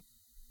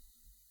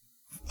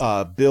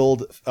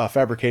build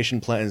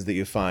fabrication plans that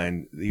you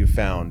found,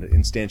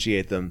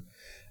 instantiate them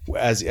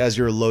as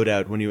your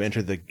loadout when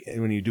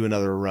you do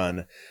another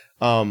run.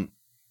 And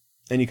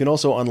you can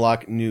also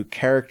unlock new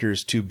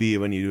characters to be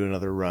when you do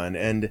another run.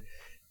 And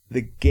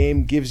the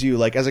game gives you,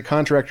 like, as a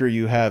contractor,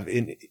 you have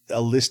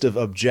a list of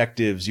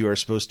objectives you are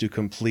supposed to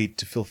complete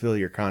to fulfill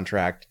your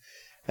contract.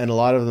 And a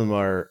lot of them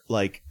are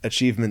like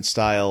achievement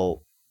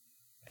style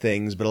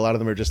things, but a lot of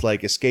them are just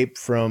like escape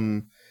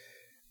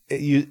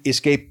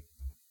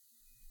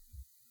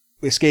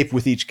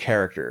with each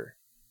character.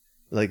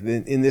 Like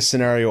in this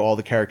scenario, all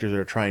the characters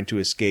are trying to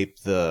escape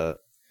the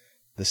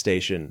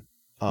station,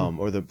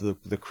 or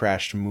the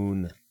crashed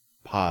moon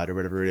pod or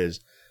whatever it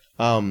is.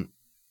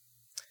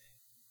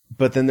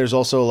 But then there's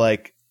also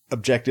like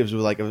objectives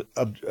with like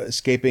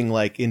escaping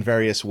like in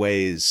various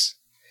ways.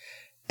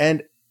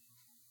 And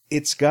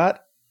it's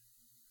got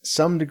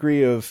some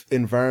degree of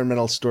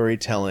environmental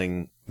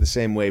storytelling the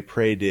same way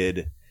Prey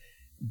did,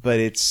 but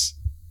it's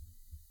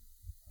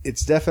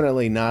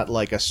definitely not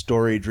like a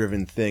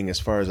story-driven thing as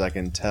far as I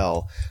can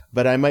tell,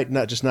 but I might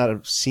not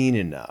have seen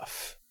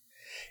enough.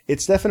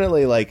 It's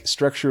definitely like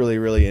structurally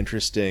really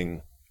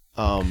interesting.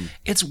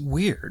 It's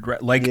weird,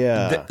 right? Like,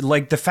 Yeah.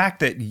 the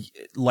fact that,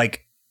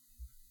 like,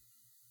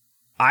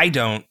 I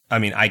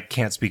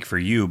can't speak for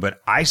you,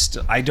 but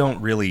I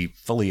don't really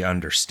fully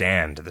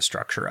understand the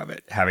structure of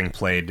it.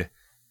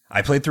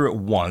 I played through it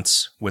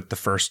once with the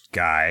first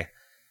guy,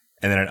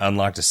 and then it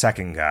unlocked a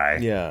second guy.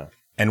 Yeah.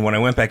 And when I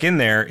went back in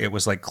there, it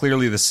was like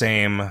clearly the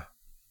same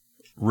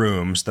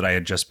rooms that I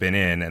had just been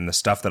in, and the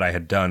stuff that I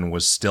had done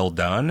was still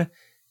done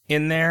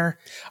in there.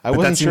 I But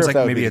wasn't sure seems if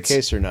that would maybe be the it's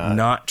case or not.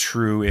 Not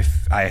true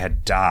if I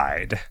had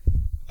died.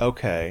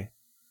 Okay.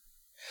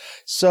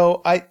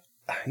 So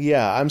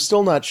I'm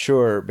still not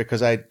sure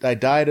because I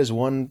died as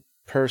one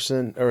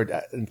person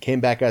and came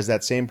back as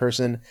that same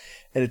person,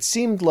 and it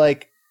seemed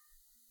like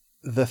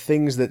the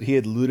things that he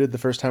had looted the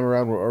first time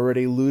around were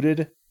already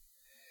looted.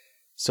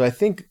 So I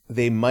think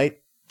they might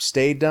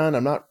stay done.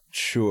 I'm not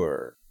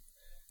sure.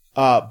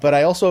 But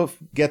I also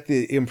get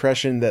the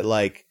impression that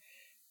like,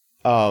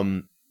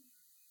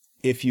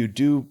 if you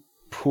do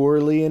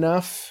poorly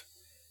enough,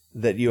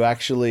 that you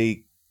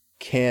actually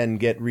can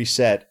get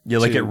reset. Yeah,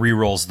 like it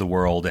re-rolls the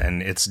world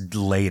and it's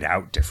laid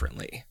out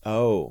differently.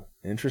 Oh,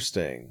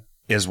 interesting.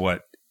 Is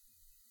what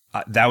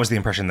that was the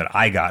impression that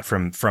I got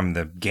from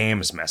the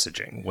game's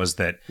messaging, was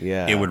that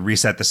it would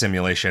reset the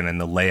simulation and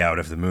the layout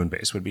of the moon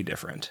base would be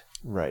different.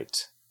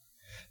 Right.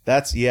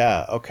 That's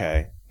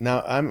okay.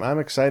 Now I'm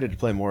excited to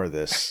play more of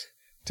this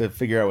to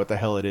figure out what the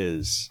hell it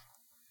is.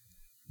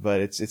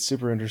 But it's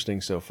super interesting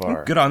so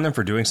far. Good on them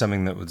for doing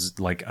something that was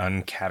like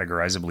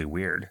uncategorizably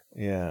weird.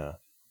 Yeah.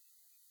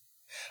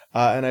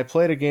 And I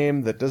played a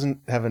game that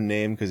doesn't have a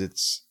name because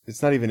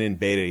it's not even in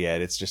beta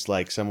yet. It's just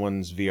like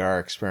someone's VR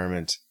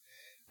experiment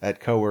at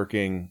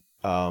co-working.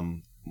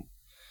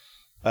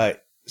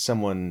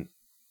 Someone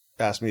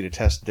asked me to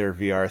test their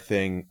VR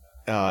thing,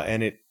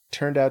 and it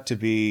turned out to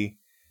be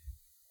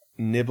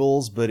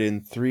Nibbles, but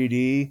in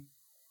 3D.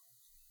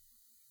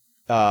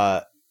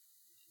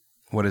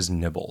 What is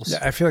Nibbles? Yeah,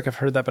 I feel like I've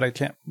heard that, but I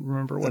can't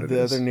remember what it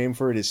is. The other name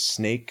for it is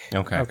Snake.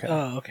 Okay.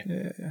 Oh, okay.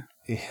 Yeah.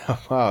 Yeah,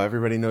 wow,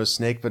 everybody knows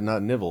Snake, but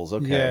not Nibbles.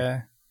 Okay.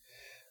 Yeah.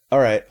 All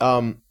right.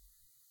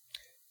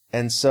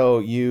 And so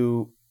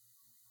you're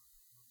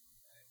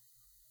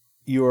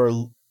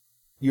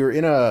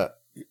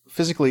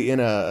physically in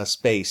a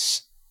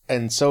space,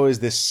 and so is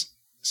this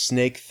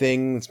snake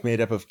thing that's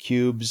made up of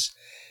cubes,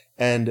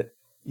 and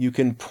you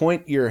can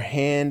point your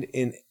hand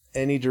in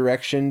any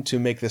direction to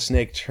make the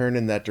snake turn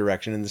in that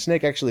direction, and the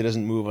snake actually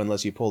doesn't move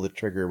unless you pull the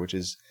trigger, which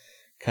is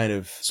kind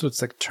of... So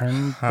it's like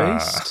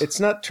turn-based? It's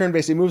not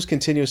turn-based. It moves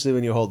continuously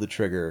when you hold the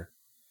trigger.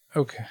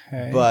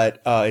 Okay.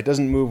 But it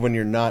doesn't move when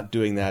you're not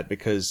doing that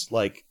because,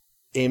 like,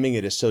 aiming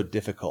it is so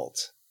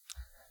difficult.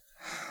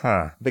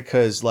 Huh.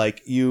 Because,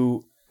 like,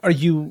 Are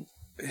you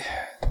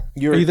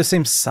the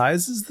same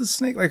size as the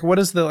snake? Like, what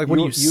is what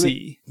do you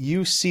see?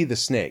 You see the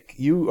snake.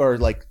 You are,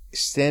 like,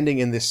 standing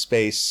in this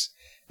space,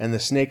 and the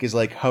snake is,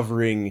 like,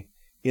 hovering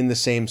in the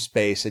same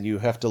space, and you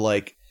have to,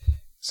 like...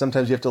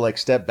 Sometimes you have to, like,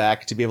 step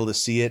back to be able to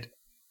see it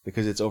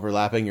because it's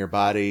overlapping your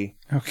body.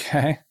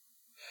 Okay.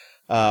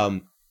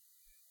 And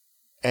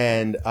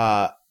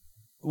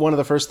one of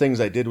the first things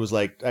I did was,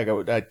 like,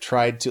 I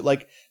tried to...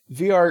 Like,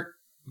 VR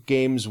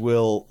games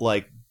will,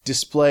 like,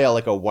 display,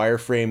 like, a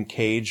wireframe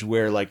cage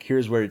where, like,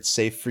 here's where it's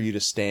safe for you to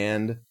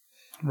stand.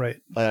 Right.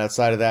 And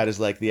outside of that is,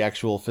 like, the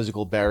actual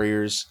physical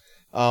barriers.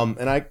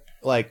 And I,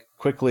 like,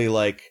 quickly,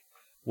 like...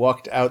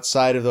 walked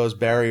outside of those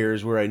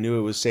barriers where I knew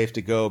it was safe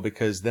to go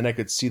because then I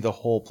could see the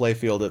whole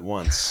playfield at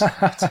once.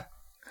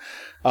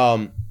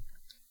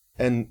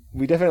 And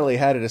we definitely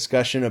had a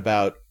discussion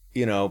about,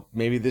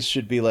 maybe this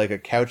should be like a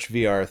couch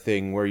VR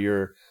thing where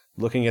you're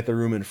looking at the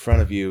room in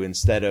front of you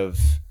instead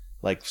of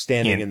like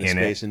standing in the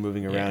space and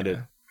moving around it.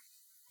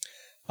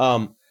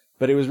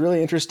 But it was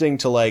really interesting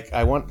to like,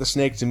 I want the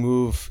snake to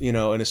move, in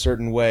a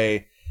certain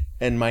way,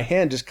 and my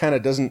hand just kind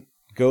of doesn't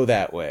go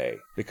that way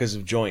because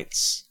of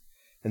joints.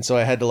 And so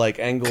I had to like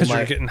angle because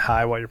you're getting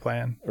high while you're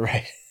playing,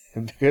 right?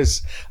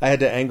 Because I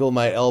had to angle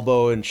my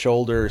elbow and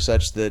shoulder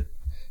such that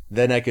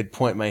then I could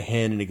point my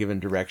hand in a given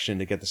direction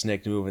to get the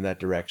snake to move in that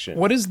direction.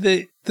 What is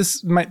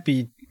this might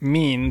be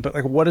mean, but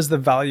like, what is the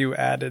value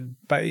added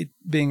by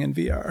being in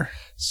VR?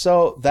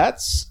 So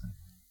that's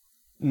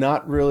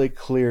not really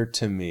clear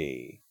to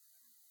me.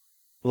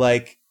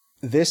 Like,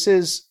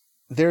 there's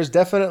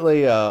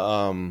definitely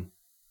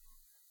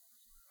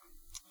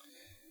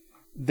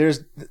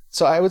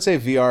so I would say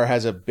VR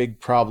has a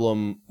big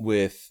problem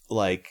with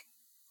like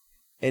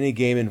any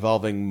game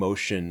involving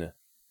motion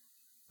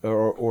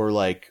or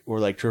like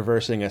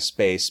traversing a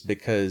space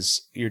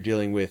because you're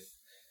dealing with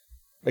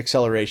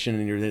acceleration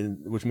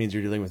and which means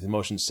you're dealing with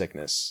motion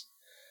sickness.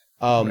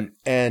 Right.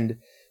 And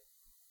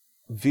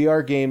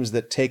VR games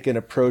that take an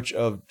approach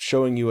of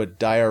showing you a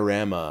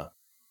diorama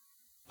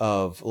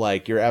of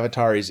like your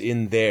avatar is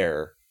in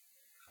there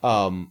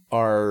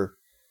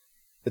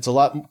it's a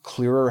lot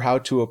clearer how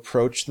to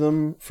approach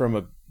them from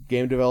a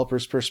game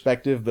developer's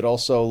perspective, but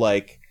also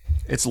like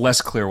it's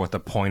less clear what the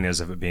point is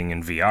of it being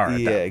in VR.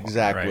 Yeah,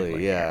 exactly. Point, right?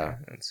 Like, yeah.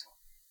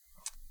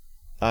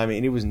 I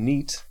mean, it was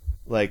neat.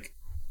 Like,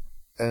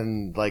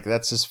 and like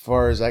that's as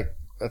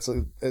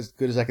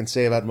good as I can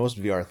say about most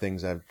VR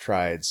things I've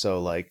tried. So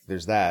like,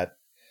 there's that.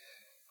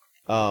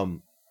 But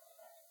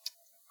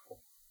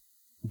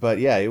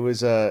yeah, it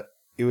was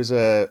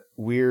a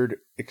weird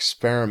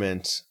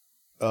experiment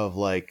of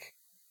like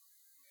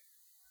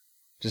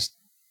just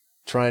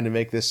trying to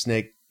make this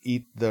snake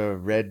eat the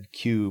red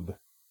cube,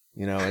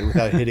 and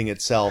without hitting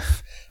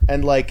itself,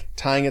 and like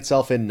tying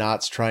itself in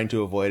knots, trying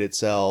to avoid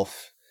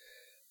itself.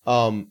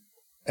 And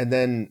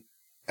then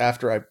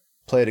after I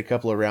played a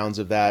couple of rounds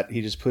of that,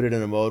 he just put it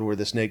in a mode where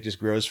the snake just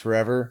grows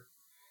forever.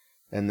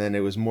 And then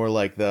it was more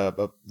like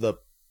the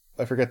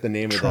I forget the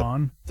name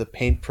Tron? of the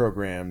paint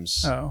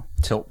programs. Oh,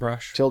 Tilt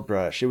Brush.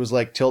 It was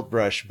like Tilt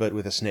Brush, but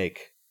with a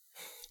snake.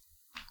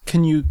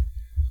 Can you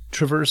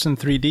traverse in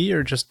 3D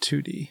or just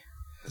 2D?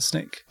 The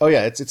snake. Oh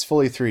yeah, it's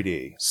fully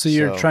 3D. So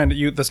you're trying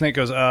to the snake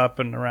goes up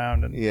and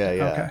around and Yeah.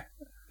 Okay.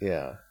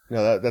 Yeah.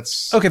 No,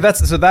 that's Okay,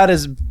 that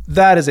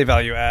is a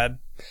value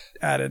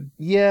added.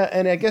 Yeah,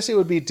 and I guess it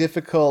would be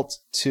difficult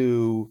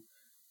to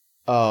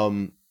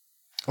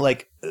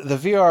like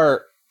the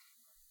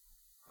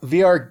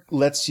VR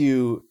lets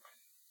you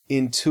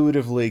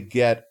intuitively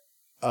get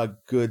a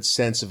good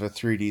sense of a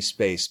 3D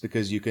space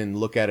because you can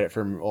look at it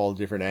from all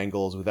different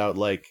angles without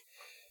like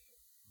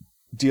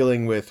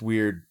dealing with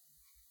weird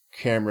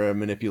camera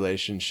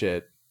manipulation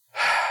shit.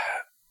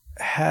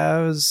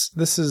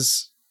 This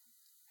is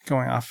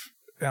going off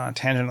on a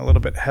tangent a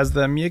little bit. Has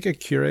the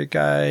Miyagakure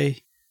guy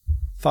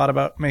thought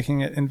about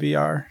making it in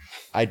VR?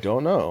 I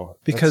don't know.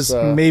 Because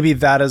maybe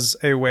that is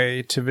a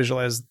way to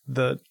visualize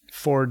the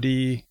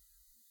 4D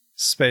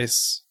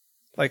space.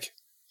 Like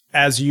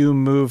as you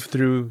move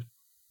through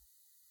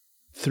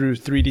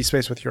 3D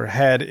space with your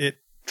head, it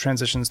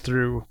transitions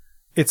through.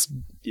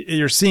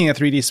 You're seeing a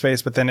 3D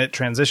space, but then it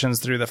transitions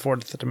through the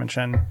fourth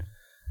dimension.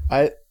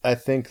 I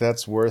think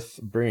that's worth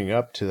bringing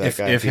up to that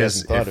guy if he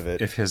hasn't thought of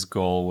it. If his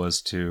goal was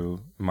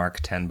to Mark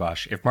Ten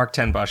Bosch, if Mark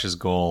Ten Bosch's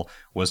goal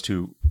was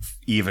to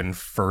even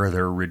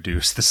further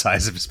reduce the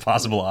size of his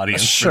possible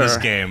audience for this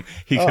game,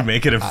 he could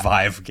make it a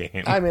Vive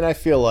game. I mean, I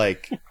feel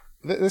like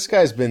this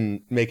guy's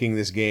been making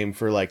this game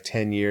for like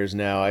 10 years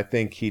now. I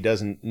think he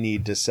doesn't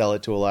need to sell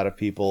it to a lot of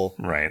people.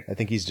 Right. I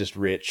think he's just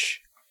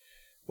rich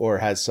or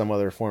has some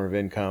other form of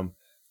income.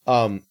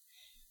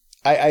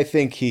 I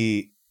think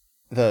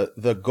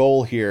the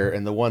goal here,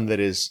 and the one that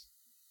is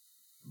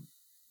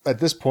at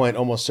this point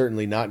almost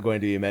certainly not going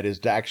to be met, is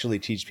to actually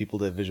teach people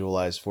to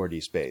visualize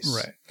 4D space.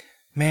 Right.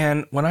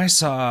 Man, when I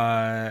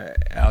saw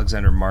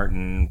Alexander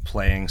Martin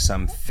playing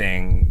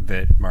something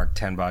that Mark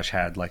Ten Bosch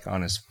had like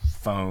on his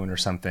phone or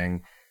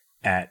something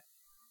at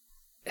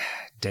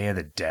Day of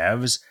the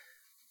Devs,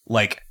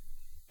 like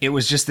it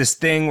was just this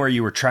thing where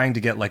you were trying to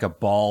get like a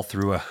ball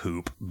through a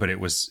hoop, but it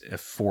was a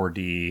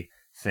 4D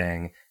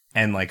thing,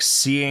 and like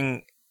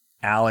seeing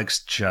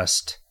Alex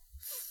just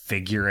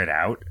figure it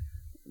out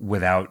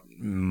without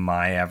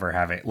my ever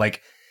having,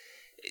 like,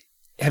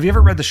 have you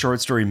ever read the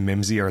short story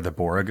Mimsy or the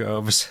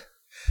Borogoves?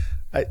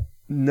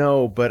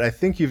 No, but I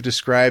think you've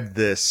described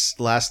this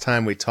last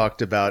time we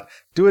talked about.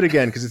 Do it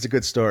again because it's a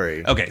good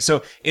story. Okay,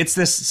 so it's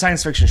this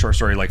science fiction short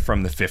story like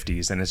from the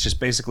 50s, and it's just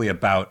basically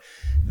about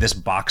this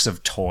box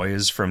of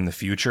toys from the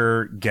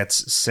future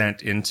gets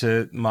sent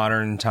into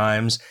modern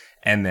times,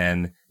 and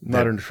then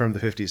from the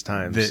 50s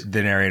times.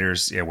 The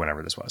narrator's,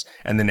 whenever this was,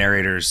 and the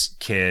narrator's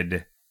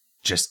kid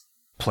just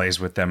plays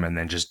with them and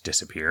then just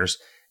disappears,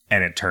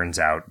 and it turns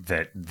out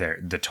that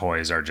the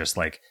toys are just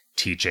like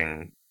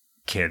teaching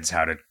kids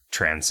how to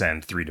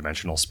transcend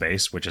three-dimensional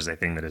space, which is a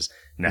thing that is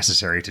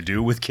necessary to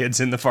do with kids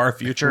in the far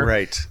future.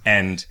 Right.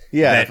 And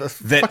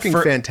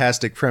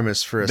fantastic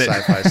premise for a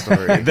sci-fi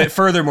story. That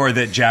furthermore,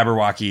 that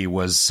Jabberwocky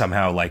was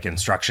somehow like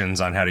instructions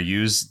on how to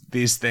use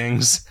these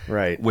things.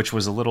 Right. Which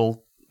was a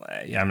little,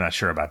 I'm not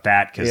sure about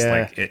that, because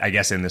I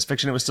guess in this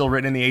fiction it was still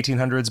written in the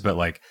 1800s, but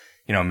like,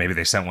 maybe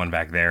they sent one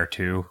back there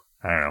too.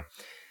 I don't know.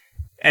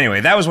 Anyway,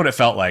 that was what it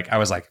felt like. I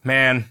was like,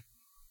 man,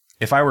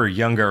 if I were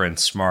younger and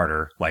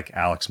smarter, like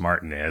Alex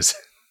Martin is,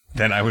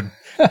 then I would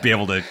be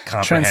able to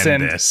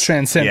comprehend this.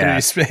 Transcend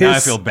 3D space. Now I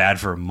feel bad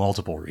for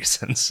multiple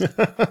reasons.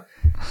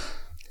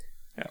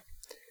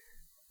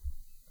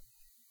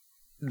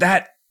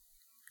 That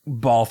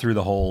ball through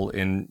the hole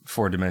in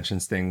 4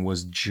 dimensions thing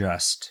was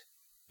just,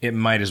 it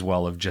might as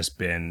well have just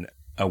been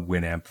a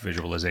Winamp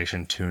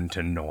visualization tuned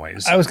to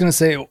noise. I was going to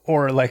say,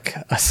 or like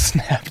a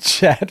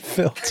Snapchat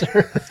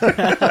filter.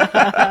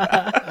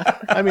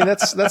 I mean,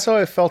 that's how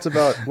I felt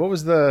about, what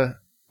was the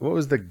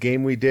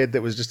game we did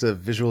that was just a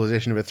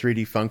visualization of a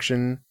 3D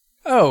function?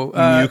 Oh,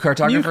 New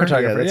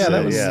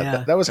Cartographer?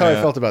 Yeah, that was how I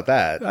felt about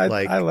that.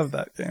 I love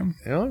that game.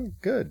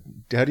 Good.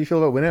 How do you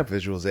feel about Winamp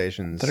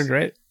visualizations? They're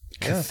great.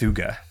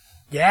 Cthulhu.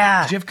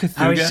 Yeah. Did you have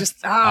Cthulhu?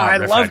 I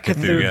love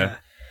Cthulhu. Cthulhu.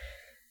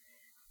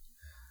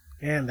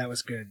 Man, that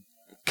was good.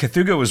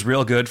 Cthulhu was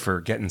real good for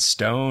getting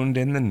stoned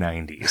in the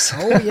 90s.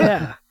 Oh,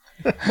 yeah.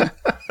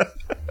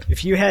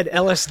 If you had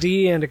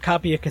LSD and a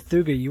copy of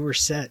Cthulhu, you were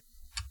set.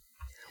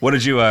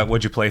 What'd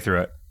you play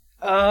through it?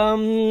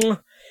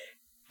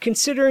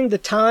 Considering the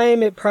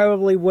time, it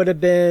probably would have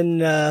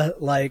been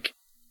like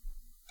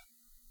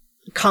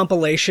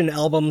compilation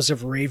albums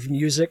of rave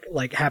music,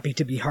 like Happy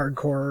to Be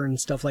Hardcore and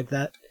stuff like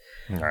that.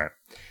 All right.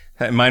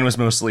 Mine was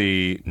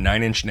mostly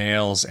Nine Inch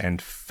Nails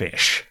and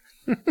Fish.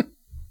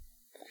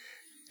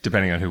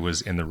 Depending on who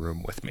was in the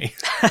room with me.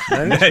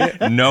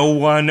 No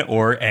one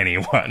or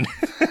anyone.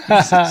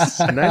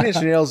 9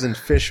 Inch Nails and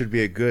Fish would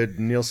be a good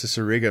Neil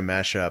Cicierega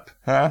mashup.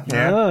 Huh?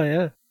 Yeah. Oh,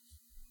 yeah.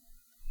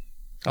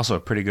 Also a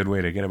pretty good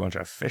way to get a bunch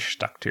of fish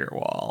stuck to your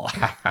wall.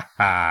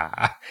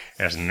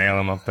 Just nail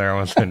them up there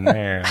with the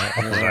nail.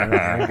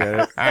 I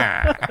get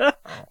it.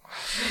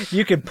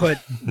 You could put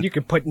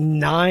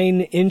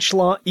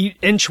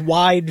 9-inch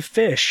wide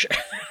fish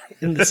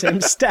in the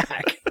same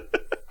stack.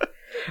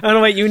 Oh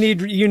no, wait, you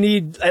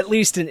need at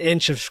least an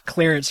inch of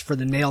clearance for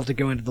the nail to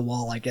go into the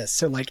wall, I guess.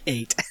 So like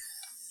 8.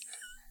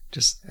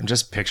 I'm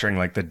just picturing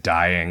like the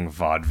dying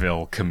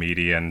vaudeville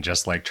comedian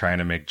just like trying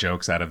to make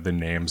jokes out of the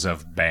names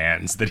of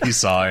bands that he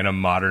saw in a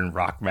modern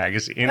rock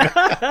magazine.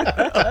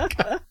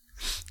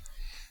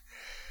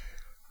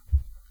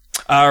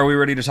 Are we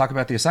ready to talk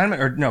about the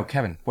assignment? Or no,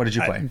 Kevin, what did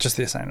you play? Just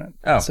the assignment.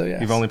 Oh, so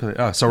yeah. You've only played.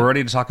 Oh, so we're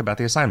ready to talk about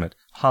the assignment.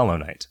 Hollow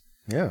Knight.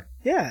 Yeah.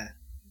 Yeah.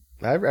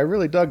 I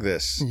really dug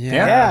this.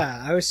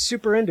 Yeah. I was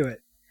super into it.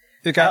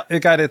 It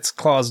got its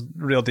claws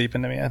real deep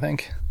into me, I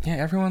think. Yeah,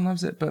 everyone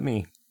loves it but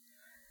me.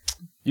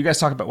 You guys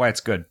talk about why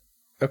it's good.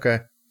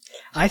 Okay.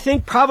 I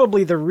think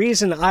probably the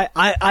reason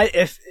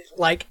if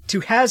like to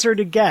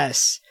hazard a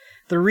guess,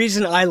 the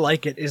reason I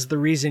like it is the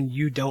reason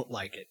you don't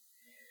like it.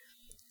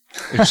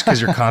 It's just because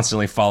you're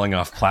constantly falling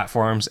off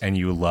platforms and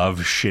you love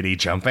shitty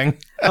jumping.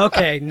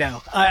 Okay,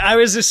 no. I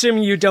was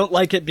assuming you don't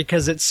like it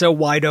because it's so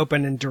wide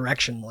open and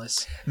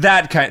directionless.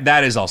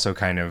 That is also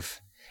kind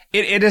of...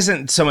 It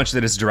isn't so much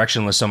that it's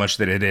directionless, so much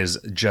that it is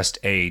just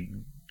it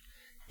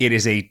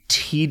is a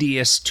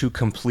tedious to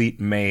complete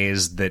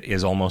maze that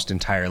is almost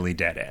entirely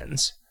dead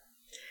ends.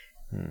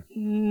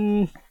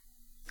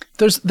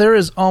 There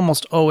is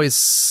almost always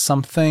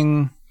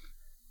something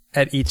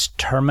at each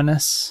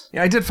terminus.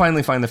 Yeah, I did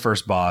finally find the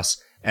first boss,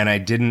 and I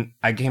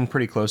came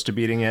pretty close to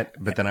beating it,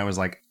 but then I was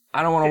like,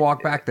 I don't want to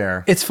walk back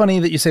there. It's funny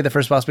that you say the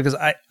first boss because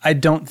I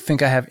don't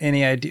think I have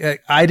any idea.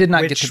 I did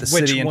not get to the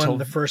city until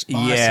the first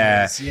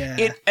boss is. Yeah.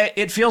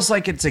 It feels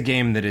like it's a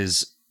game that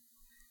is...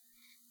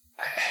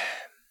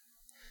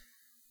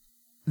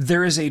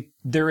 There is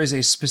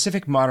a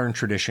specific modern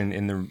tradition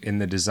in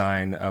the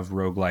design of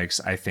roguelikes,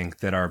 I think,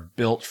 that are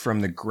built from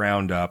the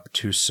ground up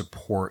to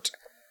support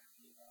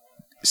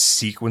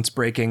sequence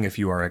breaking if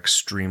you are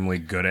extremely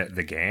good at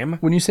the game.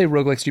 When you say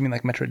roguelikes, do you mean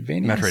like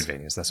Metroidvanias?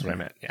 Metroidvanias, that's what I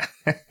meant, yeah.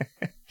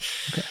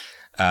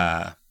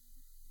 Okay.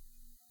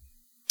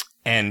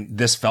 And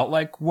this felt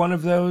like one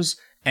of those,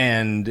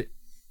 and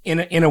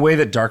in a way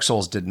that Dark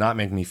Souls did not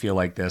make me feel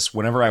like this,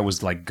 whenever I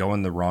was like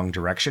going the wrong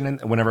direction,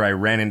 and whenever I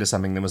ran into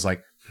something that was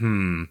like,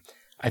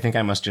 I think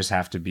I must just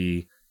have to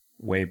be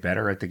way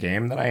better at the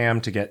game than I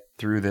am to get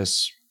through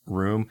this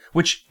room,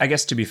 which I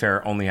guess, to be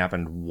fair, only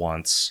happened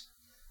once.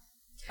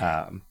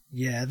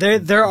 Yeah,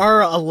 there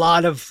are a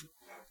lot of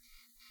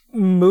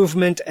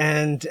movement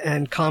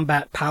and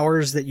combat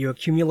powers that you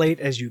accumulate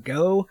as you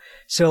go.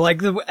 So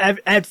like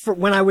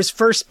when I was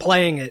first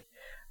playing it,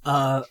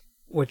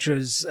 which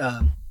was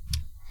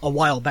a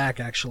while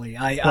back actually,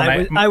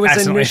 I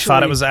was initially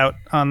thought it was out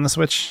on the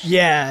Switch.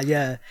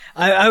 Yeah.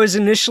 I was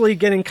initially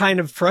getting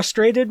kind of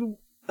frustrated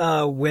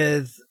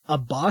with a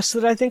boss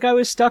that I think I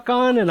was stuck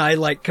on, and I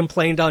like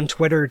complained on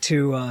Twitter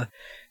to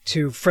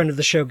friend of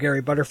the show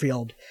Gary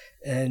Butterfield.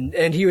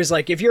 And he was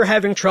like, if you're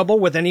having trouble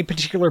with any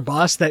particular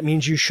boss, that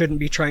means you shouldn't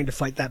be trying to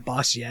fight that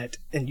boss yet,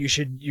 and you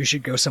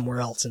should go somewhere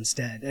else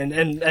instead.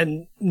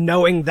 And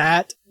knowing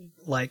that,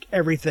 like,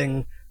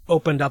 everything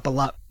opened up a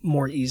lot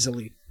more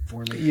easily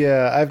for me.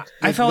 Yeah,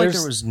 I felt like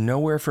there was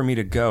nowhere for me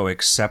to go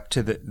except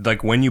to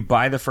like when you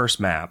buy the first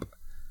map,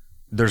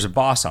 there's a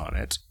boss on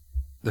it.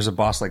 There's a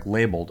boss like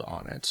labeled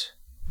on it.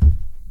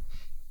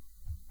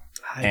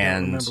 I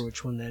don't remember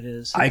which one that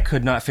is. I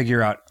could not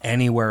figure out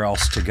anywhere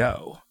else to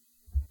go.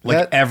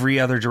 Like every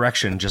other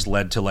direction just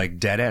led to like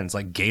dead ends,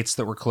 like gates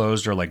that were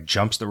closed or like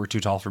jumps that were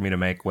too tall for me to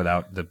make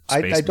without the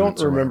space. I don't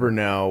remember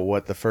now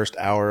what the first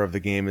hour of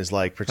the game is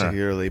like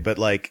particularly, but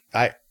like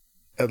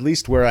at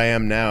least where I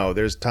am now,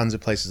 there's tons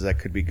of places that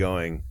could be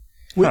going.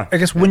 I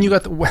guess when you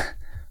got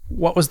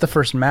what was the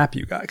first map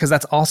you got? Because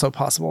that's also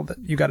possible that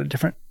you got a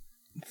different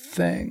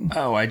thing.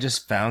 Oh, I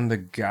just found the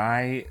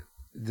guy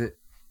that.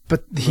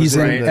 But he's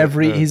in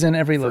every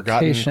Forgotten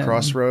location.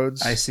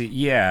 Crossroads. I see.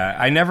 Yeah,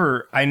 I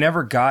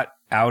never got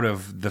out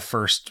of the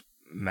first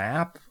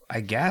map, I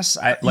guess.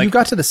 You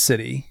got to the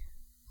city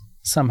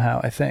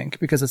somehow, I think,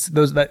 because it's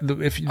those that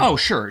if you. Oh,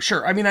 sure.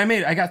 I mean,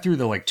 I got through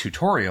the like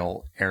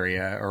tutorial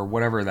area or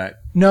whatever that.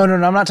 No.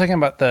 I'm not talking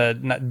about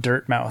not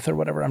Dirt Mouth or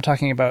whatever. I'm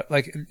talking about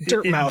like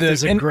Dirt Mouth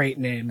is a great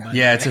name.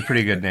 Yeah, it's a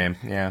pretty good name.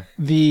 Yeah.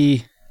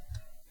 The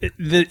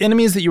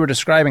enemies that you were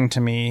describing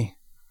to me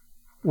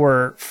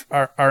are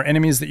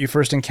enemies that you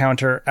first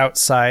encounter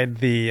outside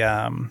the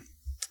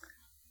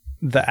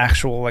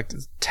actual like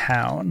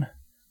town.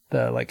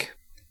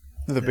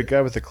 The big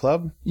guy with the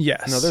club?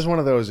 Yes. No, there's one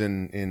of those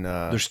in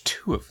there's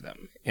two of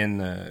them in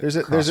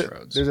the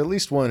Crossroads. There's at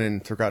least one in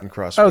Forgotten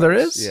Crossroads. Oh, there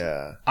is?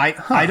 Yeah.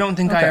 I don't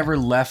think I ever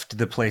left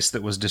the place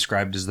that was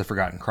described as the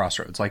Forgotten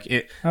Crossroads. Like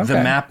the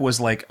map was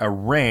like a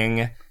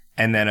ring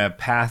and then a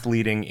path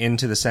leading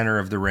into the center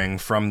of the ring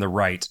from the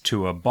right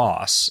to a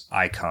boss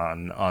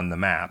icon on the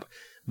map.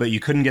 But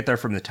you couldn't get there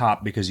from the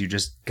top because you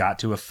just got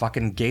to a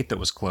fucking gate that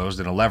was closed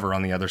and a lever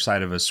on the other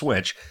side of a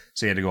switch.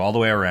 So you had to go all the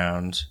way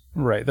around.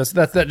 Right.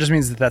 That just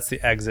means that's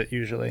the exit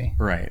usually.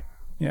 Right.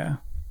 Yeah.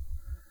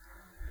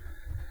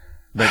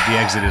 But the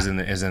exit is in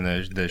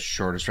the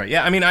shortest, right?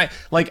 Yeah. I mean, I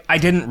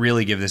didn't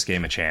really give this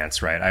game a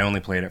chance, right? I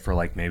only played it for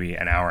like maybe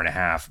an hour and a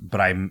half,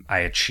 but I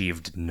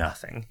achieved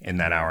nothing in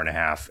that hour and a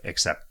half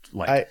except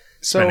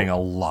spending a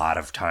lot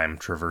of time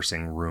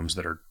traversing rooms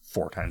that are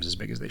 4 times as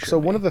big as they should. So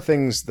be. one of the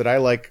things that I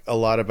like a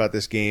lot about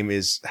this game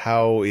is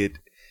how it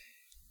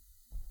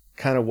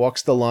kind of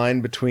walks the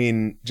line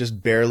between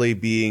just barely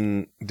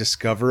being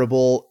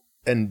discoverable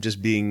and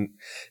just being,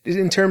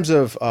 in terms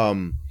of,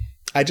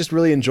 I just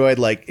really enjoyed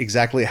like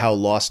exactly how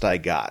lost I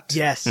got.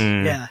 Yes.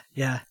 Yeah.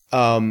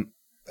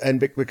 And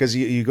because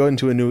you go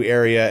into a new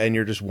area and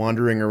you're just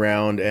wandering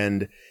around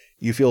and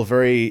you feel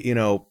very,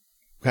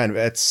 kind of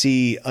at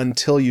sea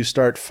until you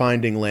start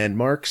finding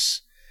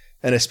landmarks,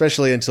 and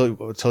especially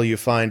until you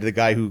find the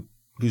guy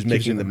who's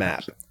making the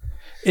map.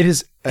 It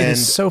is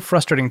so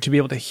frustrating to be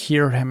able to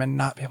hear him and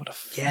not be able to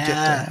get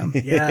to him.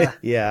 Yeah.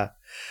 Yeah.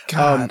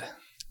 God.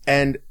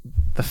 And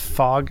The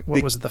fog,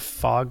 what was it, the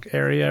fog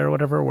area or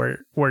whatever,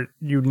 where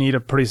you need a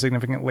pretty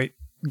significant late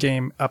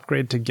game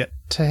upgrade to get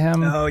to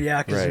him. Oh,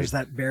 yeah, because Right. there's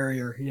that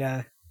barrier.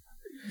 Yeah.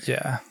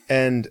 Yeah.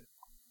 And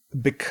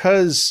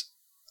because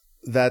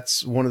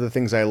that's one of the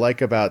things I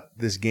like about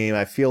this game,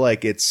 I feel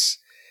like it's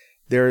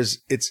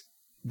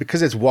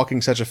because it's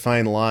walking such a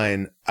fine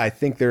line. I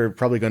think there are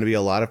probably going to be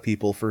a lot of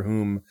people for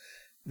whom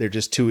they're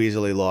just too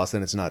easily lost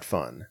and it's not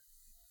fun.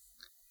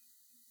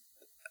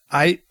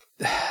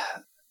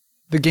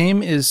 The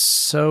game is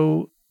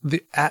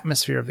the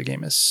atmosphere of the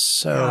game is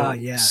so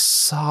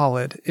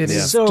solid. It Yeah.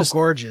 is So just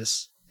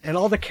gorgeous. And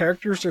all the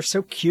characters are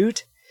so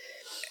cute.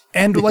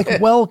 and like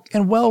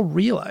well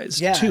realized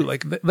Yeah. too.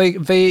 Like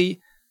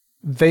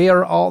they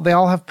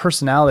all have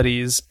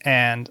personalities,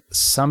 and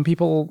some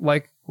people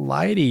like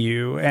lie to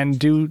you and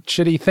do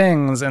shitty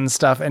things and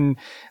stuff. And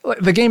like,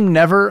 the game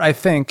never, I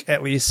think,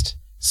 at least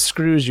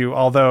screws you.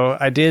 Although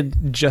I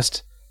did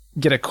just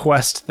get a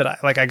quest that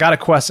I got a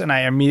quest and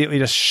I immediately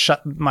just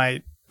shut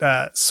my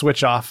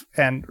switch off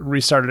and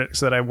restarted it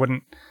so that I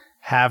wouldn't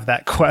have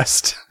that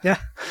quest. Yeah.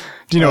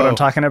 Do you know what Oh. I'm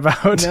talking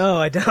about? No,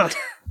 I don't.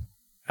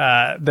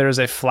 There's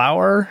a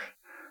flower.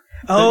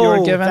 you Oh,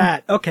 were given?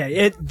 that.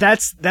 Okay.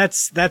 That's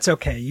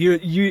okay.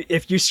 You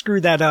if you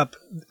screw that up,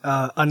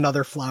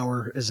 another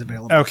flower is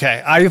available.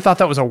 Okay. I thought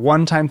that was a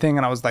one-time thing,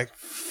 and I was like,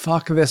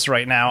 fuck this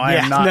right now. I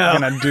Yeah, am not no.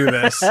 going to do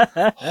this.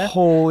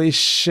 Holy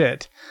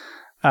shit.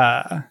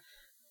 Yeah,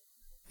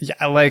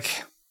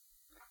 like,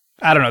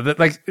 I don't know.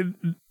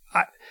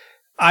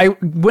 I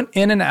went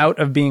in and out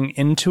of being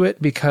into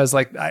it because,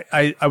 like,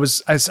 I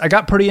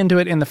got pretty into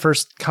it in the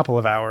first couple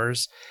of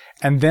hours,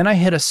 and then I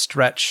hit a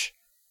stretch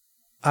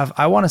of,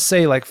 I want to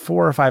say, like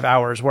 4 or 5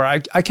 hours where I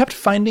kept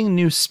finding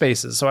new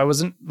spaces. So I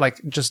wasn't like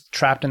just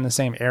trapped in the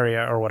same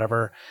area or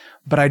whatever,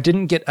 but I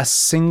didn't get a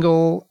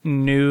single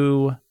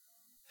new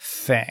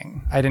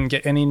thing. I didn't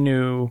get any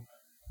new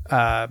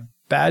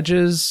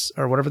badges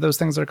or whatever those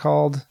things are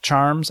called,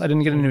 charms. I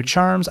didn't get any new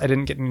charms. I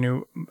didn't get any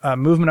new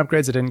movement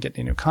upgrades. I didn't get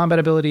any new combat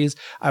abilities.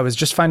 I was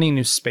just finding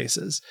new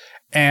spaces.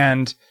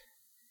 And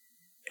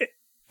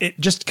it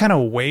just kind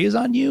of weighs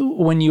on you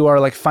when you are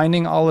like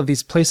finding all of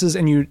these places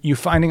and you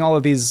finding all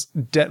of these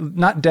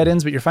not dead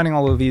ends, but you're finding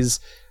all of these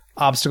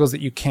obstacles that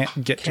you can't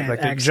get Can't to, like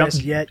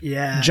access yet.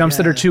 Yeah. jumps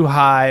that are too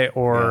high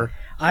or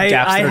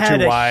gaps I that are had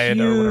too a wide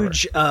or whatever.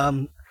 huge,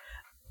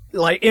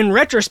 like in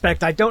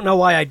retrospect, I don't know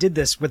why I did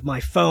this with my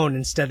phone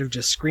instead of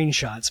just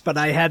screenshots, but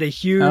I had a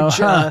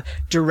huge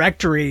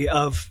directory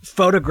of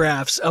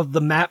photographs of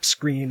the map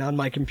screen on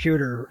my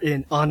computer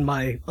on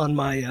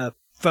my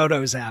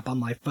Photos app on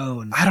my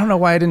phone. I don't know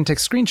why I didn't take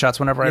screenshots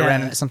whenever I Yeah.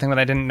 ran into something that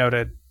I didn't know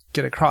to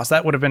get across.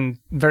 That would have been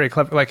very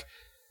clever. Like,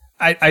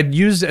 I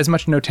used as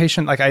much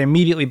notation. Like, I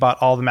immediately bought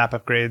all the map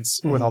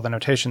upgrades with all the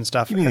notation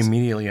stuff. You mean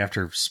immediately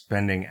after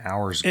spending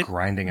hours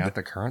grinding out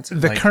the currency?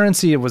 The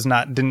currency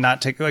did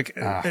not take like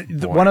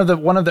boy. one of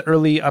the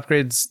early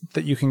upgrades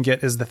that you can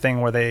get is the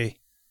thing where they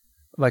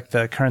like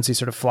the currency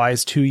sort of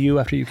flies to you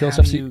after you kill How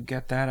stuff. do So you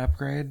get that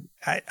upgrade?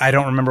 I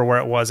don't remember where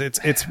it was. It's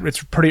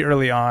pretty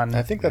early on.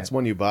 I think that's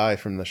one you buy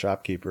from the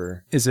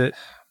shopkeeper. Is it?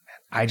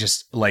 I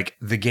just, like,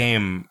 the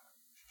game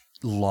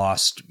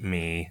lost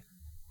me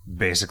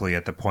basically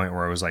at the point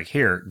where I was like,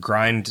 here,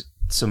 grind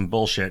some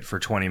bullshit for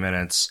 20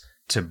 minutes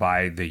to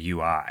buy the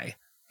UI.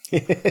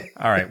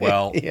 All right,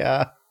 well,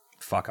 Yeah.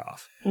 fuck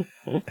off.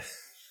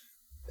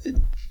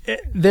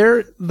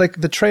 They're like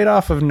the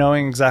trade-off of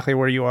knowing exactly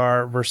where you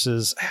are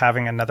versus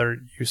having another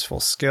useful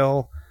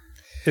skill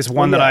is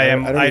one that I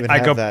am. I don't even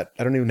have go that.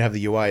 I don't even have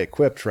the UI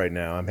equipped right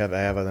now. I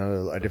have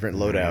a different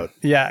loadout.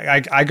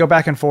 Yeah, I go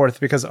back and forth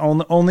because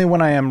only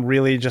when I am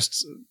really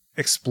just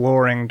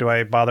exploring do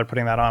I bother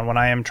putting that on. When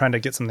I am trying to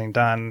get something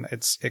done,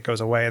 it goes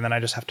away, and then I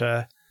just have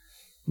to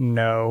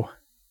know.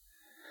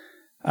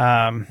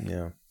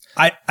 Yeah.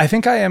 I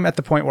think I am at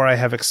the point where I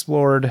have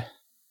explored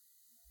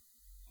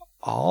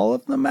all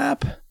of the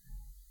map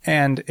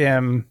and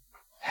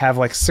have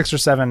like 6 or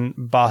 7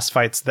 boss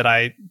fights that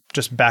I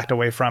just backed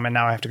away from, and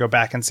now I have to go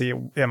back and see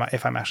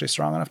if I'm actually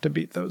strong enough to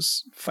beat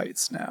those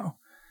fights now.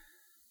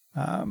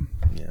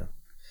 Yeah.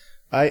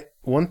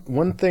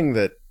 One thing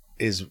that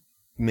is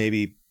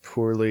maybe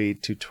poorly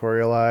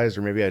tutorialized,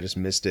 or maybe I just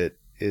missed it,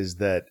 is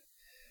that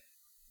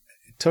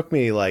it took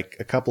me like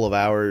a couple of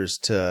hours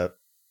to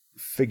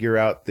figure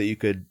out that you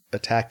could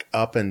attack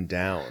up and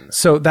down?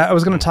 So that I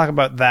was going to talk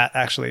about that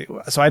actually.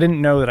 So I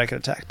didn't know that I could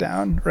attack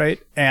down, right?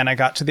 And I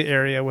got to the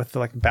area with the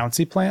like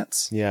bouncy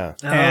plants. Yeah.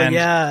 Oh, And-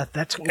 yeah.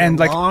 That took me a and,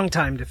 like- long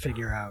time to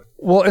figure out.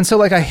 Well, and so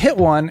like I hit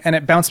one and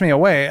it bounced me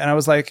away, and I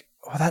was like,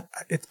 "Oh, that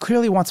it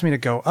clearly wants me to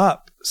go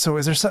up." So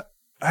is there some?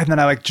 And then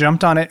I like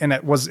jumped on it, and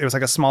it was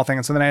like a small thing,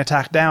 and so then I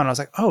attacked down. And I was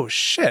like, "Oh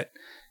shit,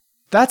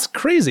 that's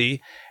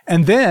crazy!"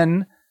 And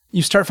then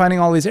you start finding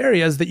all these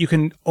areas that you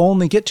can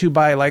only get to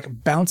by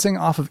like bouncing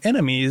off of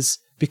enemies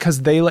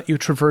because they let you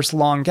traverse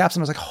long gaps.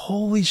 And I was like,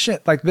 "Holy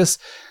shit!" Like this,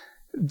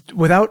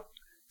 without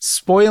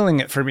spoiling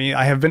it for me,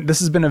 this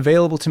has been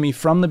available to me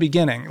from the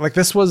beginning. Like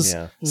this was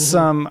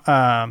some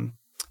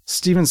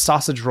Steven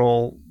Sausage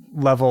Roll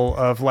level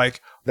of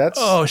like, That's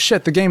oh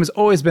shit, the game has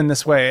always been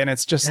this way, and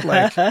it's just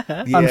like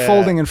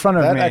unfolding in front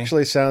of that me. That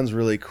actually sounds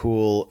really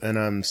cool, and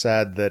I'm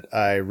sad that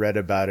I read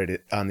about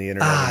it on the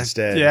internet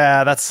instead.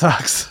 Yeah, that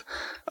sucks.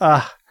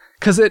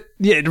 Because that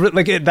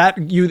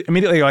you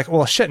immediately go like,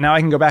 well, shit, now I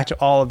can go back to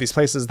all of these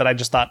places that I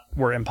just thought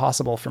were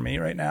impossible for me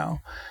right now.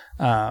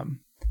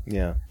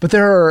 Yeah. But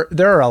there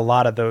are a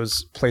lot of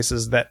those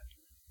places that,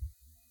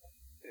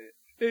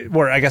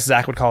 where I guess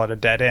Zach would call it a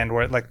dead end,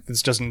 where like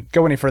this doesn't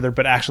go any further,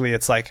 but actually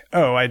it's like,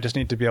 oh, I just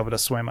need to be able to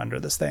swim under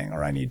this thing,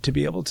 or I need to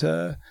be able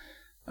to.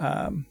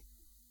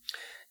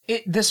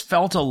 This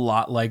felt a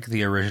lot like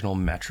the original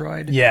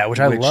Metroid. Yeah, which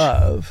I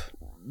love.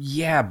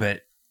 Yeah,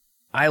 but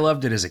I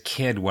loved it as a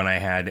kid when I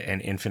had an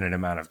infinite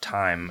amount of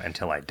time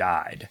until I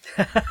died.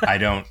 I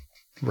don't.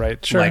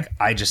 Right, sure. Like,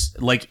 I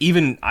just, like,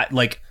 even,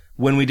 like,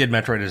 when we did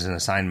Metroid as an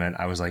assignment,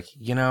 I was like,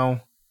 you know,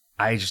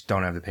 I just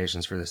don't have the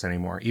patience for this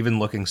anymore. Even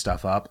looking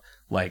stuff up,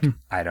 like,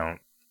 I don't.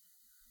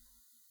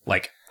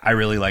 Like, I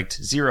really liked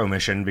Zero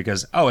Mission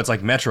because, oh, it's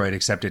like Metroid,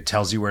 except it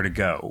tells you where to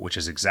go, which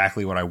is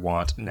exactly what I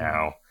want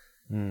now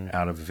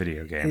out of a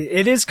video game.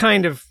 It is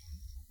kind of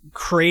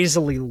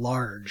crazily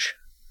large.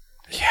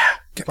 Yeah,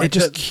 Like it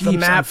just the keeps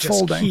map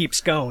unfolding. just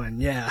keeps going.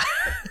 Yeah.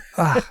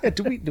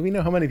 Do we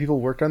know how many people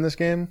worked on this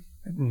game?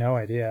 No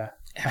idea.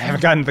 I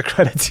haven't gotten the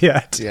credits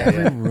yet.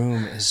 Every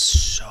room is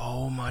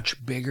so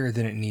much bigger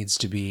than it needs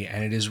to be,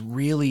 and it is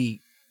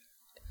really...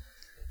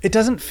 It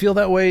doesn't feel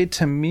that way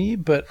to me,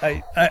 but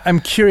I'm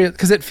curious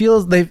because it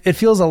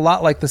feels a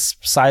lot like the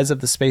size of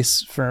the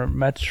space for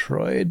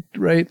Metroid,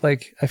 right?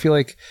 Like I feel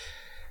like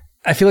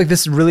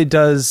this really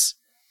does.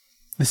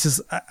 This is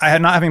I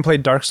had not having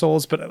played Dark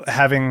Souls, but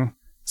having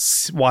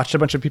watched a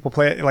bunch of people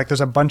play it. Like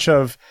there's a bunch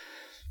of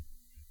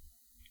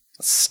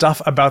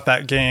stuff about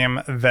that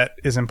game that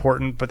is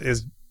important, but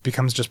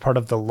becomes just part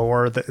of the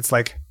lore. That it's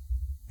like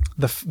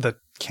the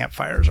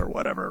campfires or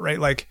whatever, right?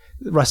 Like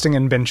resting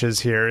in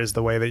benches here is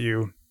the way that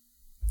you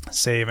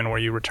save and where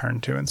you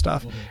return to and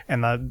stuff.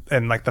 And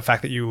like the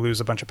fact that you lose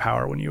a bunch of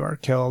power when you are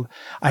killed.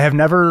 I have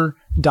never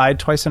died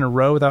twice in a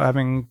row without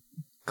having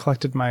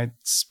collected my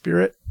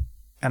spirit,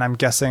 and I'm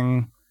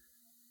guessing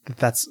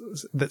that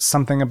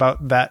something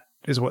about that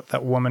is what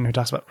that woman who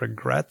talks about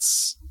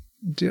regrets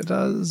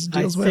deals with.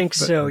 I think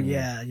so.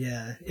 Yeah.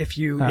 If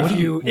you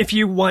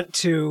want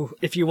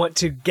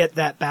to get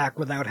that back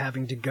without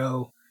having to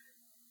go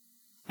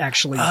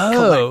actually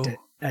collect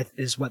it,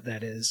 is what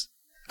that is.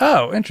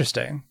 Oh,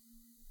 interesting.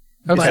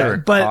 Is there a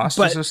But- cost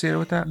but- associated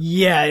with that?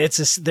 Yeah,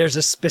 there's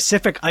a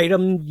specific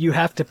item you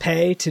have to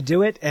pay to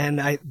do it,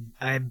 and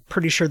I'm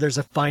pretty sure there's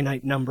a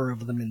finite number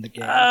of them in the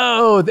game.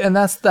 Oh, and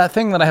that's that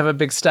thing that I have a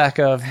big stack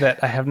of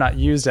that I have not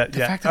used it The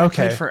yet. fact that I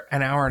played for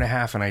an hour and a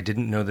half and I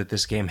didn't know that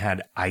this game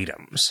had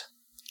items.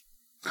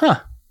 Huh.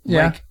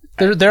 Yeah.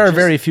 Like, There are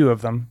very few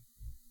of them.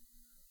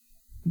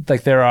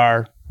 Like there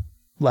are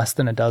less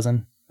than a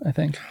dozen, I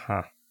think.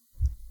 Huh.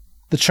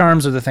 The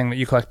charms are the thing that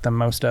you collect the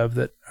most of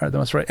that are the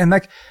most right. And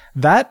like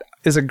that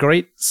is a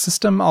great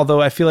system,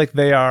 although I feel like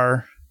they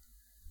are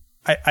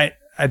I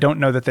don't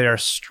know that they are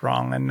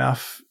strong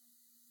enough.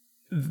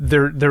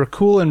 They're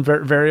cool and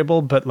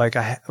variable, but like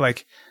I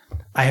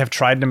have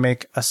tried to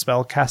make a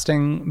spell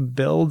casting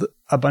build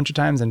a bunch of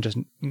times and just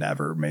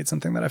never made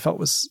something that I felt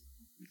was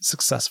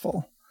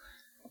successful.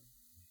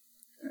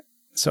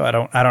 So I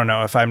don't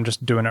know if I'm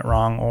just doing it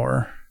wrong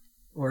or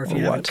if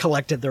you haven't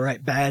collected the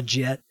right badge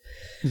yet.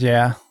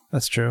 Yeah,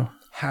 that's true.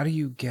 How do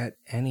you get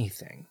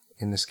anything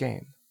in this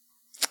game?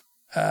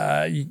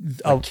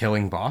 Like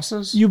killing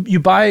bosses? You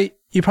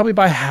probably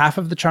buy half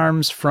of the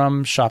charms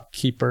from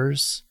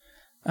shopkeepers.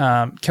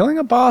 Killing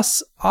a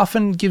boss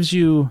often gives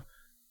you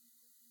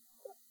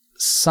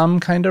some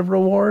kind of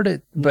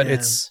reward, but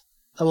it's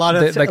a lot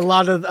of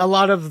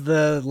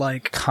the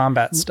like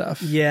combat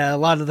stuff. Yeah, a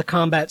lot of the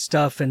combat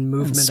stuff and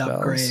movement spells.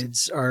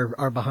 upgrades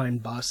are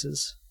behind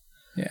bosses.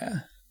 Yeah.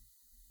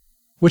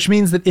 Which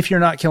means that if you're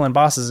not killing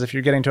bosses, if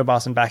you're getting to a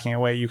boss and backing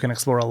away, you can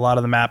explore a lot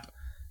of the map,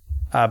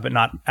 but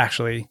not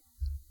actually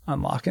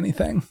unlock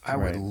anything. I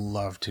would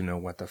love to know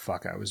what the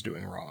fuck I was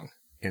doing wrong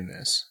in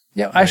this.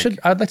 Yeah,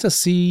 I'd like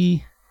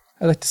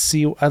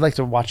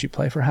to watch you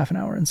play for half an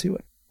hour and see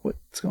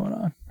what's going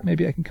on.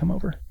 Maybe I can come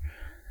over.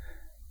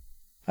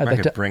 I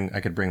could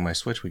bring my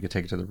Switch. We could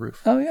take it to the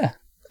roof. Oh yeah.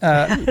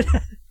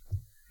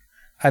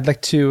 I'd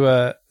like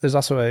to. There's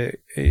also a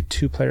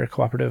 2-player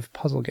cooperative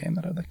puzzle game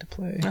that I'd like to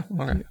play with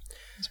you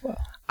as well.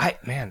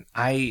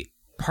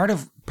 Part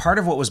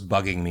of what was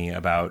bugging me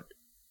about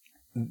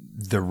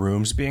the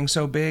rooms being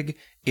so big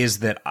is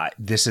that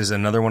this is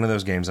another one of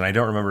those games, and I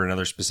don't remember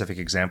another specific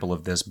example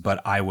of this,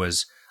 but I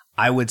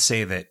would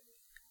say that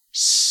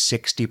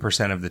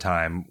 60% of the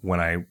time when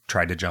I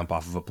tried to jump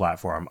off of a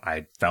platform,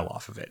 I fell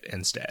off of it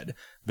instead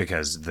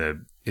because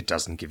it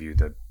doesn't give you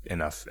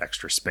enough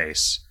extra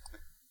space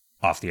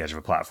off the edge of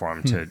a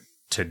platform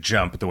to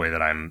jump the way that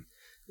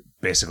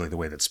the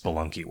way that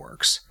Spelunky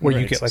works. Where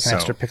you get like an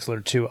extra pixel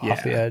or two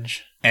off the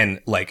edge. And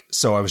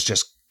so I was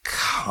just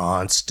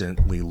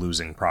constantly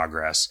losing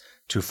progress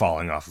to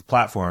falling off of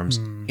platforms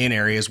in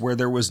areas where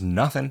there was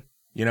nothing,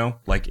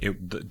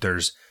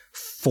 there's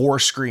 4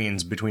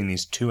 screens between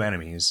these 2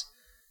 enemies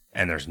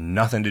and there's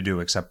nothing to do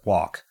except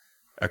walk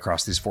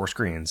across these 4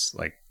 screens.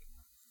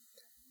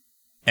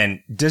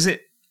 And does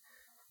it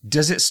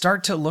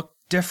start to look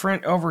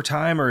different over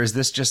time, or is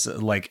this just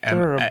is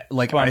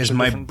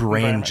my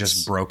brain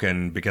just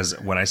broken? Because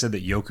when I said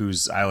that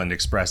Yoku's Island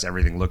Express,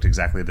 everything looked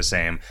exactly the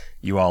same,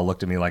 you all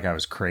looked at me like I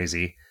was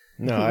crazy.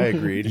 No, I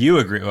agreed. You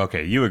agree?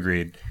 Okay, you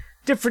agreed.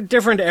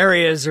 Different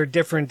areas are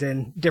different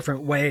in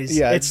different ways.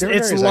 Yeah, it's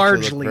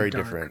largely very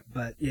dark, different.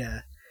 but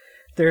yeah,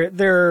 there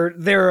are.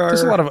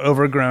 There's a lot of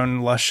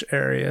overgrown, lush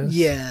areas.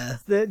 Yeah,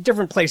 the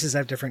different places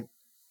have different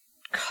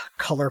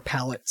color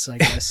palettes, I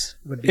guess.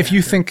 Would be if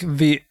you think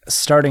the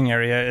starting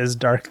area is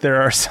dark,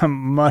 there are some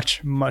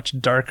much, much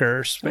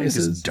darker spaces.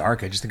 I think it's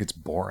dark. I just think it's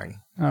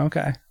boring. Oh,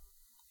 okay.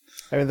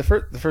 I mean, the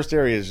first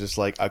area is just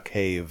like a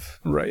cave.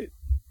 Right.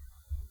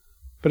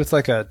 But it's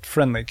like a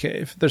friendly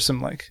cave. There's some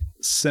like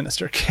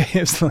sinister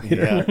caves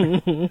later.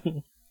 Yeah.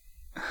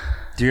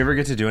 Do you ever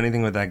get to do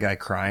anything with that guy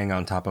crying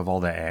on top of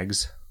all the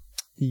eggs?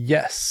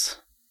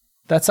 Yes.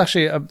 That's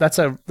actually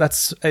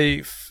that's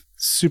a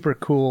super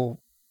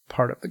cool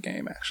part of the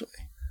game, actually.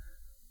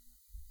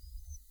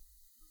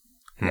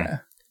 Yeah.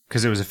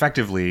 Because it was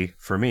effectively,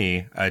 for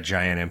me, a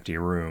giant empty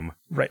room.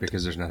 Right.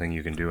 Because there's nothing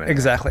you can do in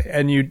Exactly.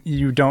 And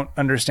you don't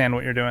understand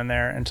what you're doing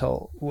there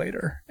until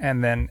later.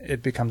 And then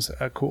it becomes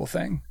a cool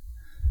thing.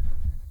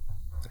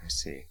 I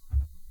see.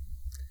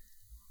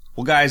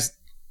 Well, guys,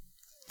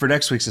 for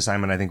next week's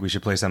assignment, I think we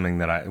should play something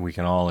that we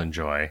can all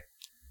enjoy.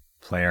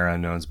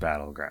 PlayerUnknown's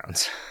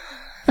Battlegrounds.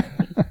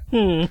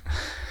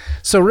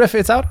 So, Riff,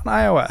 it's out on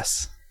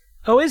iOS.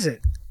 Oh, is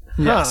it?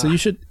 Yeah, Huh. so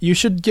you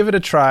should give it a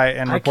try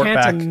and report I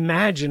back. can't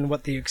imagine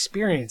what the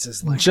experience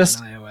is like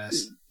Just- on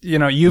iOS. You've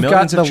Millions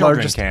got of the children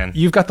largest. can.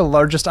 You've got the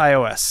largest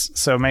iOS,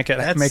 so make it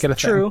a thing.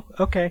 True.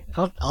 Okay,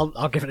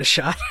 I'll give it a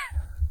shot.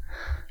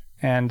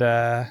 And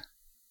then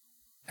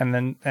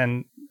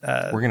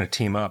We're going to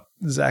team up.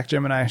 Zach,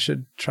 Jim, and I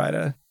should try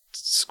to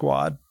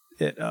squad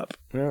it up.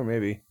 Yeah,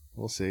 maybe.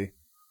 We'll see.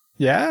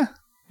 Yeah,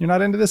 you're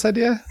not into this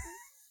idea?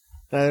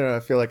 I don't know. I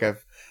feel like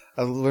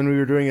when we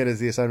were doing it as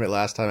the assignment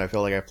last time, I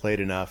feel like I played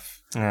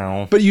enough.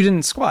 Oh. But you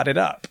didn't squad it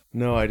up.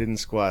 No, I didn't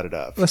squat it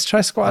up. Let's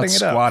try squatting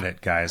Let's it up. squat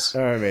it, guys.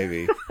 Or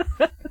maybe.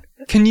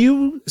 Can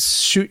you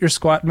shoot your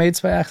squat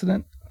mates by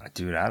accident?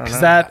 Dude, I don't know.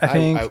 Because that, I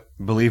think...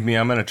 Believe me,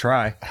 I'm going to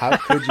try. How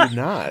could you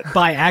not?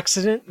 By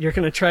accident? You're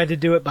going to try to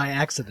do it by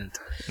accident.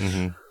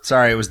 Mm-hmm.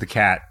 Sorry, it was the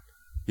cat.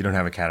 You don't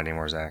have a cat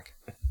anymore, Zach.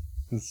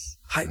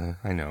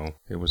 I know.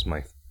 It was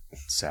my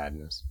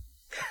sadness.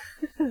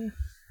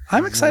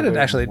 I'm excited,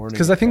 actually,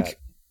 because I think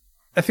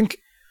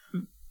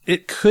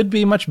it could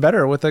be much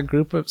better with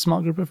a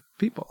small group of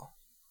people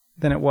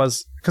than it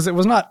was, because it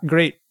was not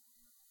great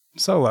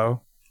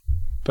solo,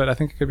 but I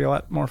think it could be a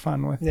lot more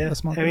fun with a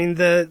small group. I mean,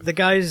 the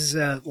guys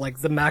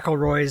like the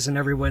McElroys and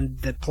everyone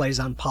that plays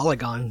on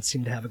Polygon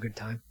seem to have a good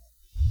time.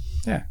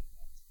 Yeah.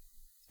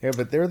 Yeah,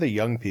 but they're the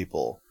young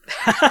people.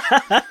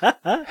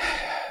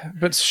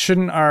 But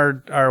shouldn't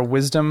our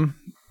wisdom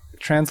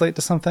translate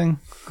to something?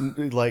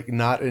 Like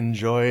not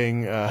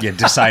enjoying...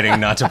 Deciding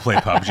not to play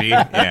PUBG.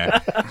 Yeah.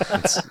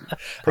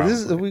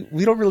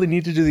 We don't really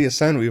need to do the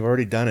assignment. We've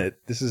already done it.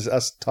 This is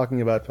us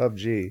talking about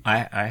PUBG.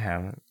 I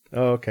haven't.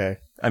 Oh, okay.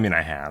 I mean,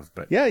 I have,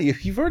 but... Yeah,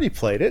 you've already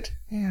played it.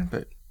 Yeah,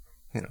 but...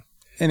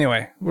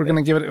 Anyway, we're going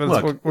to give it...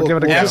 Look, we'll give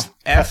it a go.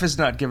 F is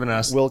not giving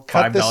us We'll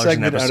cut this $5 an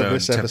segment out of episode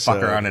this to fuck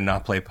episode. around and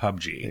not play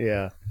PUBG.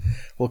 Yeah.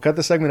 We'll cut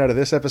the segment out of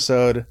this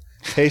episode,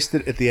 paste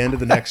it at the end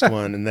of the next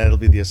one, and that'll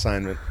be the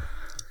assignment.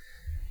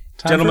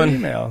 Time Gentlemen,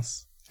 for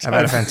emails. I've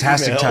had a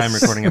fantastic Emails. time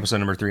recording episode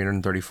number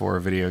 334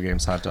 of Video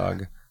Games Hot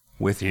Dog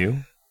with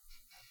you.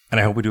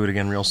 And I hope we do it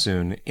again real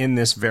soon in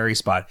this very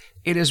spot.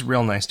 It is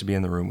real nice to be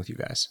in the room with you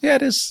guys. Yeah,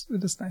 it is.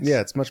 It is nice.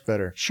 Yeah, it's much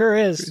better. Sure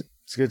is.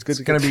 It's good. It's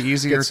going to be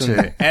easier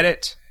to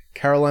edit.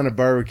 Carolina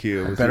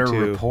barbecue. With Better you two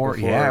report.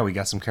 before. Yeah, we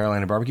got some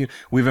Carolina barbecue.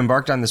 We've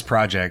embarked on this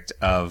project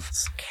of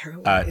Is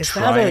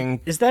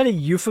trying. is that a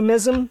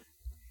euphemism?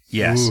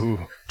 Yes.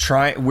 Ooh.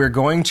 We're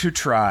going to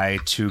try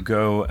to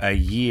go a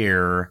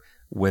year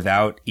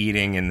without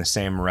eating in the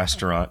same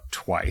restaurant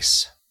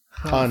twice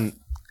on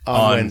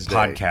Wednesday,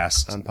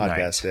 podcast on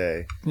podcast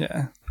day.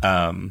 Yeah.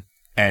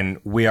 And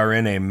we are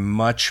in a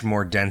much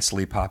more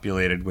densely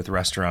populated with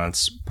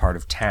restaurants part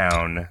of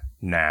town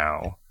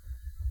now.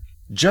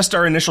 just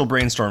our initial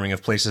brainstorming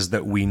of places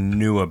that we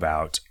knew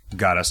about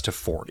got us to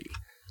 40.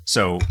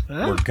 So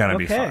we're going to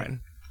be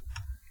fine.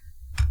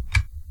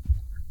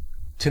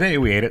 Today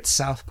we ate at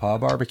Southpaw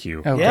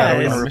Barbecue. Oh, Yeah, God, are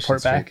we it's- going to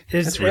report back?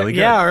 It's really good.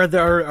 Yeah,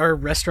 are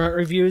restaurant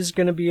reviews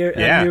going to be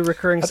a new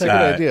recurring That's a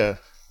segment? good idea.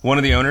 One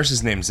of the owners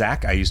is named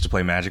Zach. I used to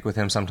play Magic with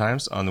him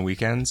sometimes on the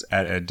weekends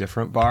at a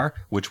different bar,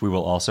 which we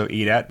will also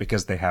eat at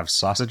because they have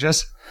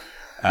sausages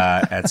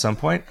at some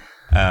point.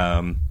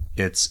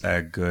 It's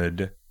a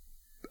good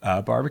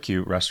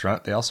barbecue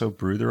restaurant. They also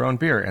brew their own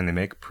beer, and they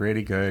make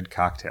pretty good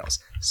cocktails.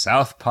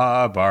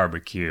 Southpaw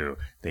Barbecue.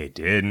 They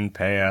didn't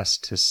pay us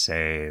to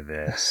say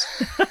this.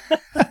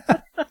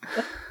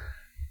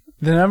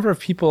 The number of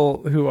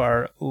people who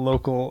are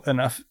local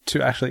enough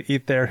to actually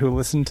eat there who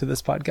listen to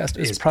this podcast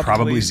is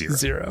probably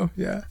zero.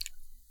 Yeah.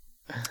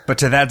 But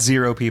to that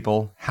 0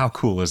 people, how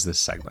cool is this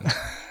segment?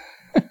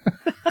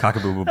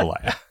 Cockaboo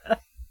Balaya.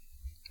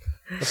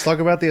 Let's talk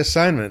about the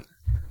assignment.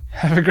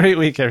 Have a great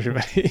week,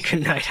 everybody.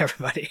 Good night,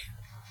 everybody.